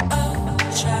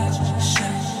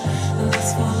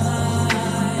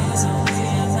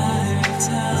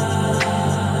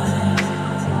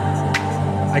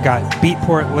 I got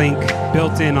Beatport link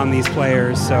built in on these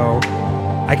players, so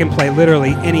I can play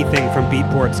literally anything from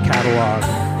Beatport's catalog.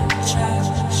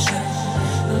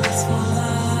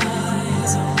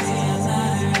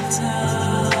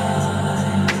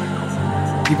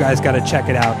 You guys got to check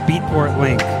it out. Beatport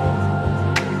link.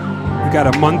 You got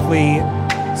a monthly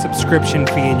subscription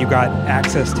fee and you got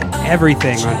access to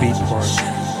everything on Beatport.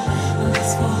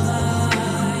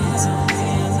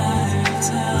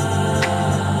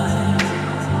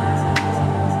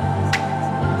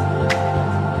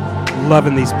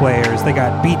 Loving these players. They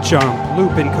got beat jump,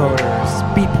 loop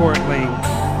encoders, Beatport link.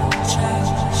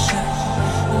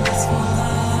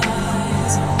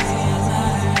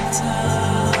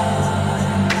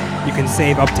 You can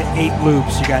save up to 8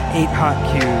 loops. You got 8 hot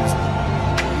cues,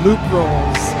 loop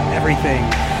rolls, everything.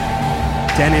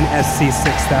 Denon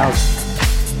SC6000.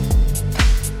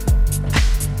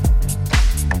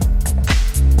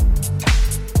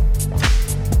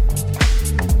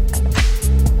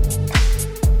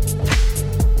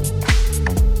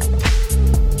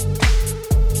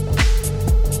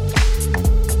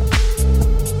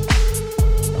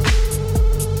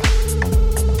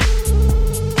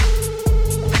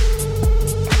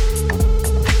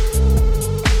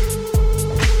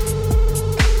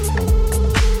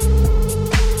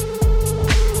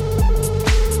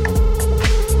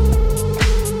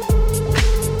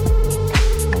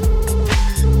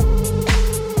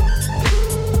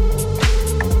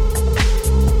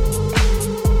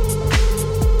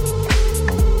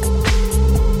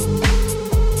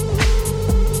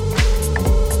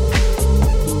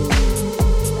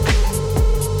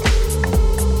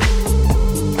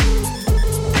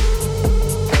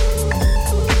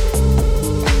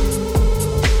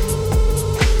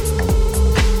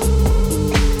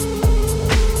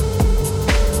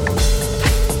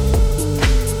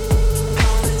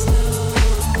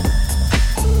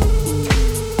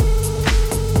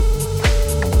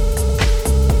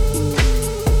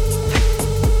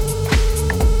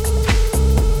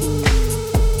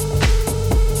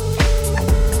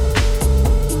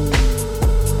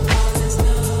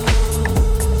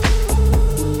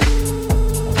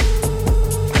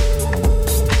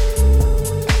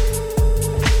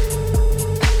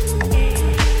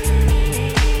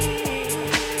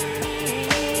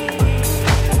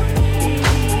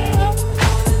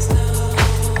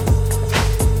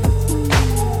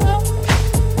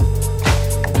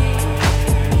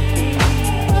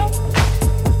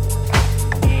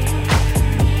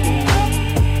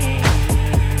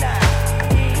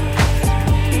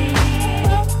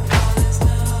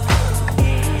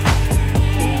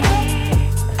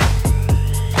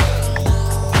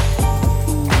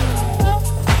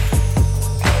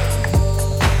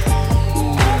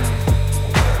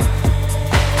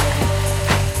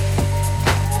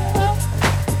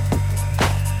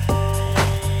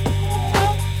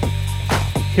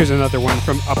 Here's another one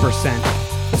from Upper Scent.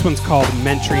 This one's called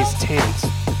Mentry's Tant.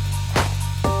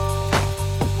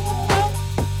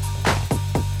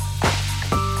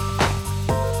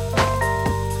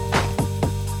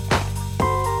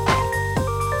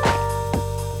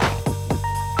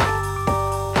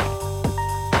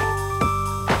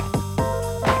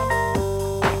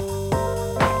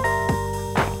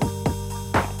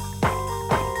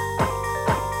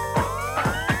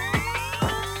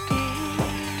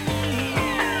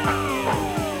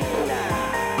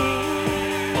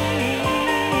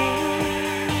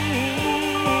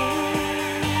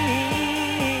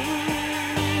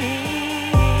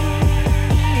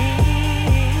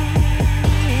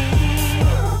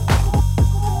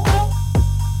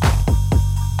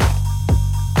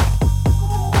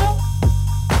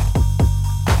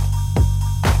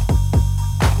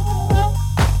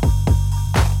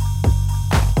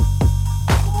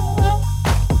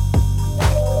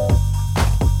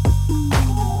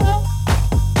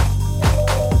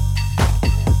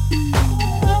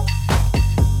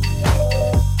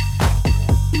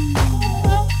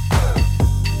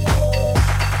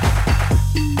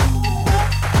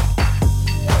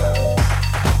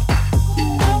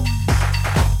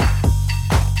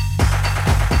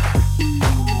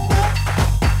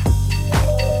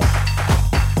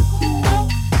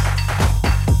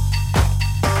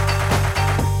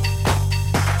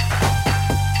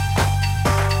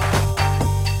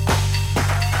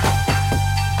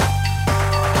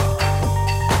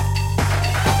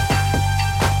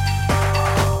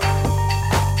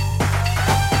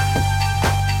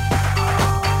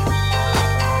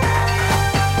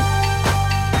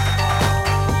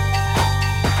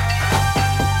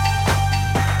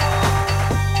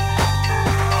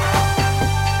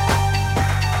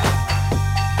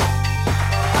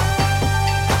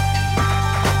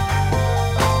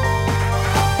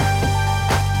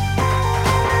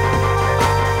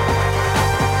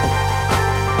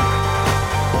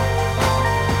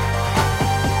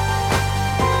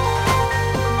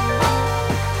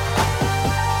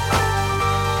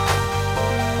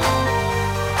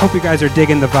 Hope you guys are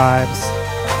digging the vibes.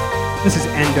 This is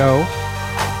ENDO.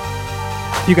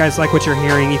 If you guys like what you're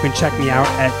hearing, you can check me out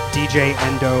at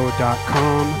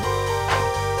djendo.com.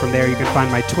 From there, you can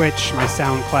find my Twitch, my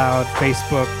SoundCloud,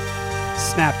 Facebook,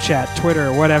 Snapchat,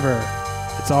 Twitter, whatever.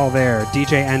 It's all there,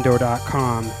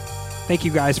 djendo.com. Thank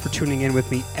you guys for tuning in with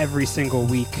me every single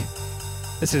week.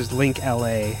 This is Link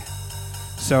LA.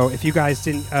 So if you guys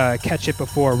didn't catch it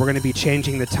before, we're going to be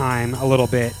changing the time a little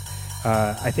bit.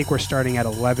 I think we're starting at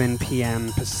 11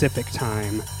 p.m. Pacific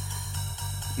time.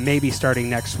 Maybe starting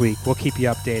next week. We'll keep you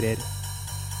updated.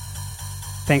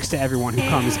 Thanks to everyone who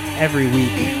comes every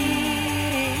week.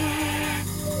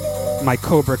 My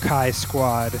Cobra Kai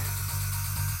squad.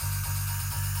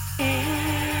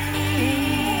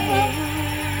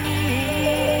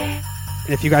 And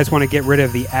if you guys want to get rid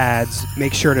of the ads,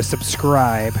 make sure to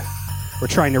subscribe. We're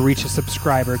trying to reach a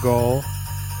subscriber goal.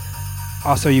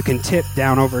 Also, you can tip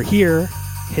down over here,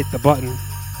 hit the button.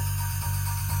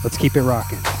 Let's keep it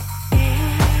rocking.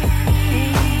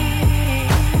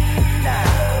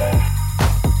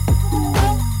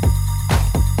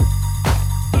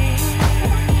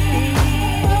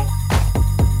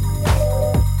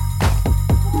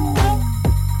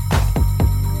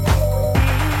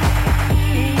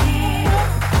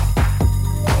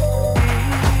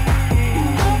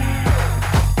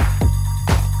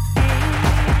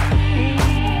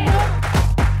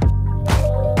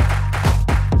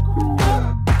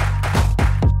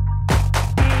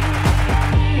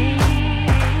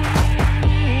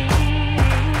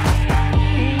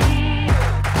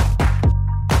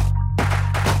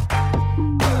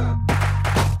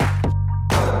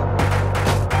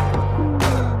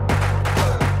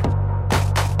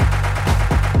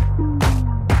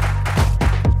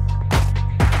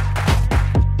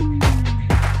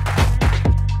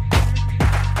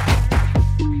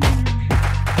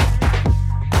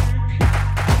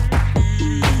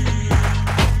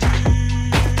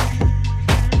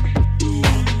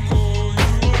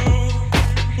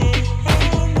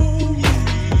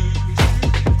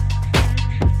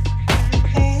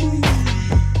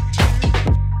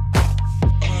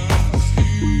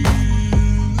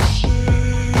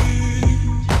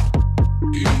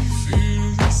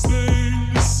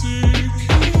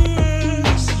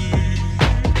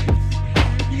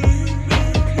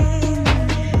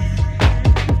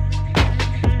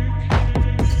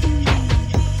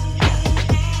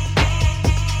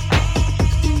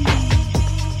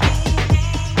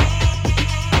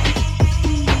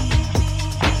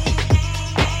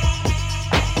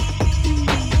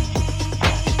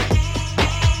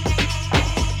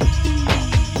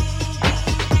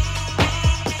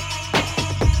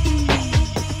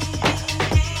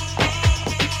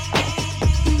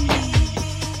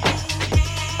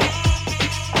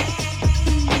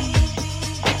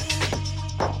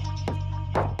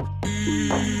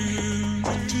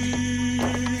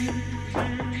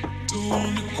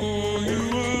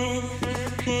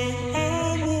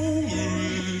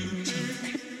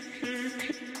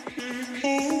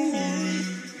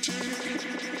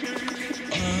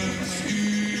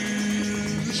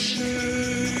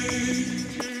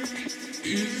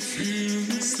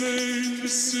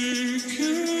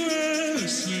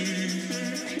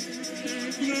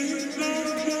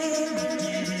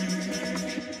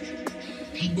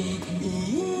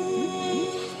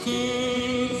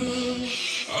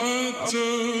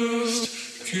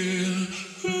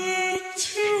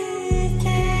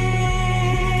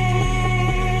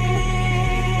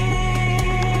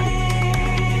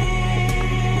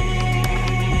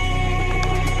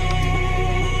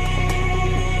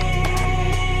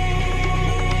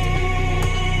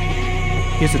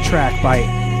 Here's a track by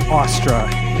Austra.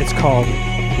 It's called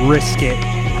Risk It,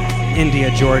 India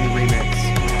Jordan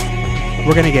remix.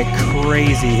 We're gonna get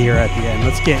crazy here at the end.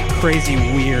 Let's get crazy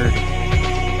weird.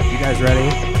 You guys ready?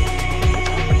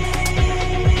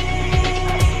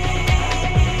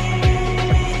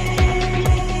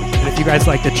 And if you guys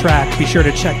like the track, be sure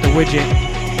to check the widget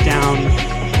down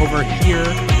over here.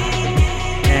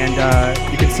 And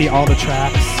you can see all the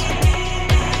tracks.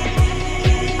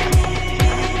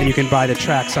 And you can buy the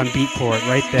tracks on Beatport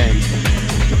right then.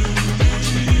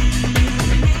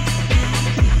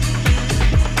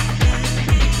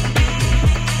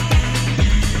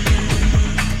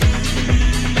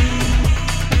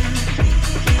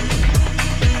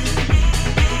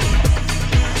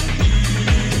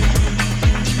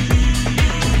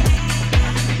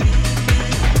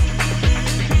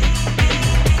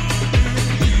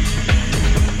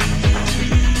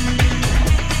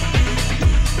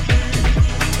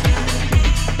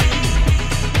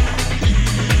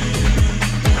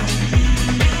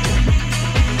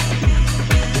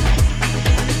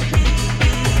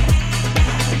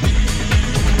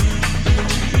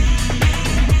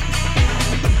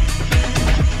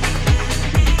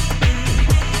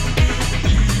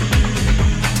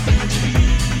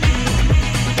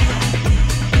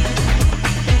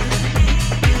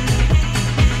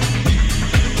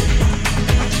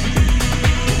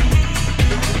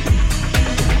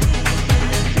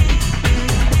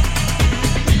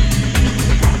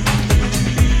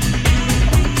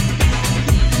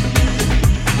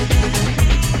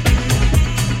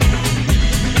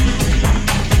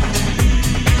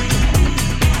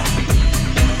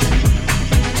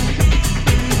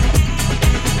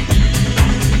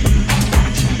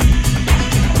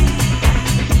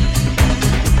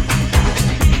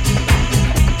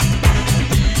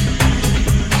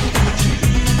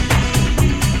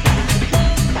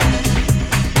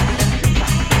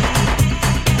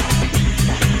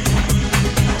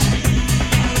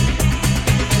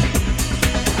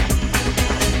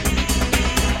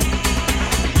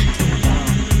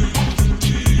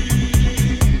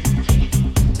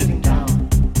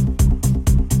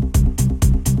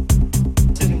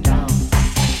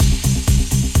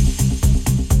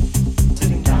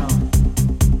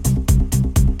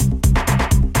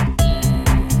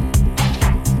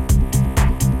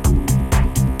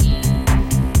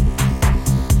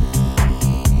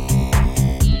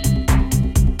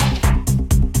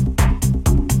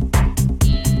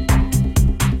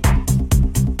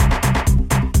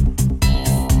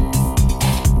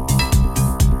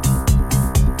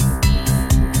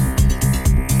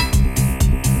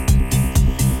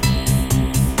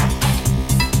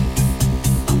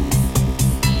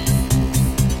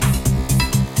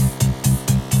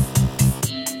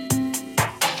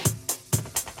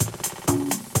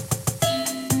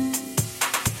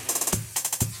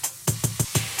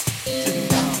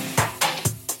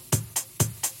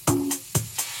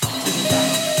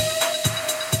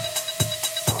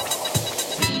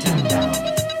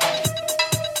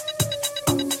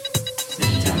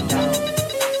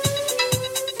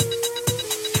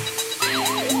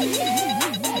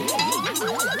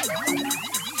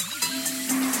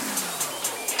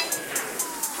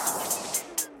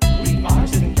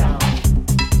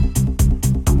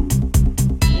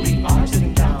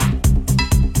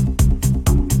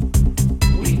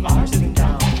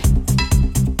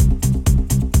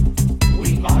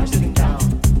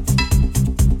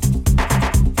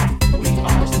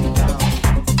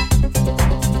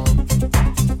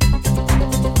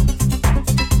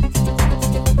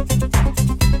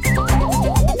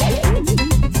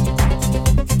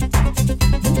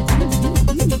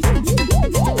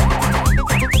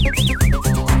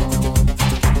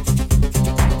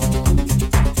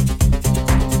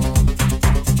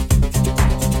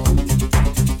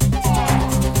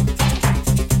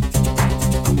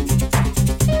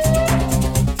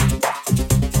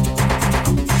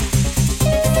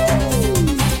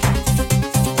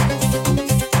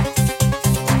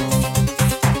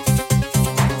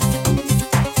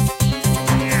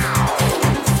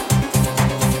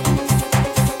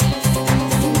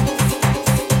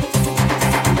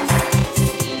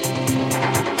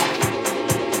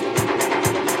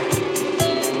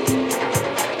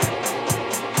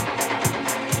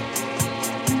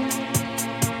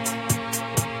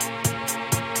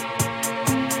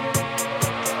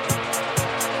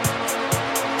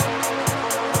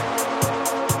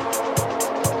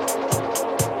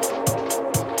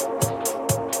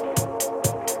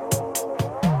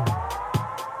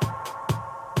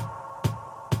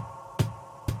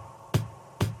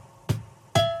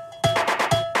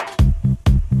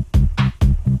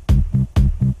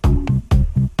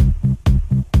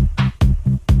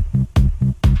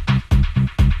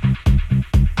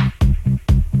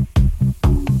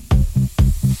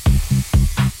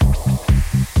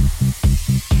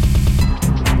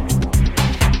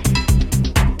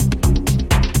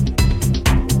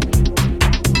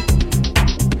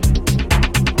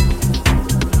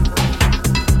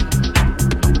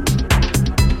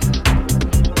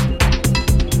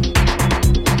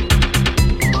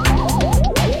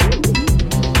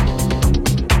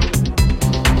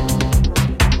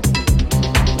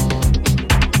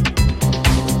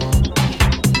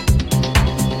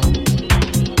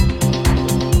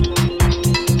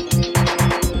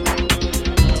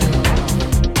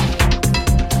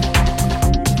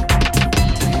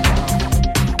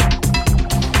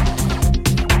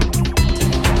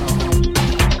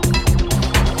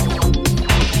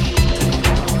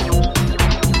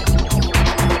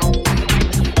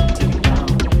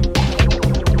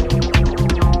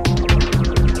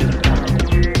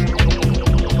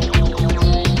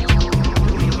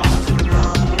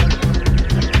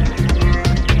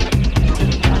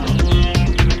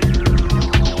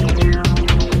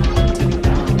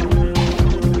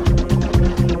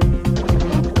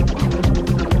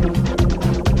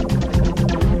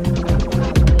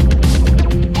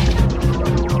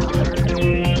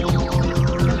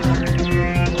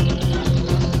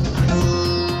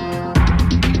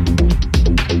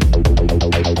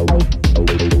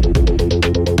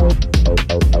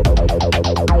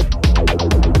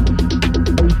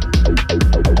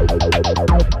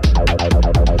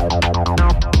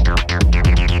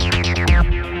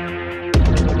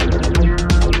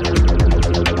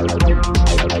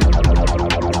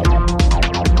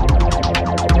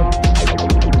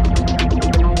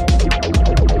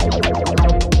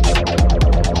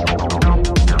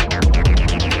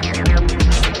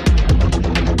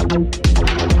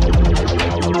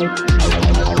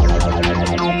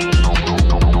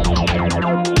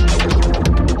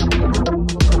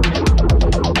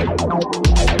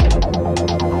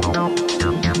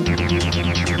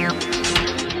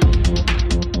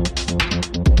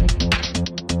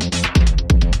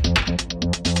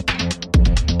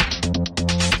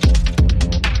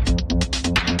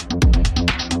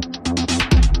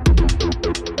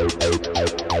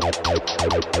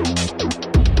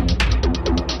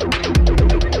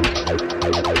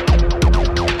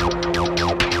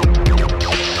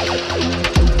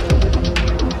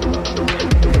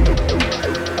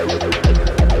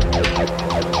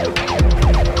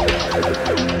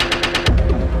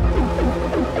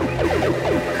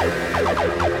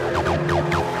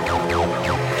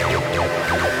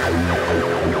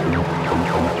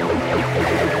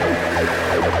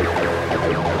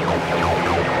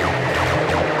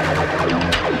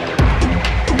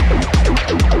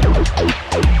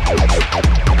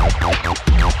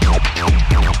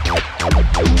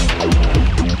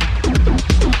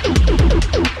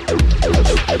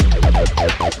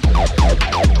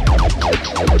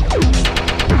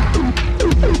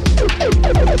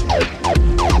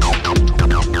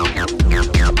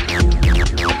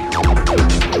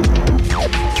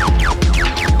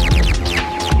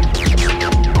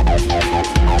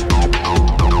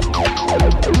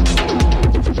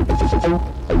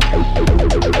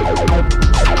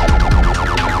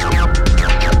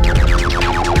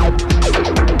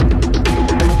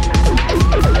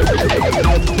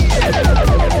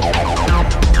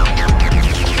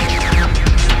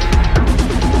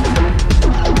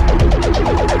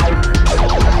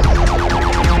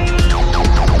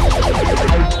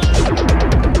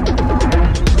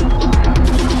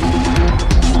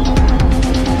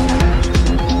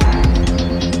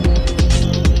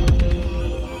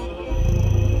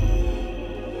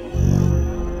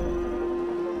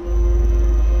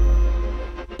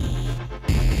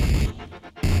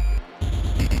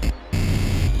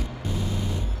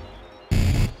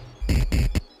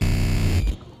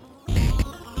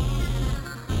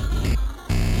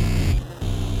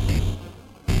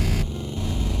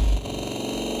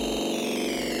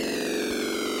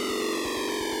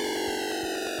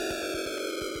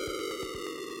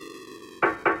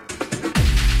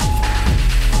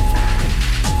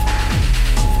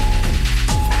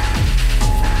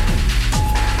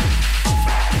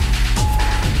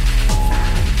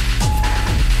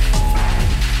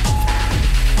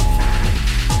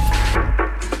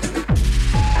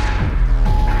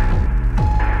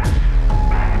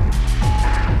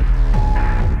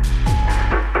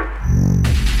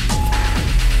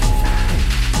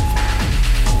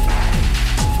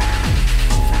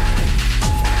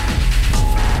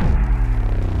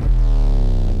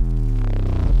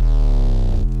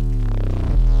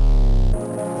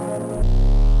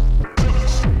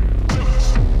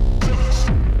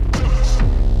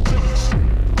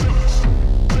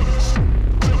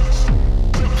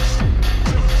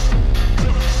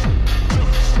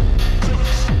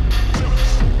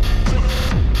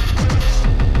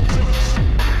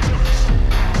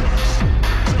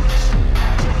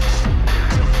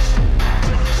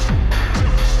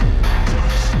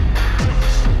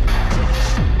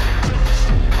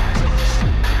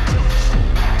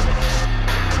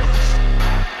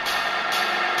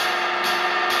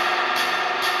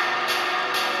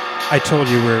 I told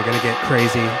you we were going to get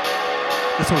crazy.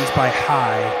 This one's by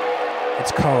High.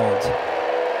 It's called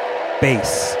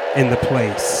Bass in the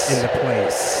Place, in the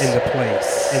Place, in the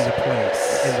Place, in the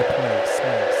Place, in the Place.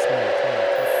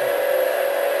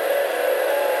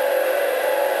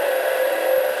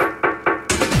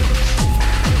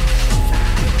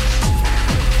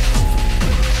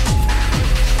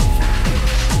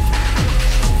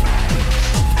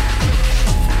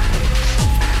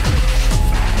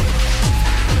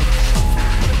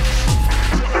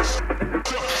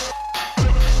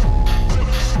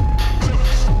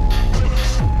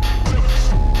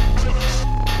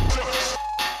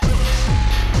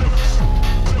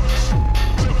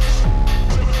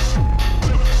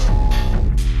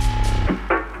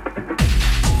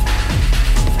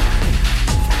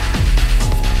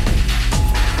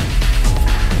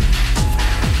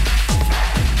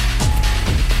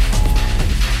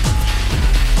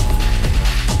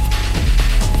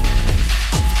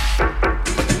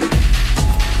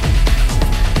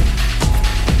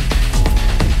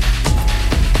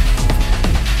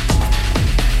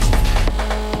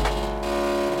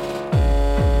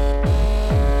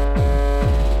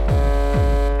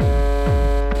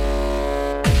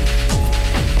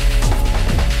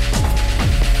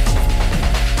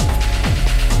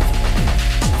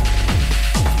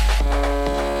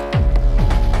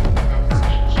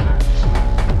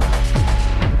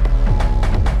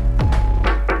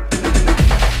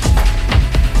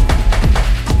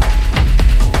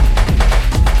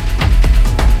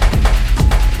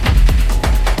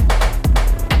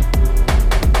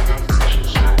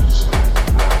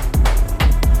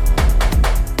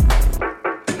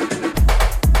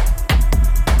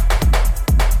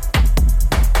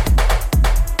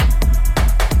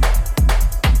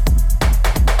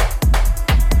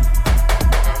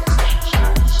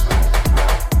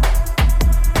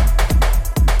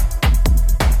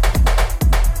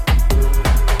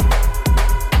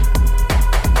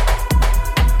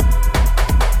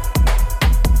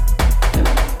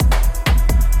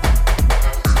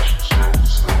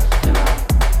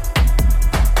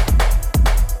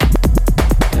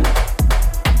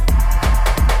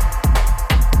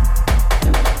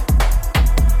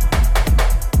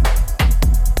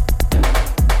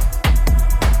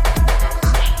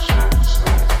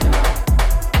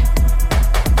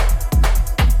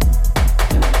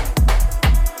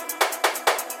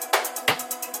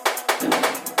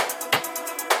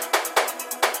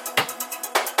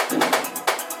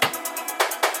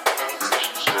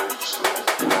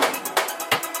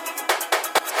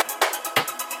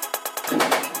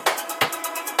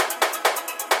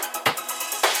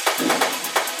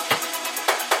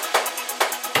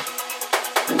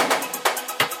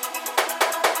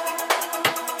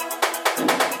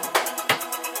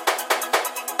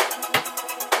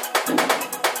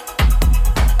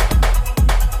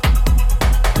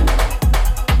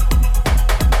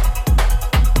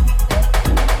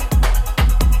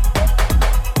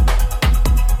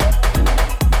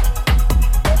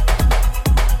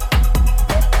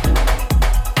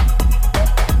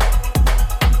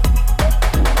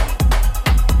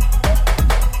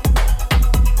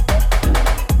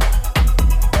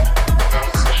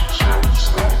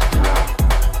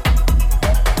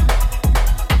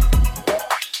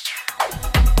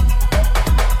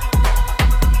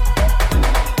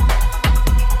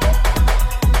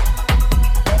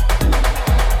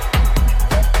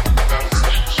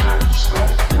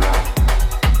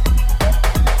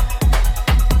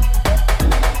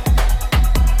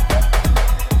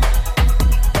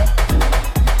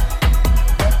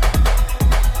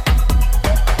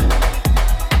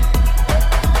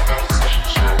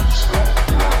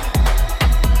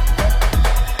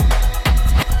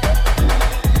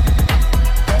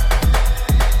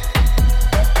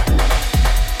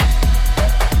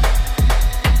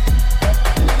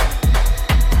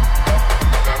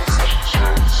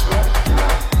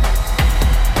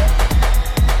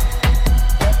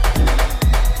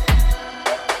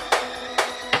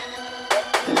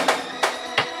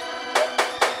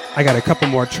 I got a couple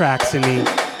more tracks in me.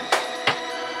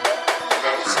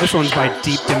 This one's by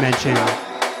Deep Dimension.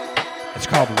 It's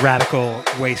called Radical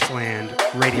Wasteland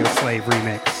Radio Slave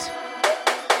Remix.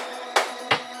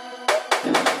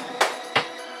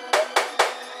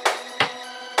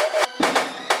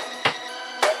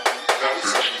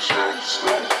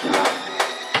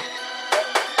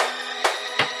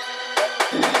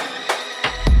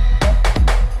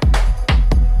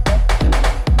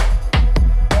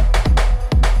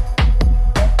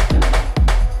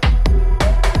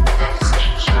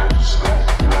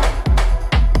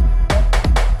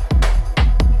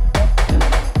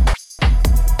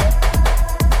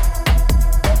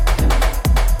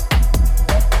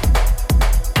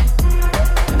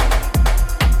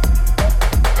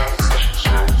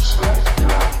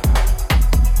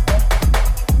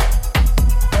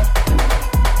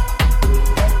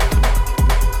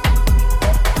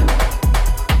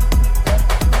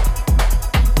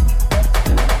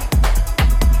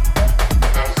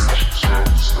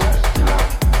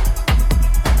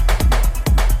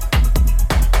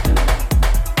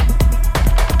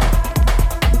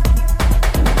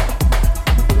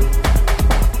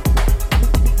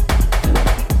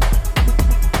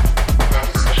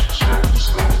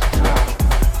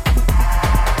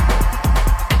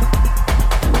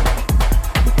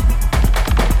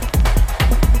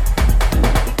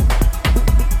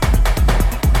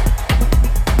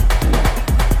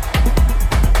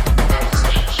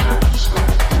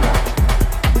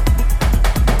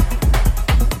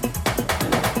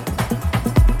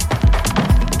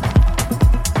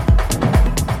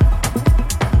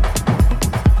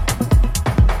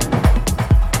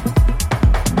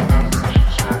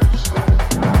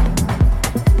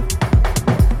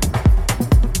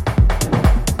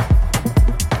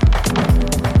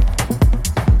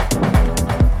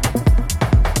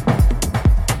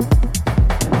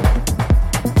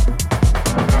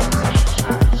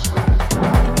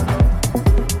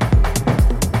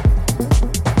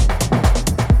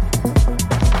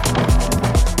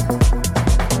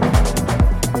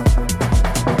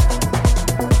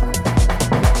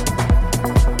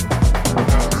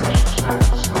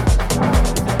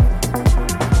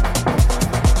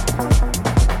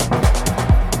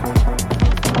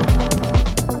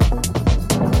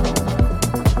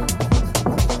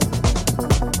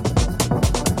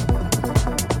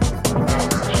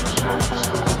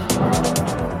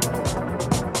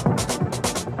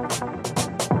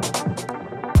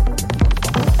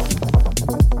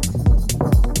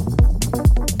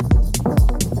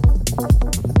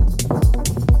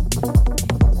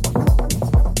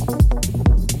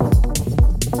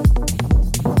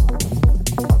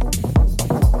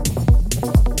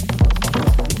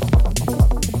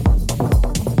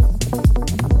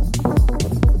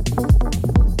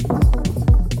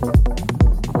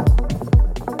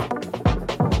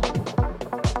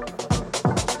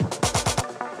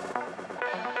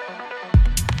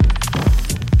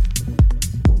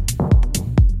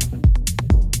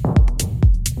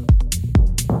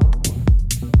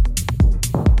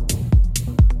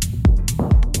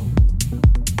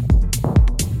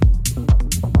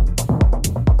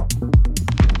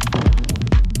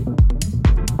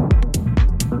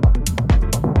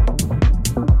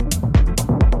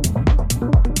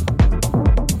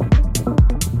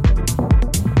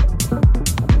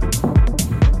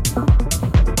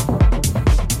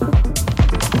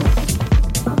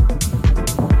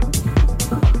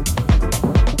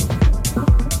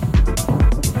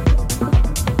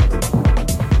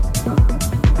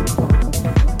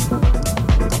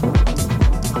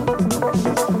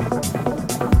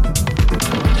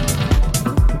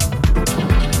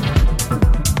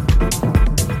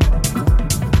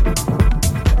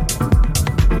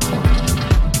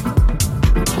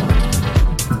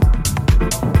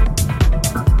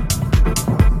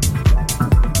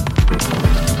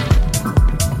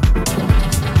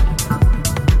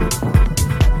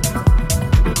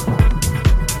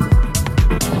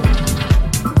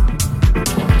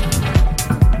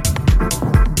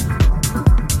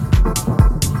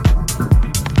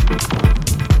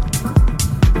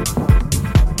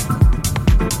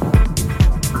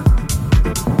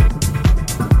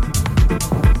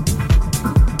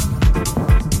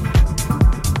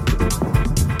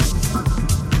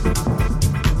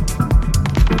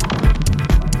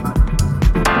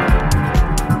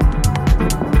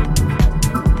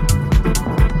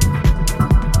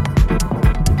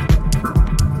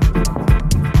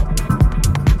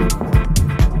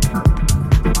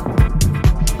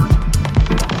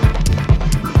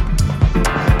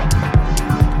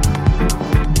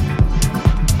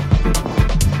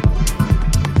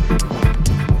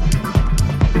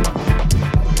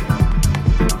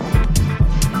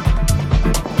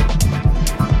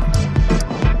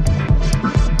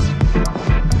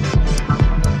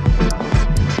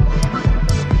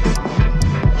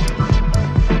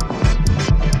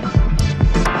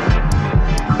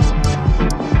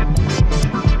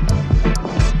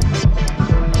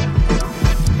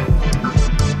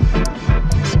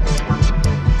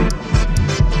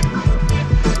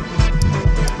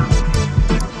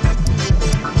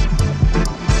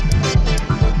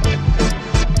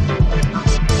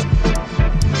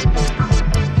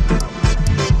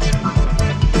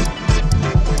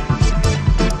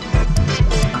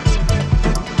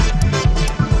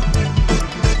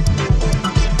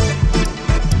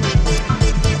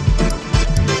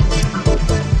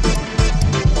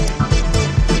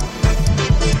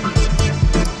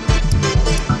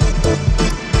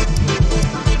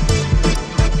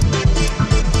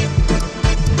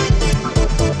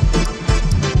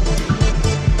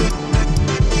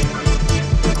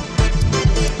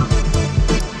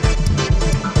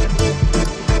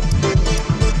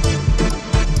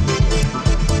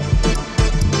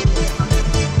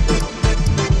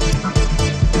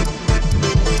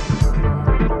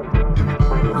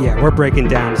 We're breaking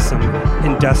down some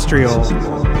industrial,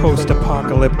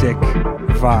 post-apocalyptic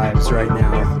vibes right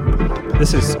now.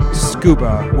 This is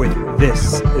Scuba with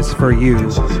This Is For You,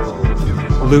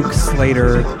 Luke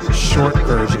Slater short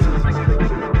version.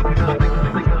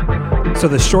 So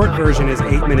the short version is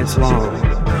 8 minutes long.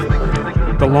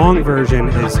 The long version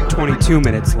is 22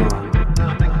 minutes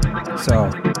long. So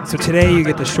today you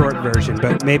get the short version,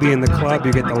 but maybe in the club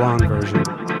you get the long version.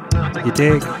 You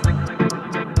dig?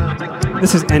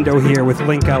 This is ENDO here with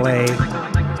Link LA.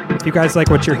 If you guys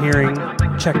like what you're hearing,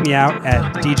 check me out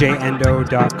at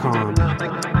djendo.com.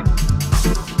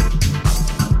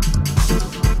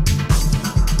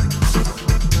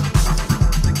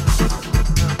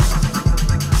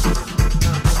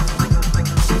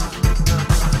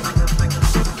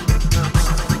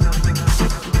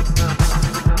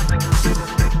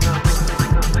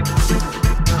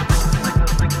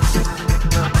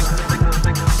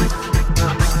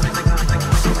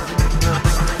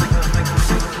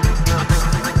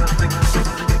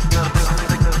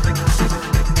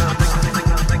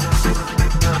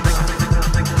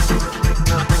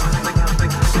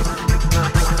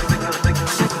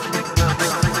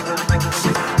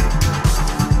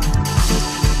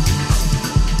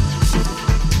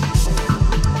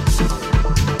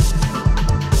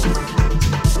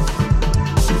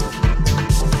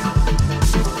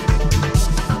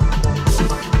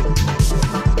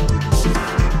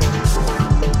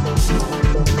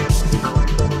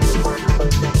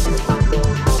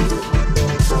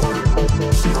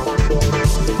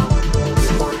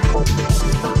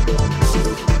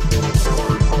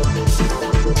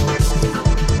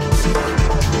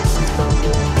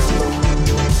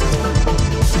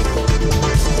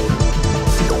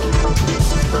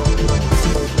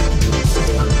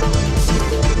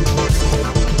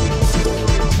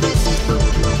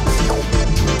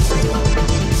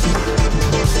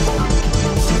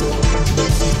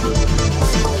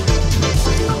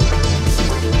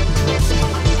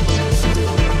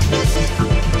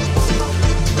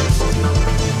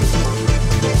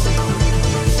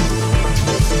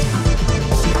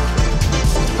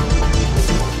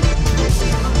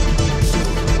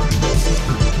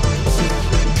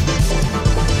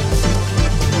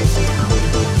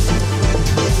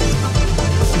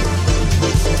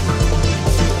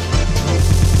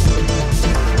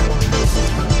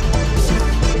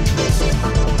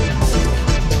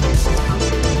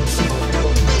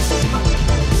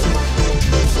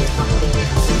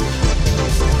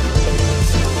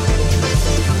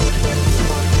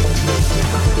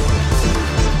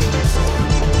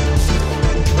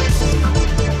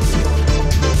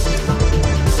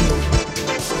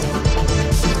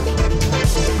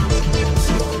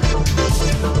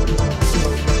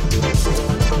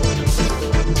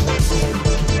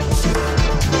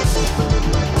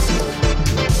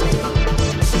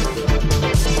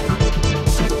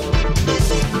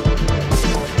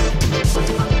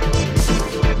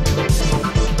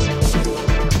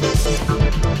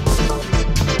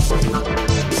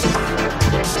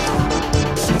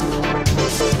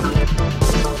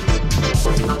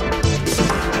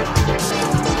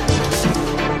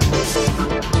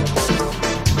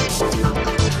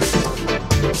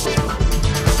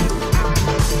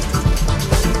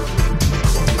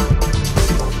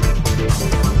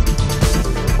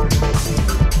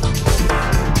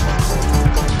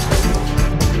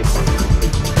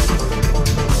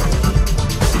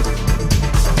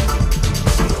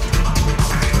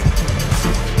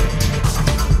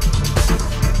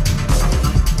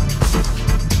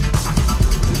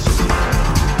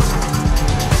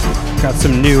 Got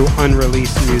some new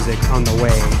unreleased music on the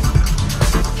way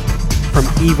from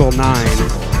Evil 9.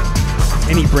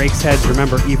 Any Breaks heads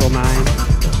remember Evil 9?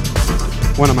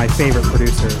 One of my favorite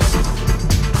producers.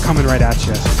 Coming right at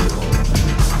you.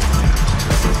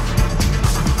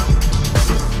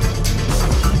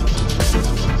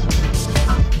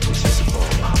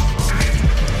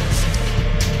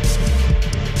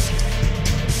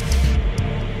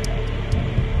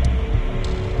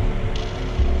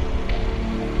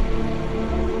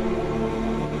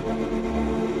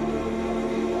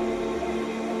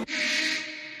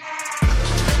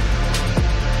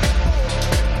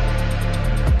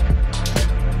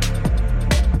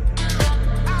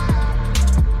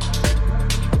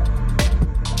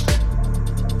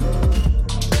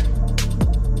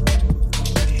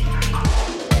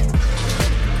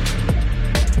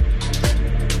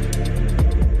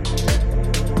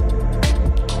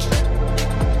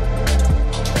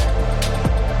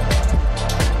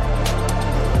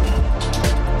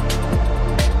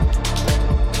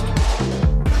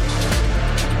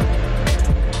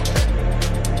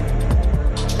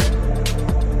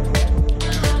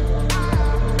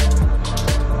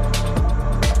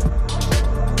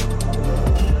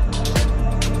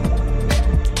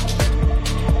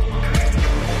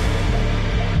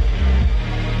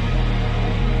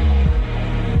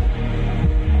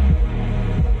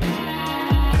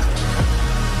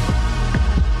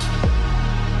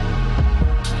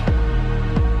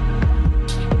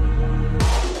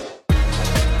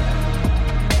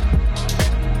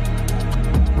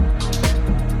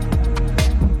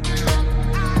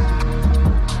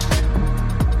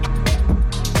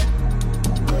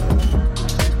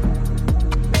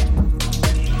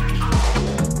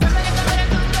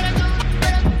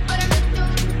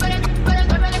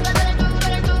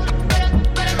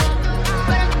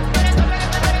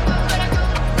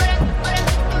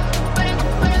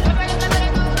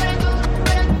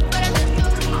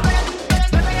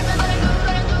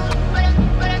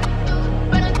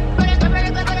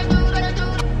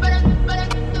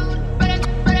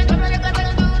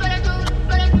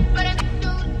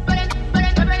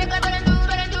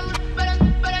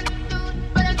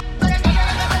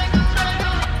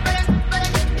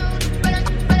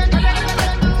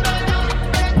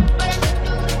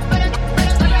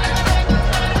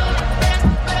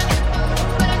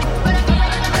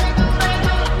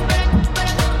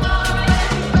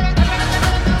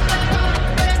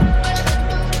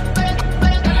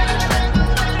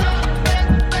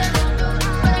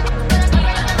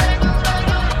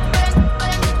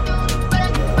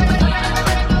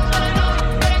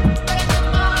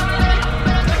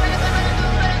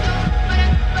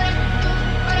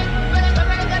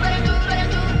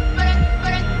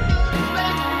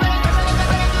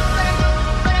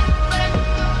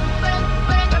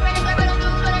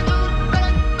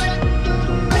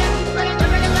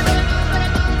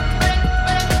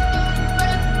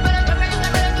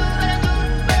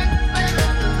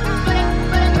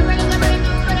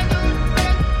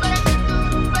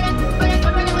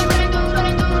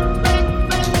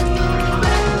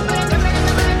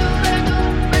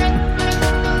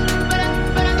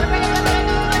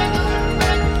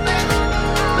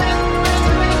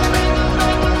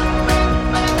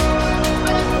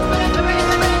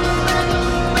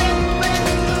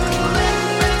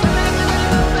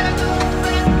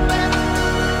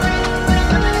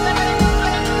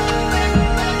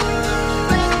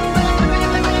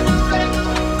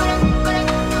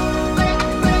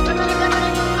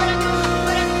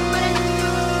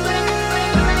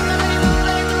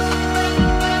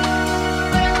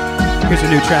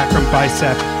 Here's a new track from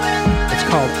Bicep. It's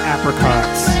called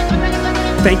Apricots.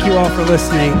 Thank you all for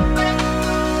listening.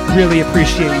 Really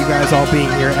appreciate you guys all being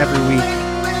here every week.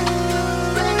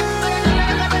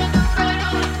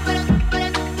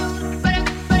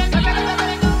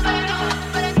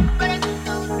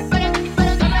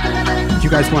 Do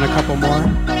you guys want a couple more?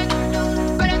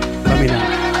 Let me know.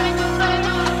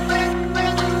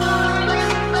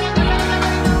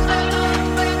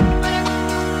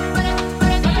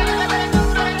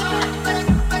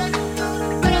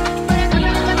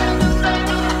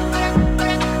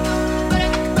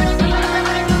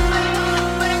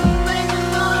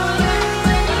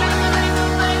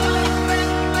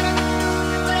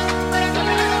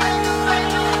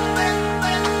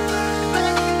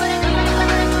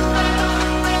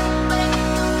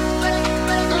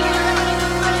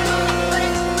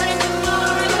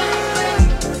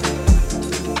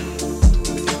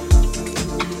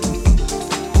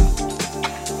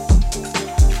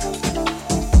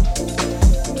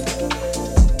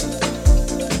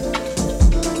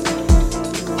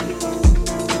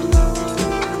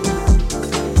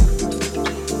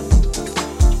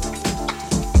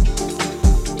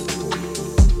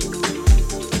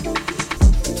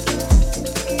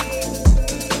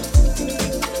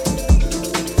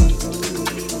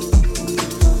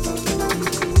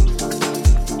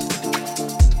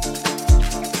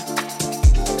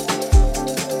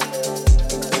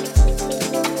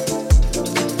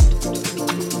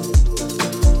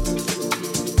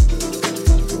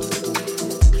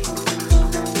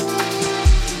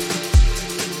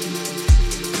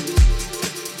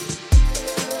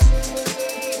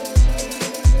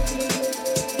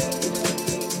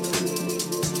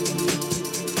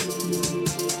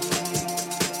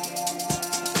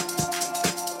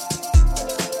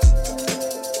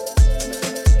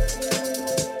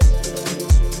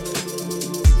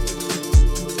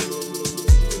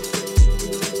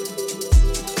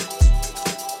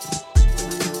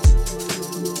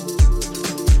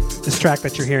 Track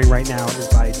that you're hearing right now is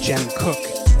by Jem Cook.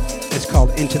 It's called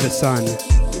Into the Sun,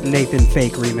 Nathan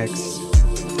Fake remix.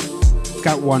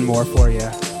 Got one more for you.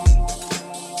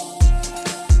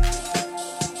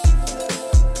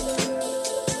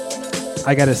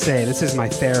 I gotta say, this is my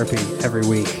therapy every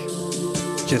week.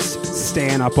 Just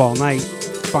staying up all night,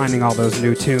 finding all those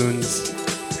new tunes,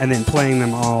 and then playing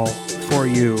them all for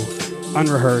you,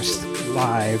 unrehearsed,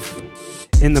 live,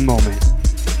 in the moment.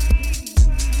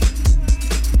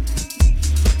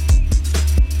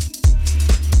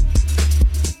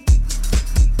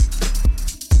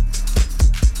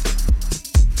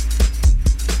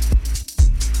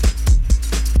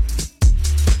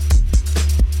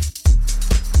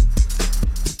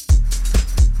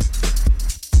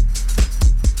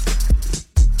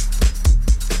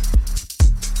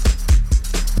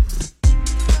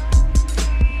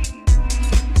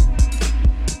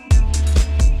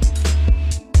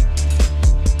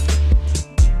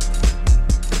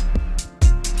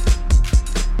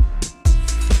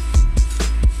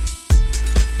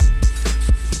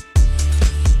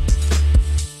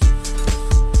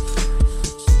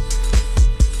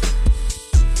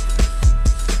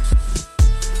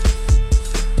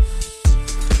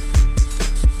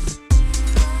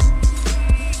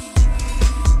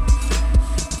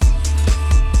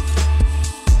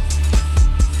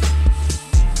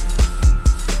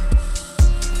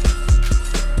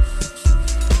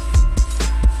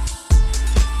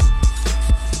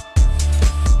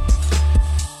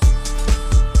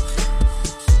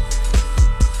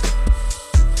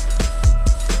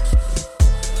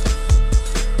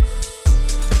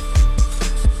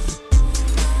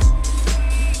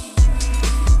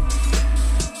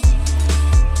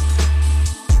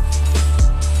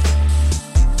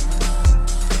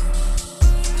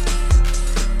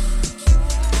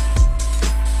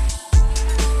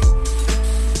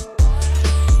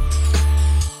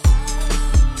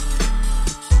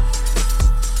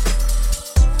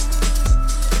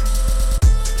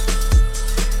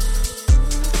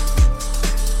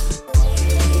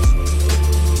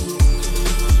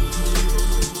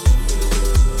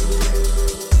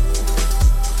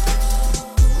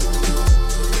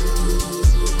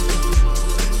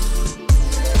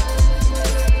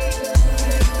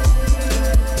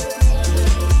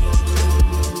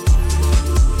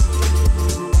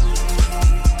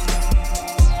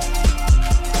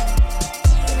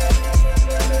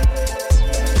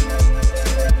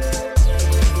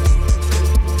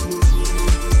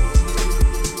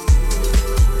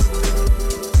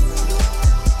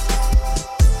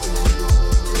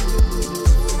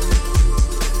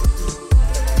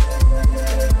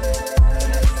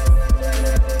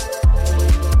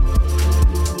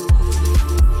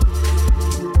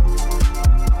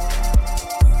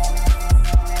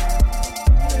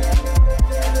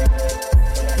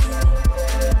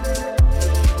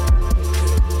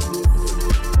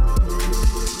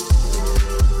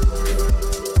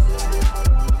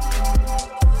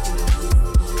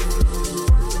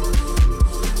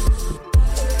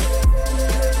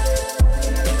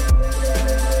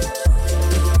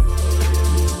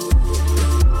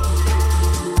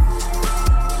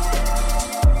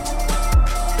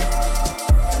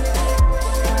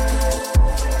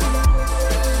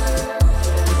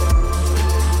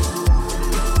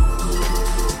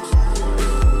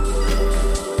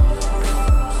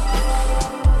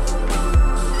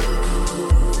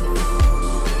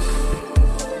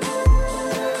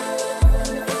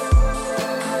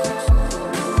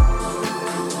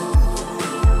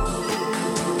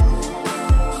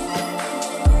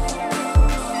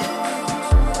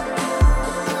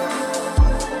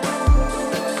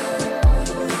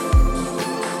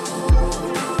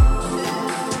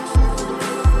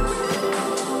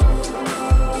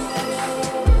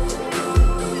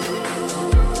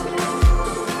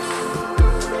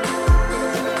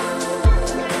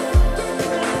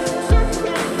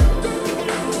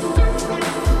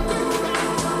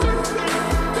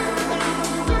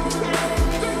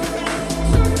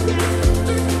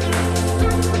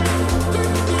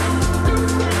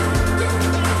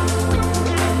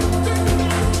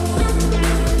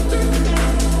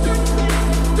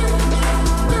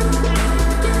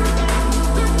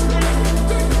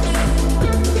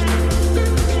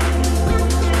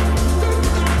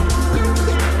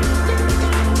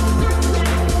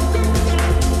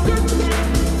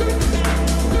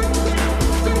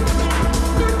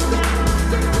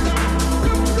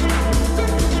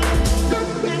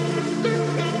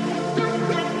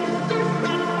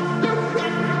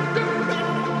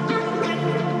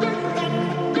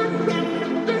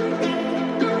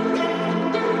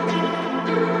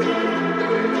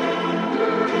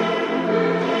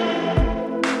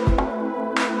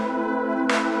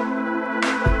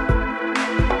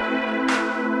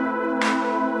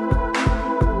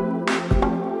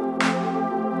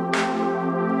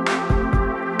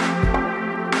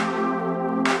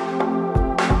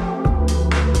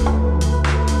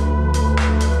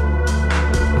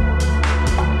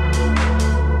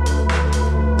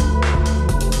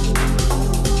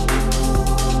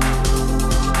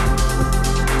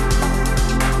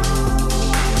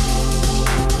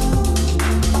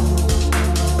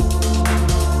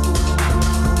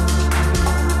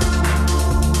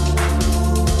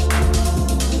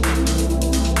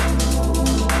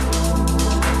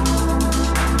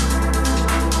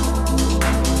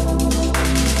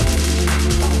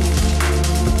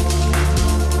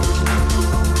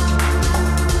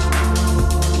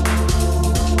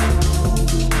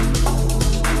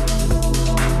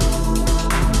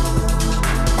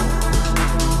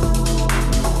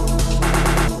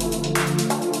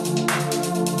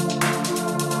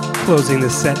 closing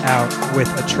this set out with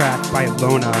a track by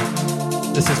Lona.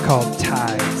 This is called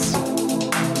Tides.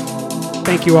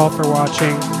 Thank you all for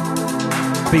watching.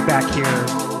 I'll be back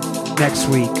here next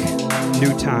week,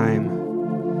 new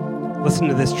time. Listen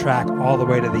to this track all the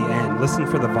way to the end. Listen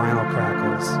for the vinyl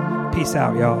crackles. Peace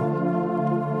out, y'all.